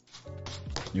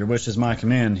 Your wish is my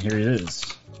command. Here it is.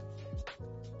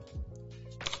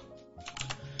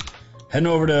 Heading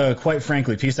over to Quite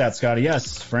Frankly. Peace out, Scotty.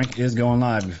 Yes, Frank is going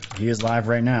live. He is live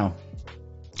right now.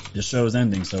 This show is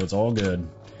ending, so it's all good.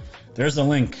 There's the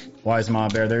link, Wise Ma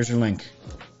Bear. There's your link.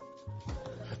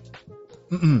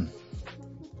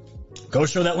 Go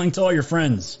show that link to all your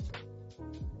friends.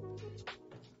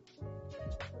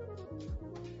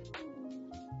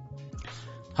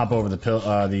 Hop over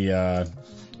the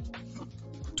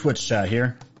Twitch chat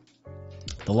here.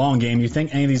 The long game. You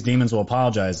think any of these demons will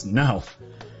apologize? No.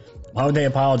 Why would they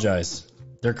apologize?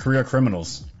 They're career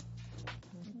criminals.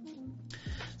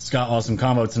 Scott, awesome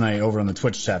combo tonight over on the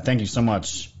Twitch chat. Thank you so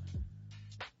much.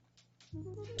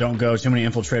 Don't go. Too many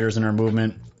infiltrators in our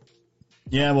movement.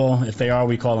 Yeah, well, if they are,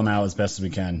 we call them out as best as we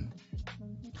can.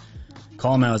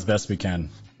 Call them out as best we can.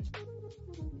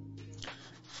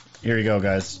 Here you go,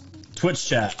 guys. Twitch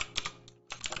chat.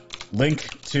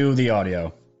 Link to the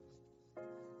audio.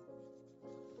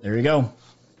 There you go.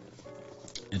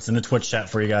 It's in the Twitch chat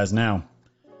for you guys now.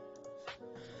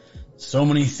 So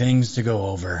many things to go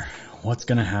over. What's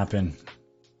going to happen?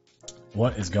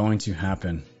 What is going to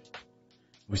happen?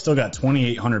 We still got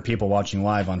 2,800 people watching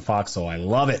live on Foxhole. I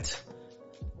love it.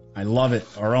 I love it.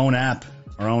 Our own app,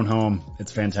 our own home.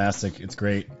 It's fantastic. It's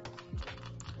great.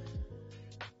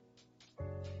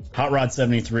 Hot Rod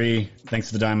 73, thanks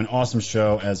for the diamond. Awesome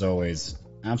show, as always.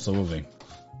 Absolutely.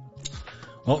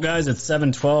 Well, guys, it's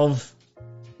 7:12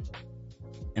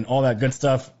 and all that good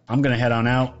stuff. I'm going to head on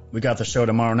out. We got the show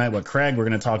tomorrow night with Craig. We're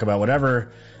going to talk about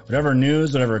whatever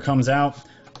news, whatever comes out.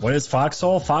 What is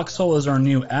Foxhole? Foxhole is our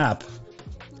new app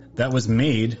that was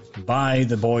made by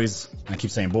the boys. I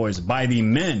keep saying boys, by the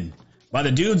men, by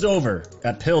the dudes over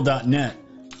at pill.net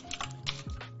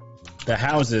that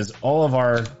houses all of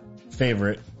our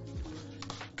favorite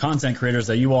content creators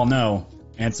that you all know.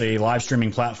 And it's a live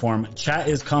streaming platform. Chat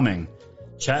is coming.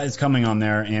 Chat is coming on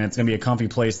there, and it's going to be a comfy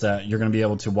place that you're going to be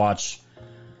able to watch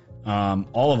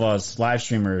all of us live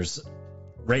streamers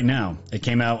right now. It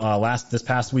came out this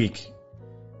past week,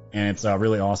 and it's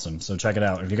really awesome. So check it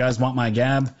out. If you guys want my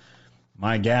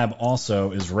Gab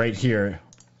also is right here.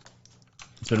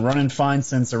 It's been running fine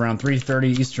since around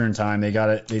 3:30 Eastern time. They got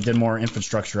it. They did more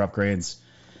infrastructure upgrades,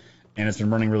 and it's been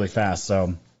running really fast.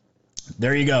 So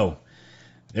there you go.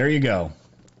 There you go.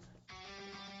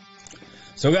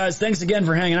 So guys, thanks again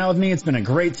for hanging out with me. It's been a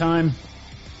great time.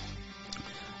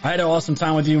 I had an awesome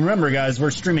time with you. Remember, guys,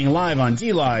 we're streaming live on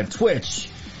DLive, Twitch,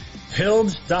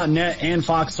 Pilled.net, and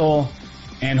Foxhole,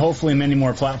 and hopefully many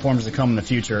more platforms to come in the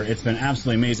future. It's been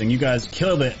absolutely amazing. You guys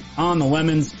killed it on the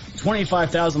lemons.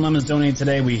 25,000 lemons donated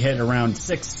today. We hit around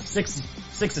 6 to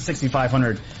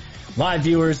 6,500 live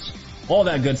viewers, all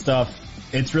that good stuff.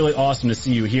 It's really awesome to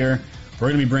see you here. We're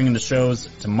going to be bringing the shows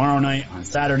tomorrow night, on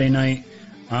Saturday night.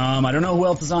 I don't know who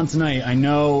else is on tonight. I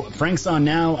know Frank's on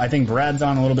now. I think Brad's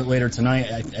on a little bit later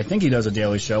tonight. I think he does a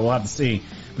daily show. We'll have to see.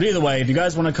 But either way, if you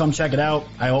guys want to come check it out,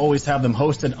 I always have them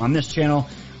hosted on this channel.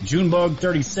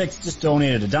 Junebug36 just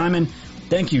donated a diamond.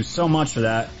 Thank you so much for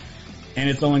that. And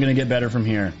it's only going to get better from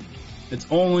here. It's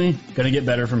only going to get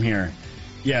better from here.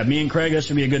 Yeah, me and Craig, that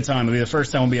should be a good time. It'll be the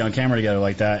first time we'll be on camera together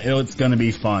like that. It's going to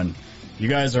be fun. You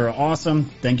guys are awesome.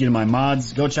 Thank you to my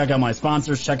mods. Go check out my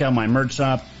sponsors. Check out my merch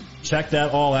shop. Check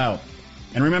that all out.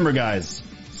 And remember, guys,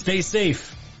 stay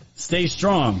safe, stay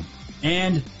strong,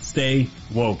 and stay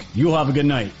woke. You all have a good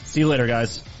night. See you later,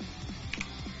 guys.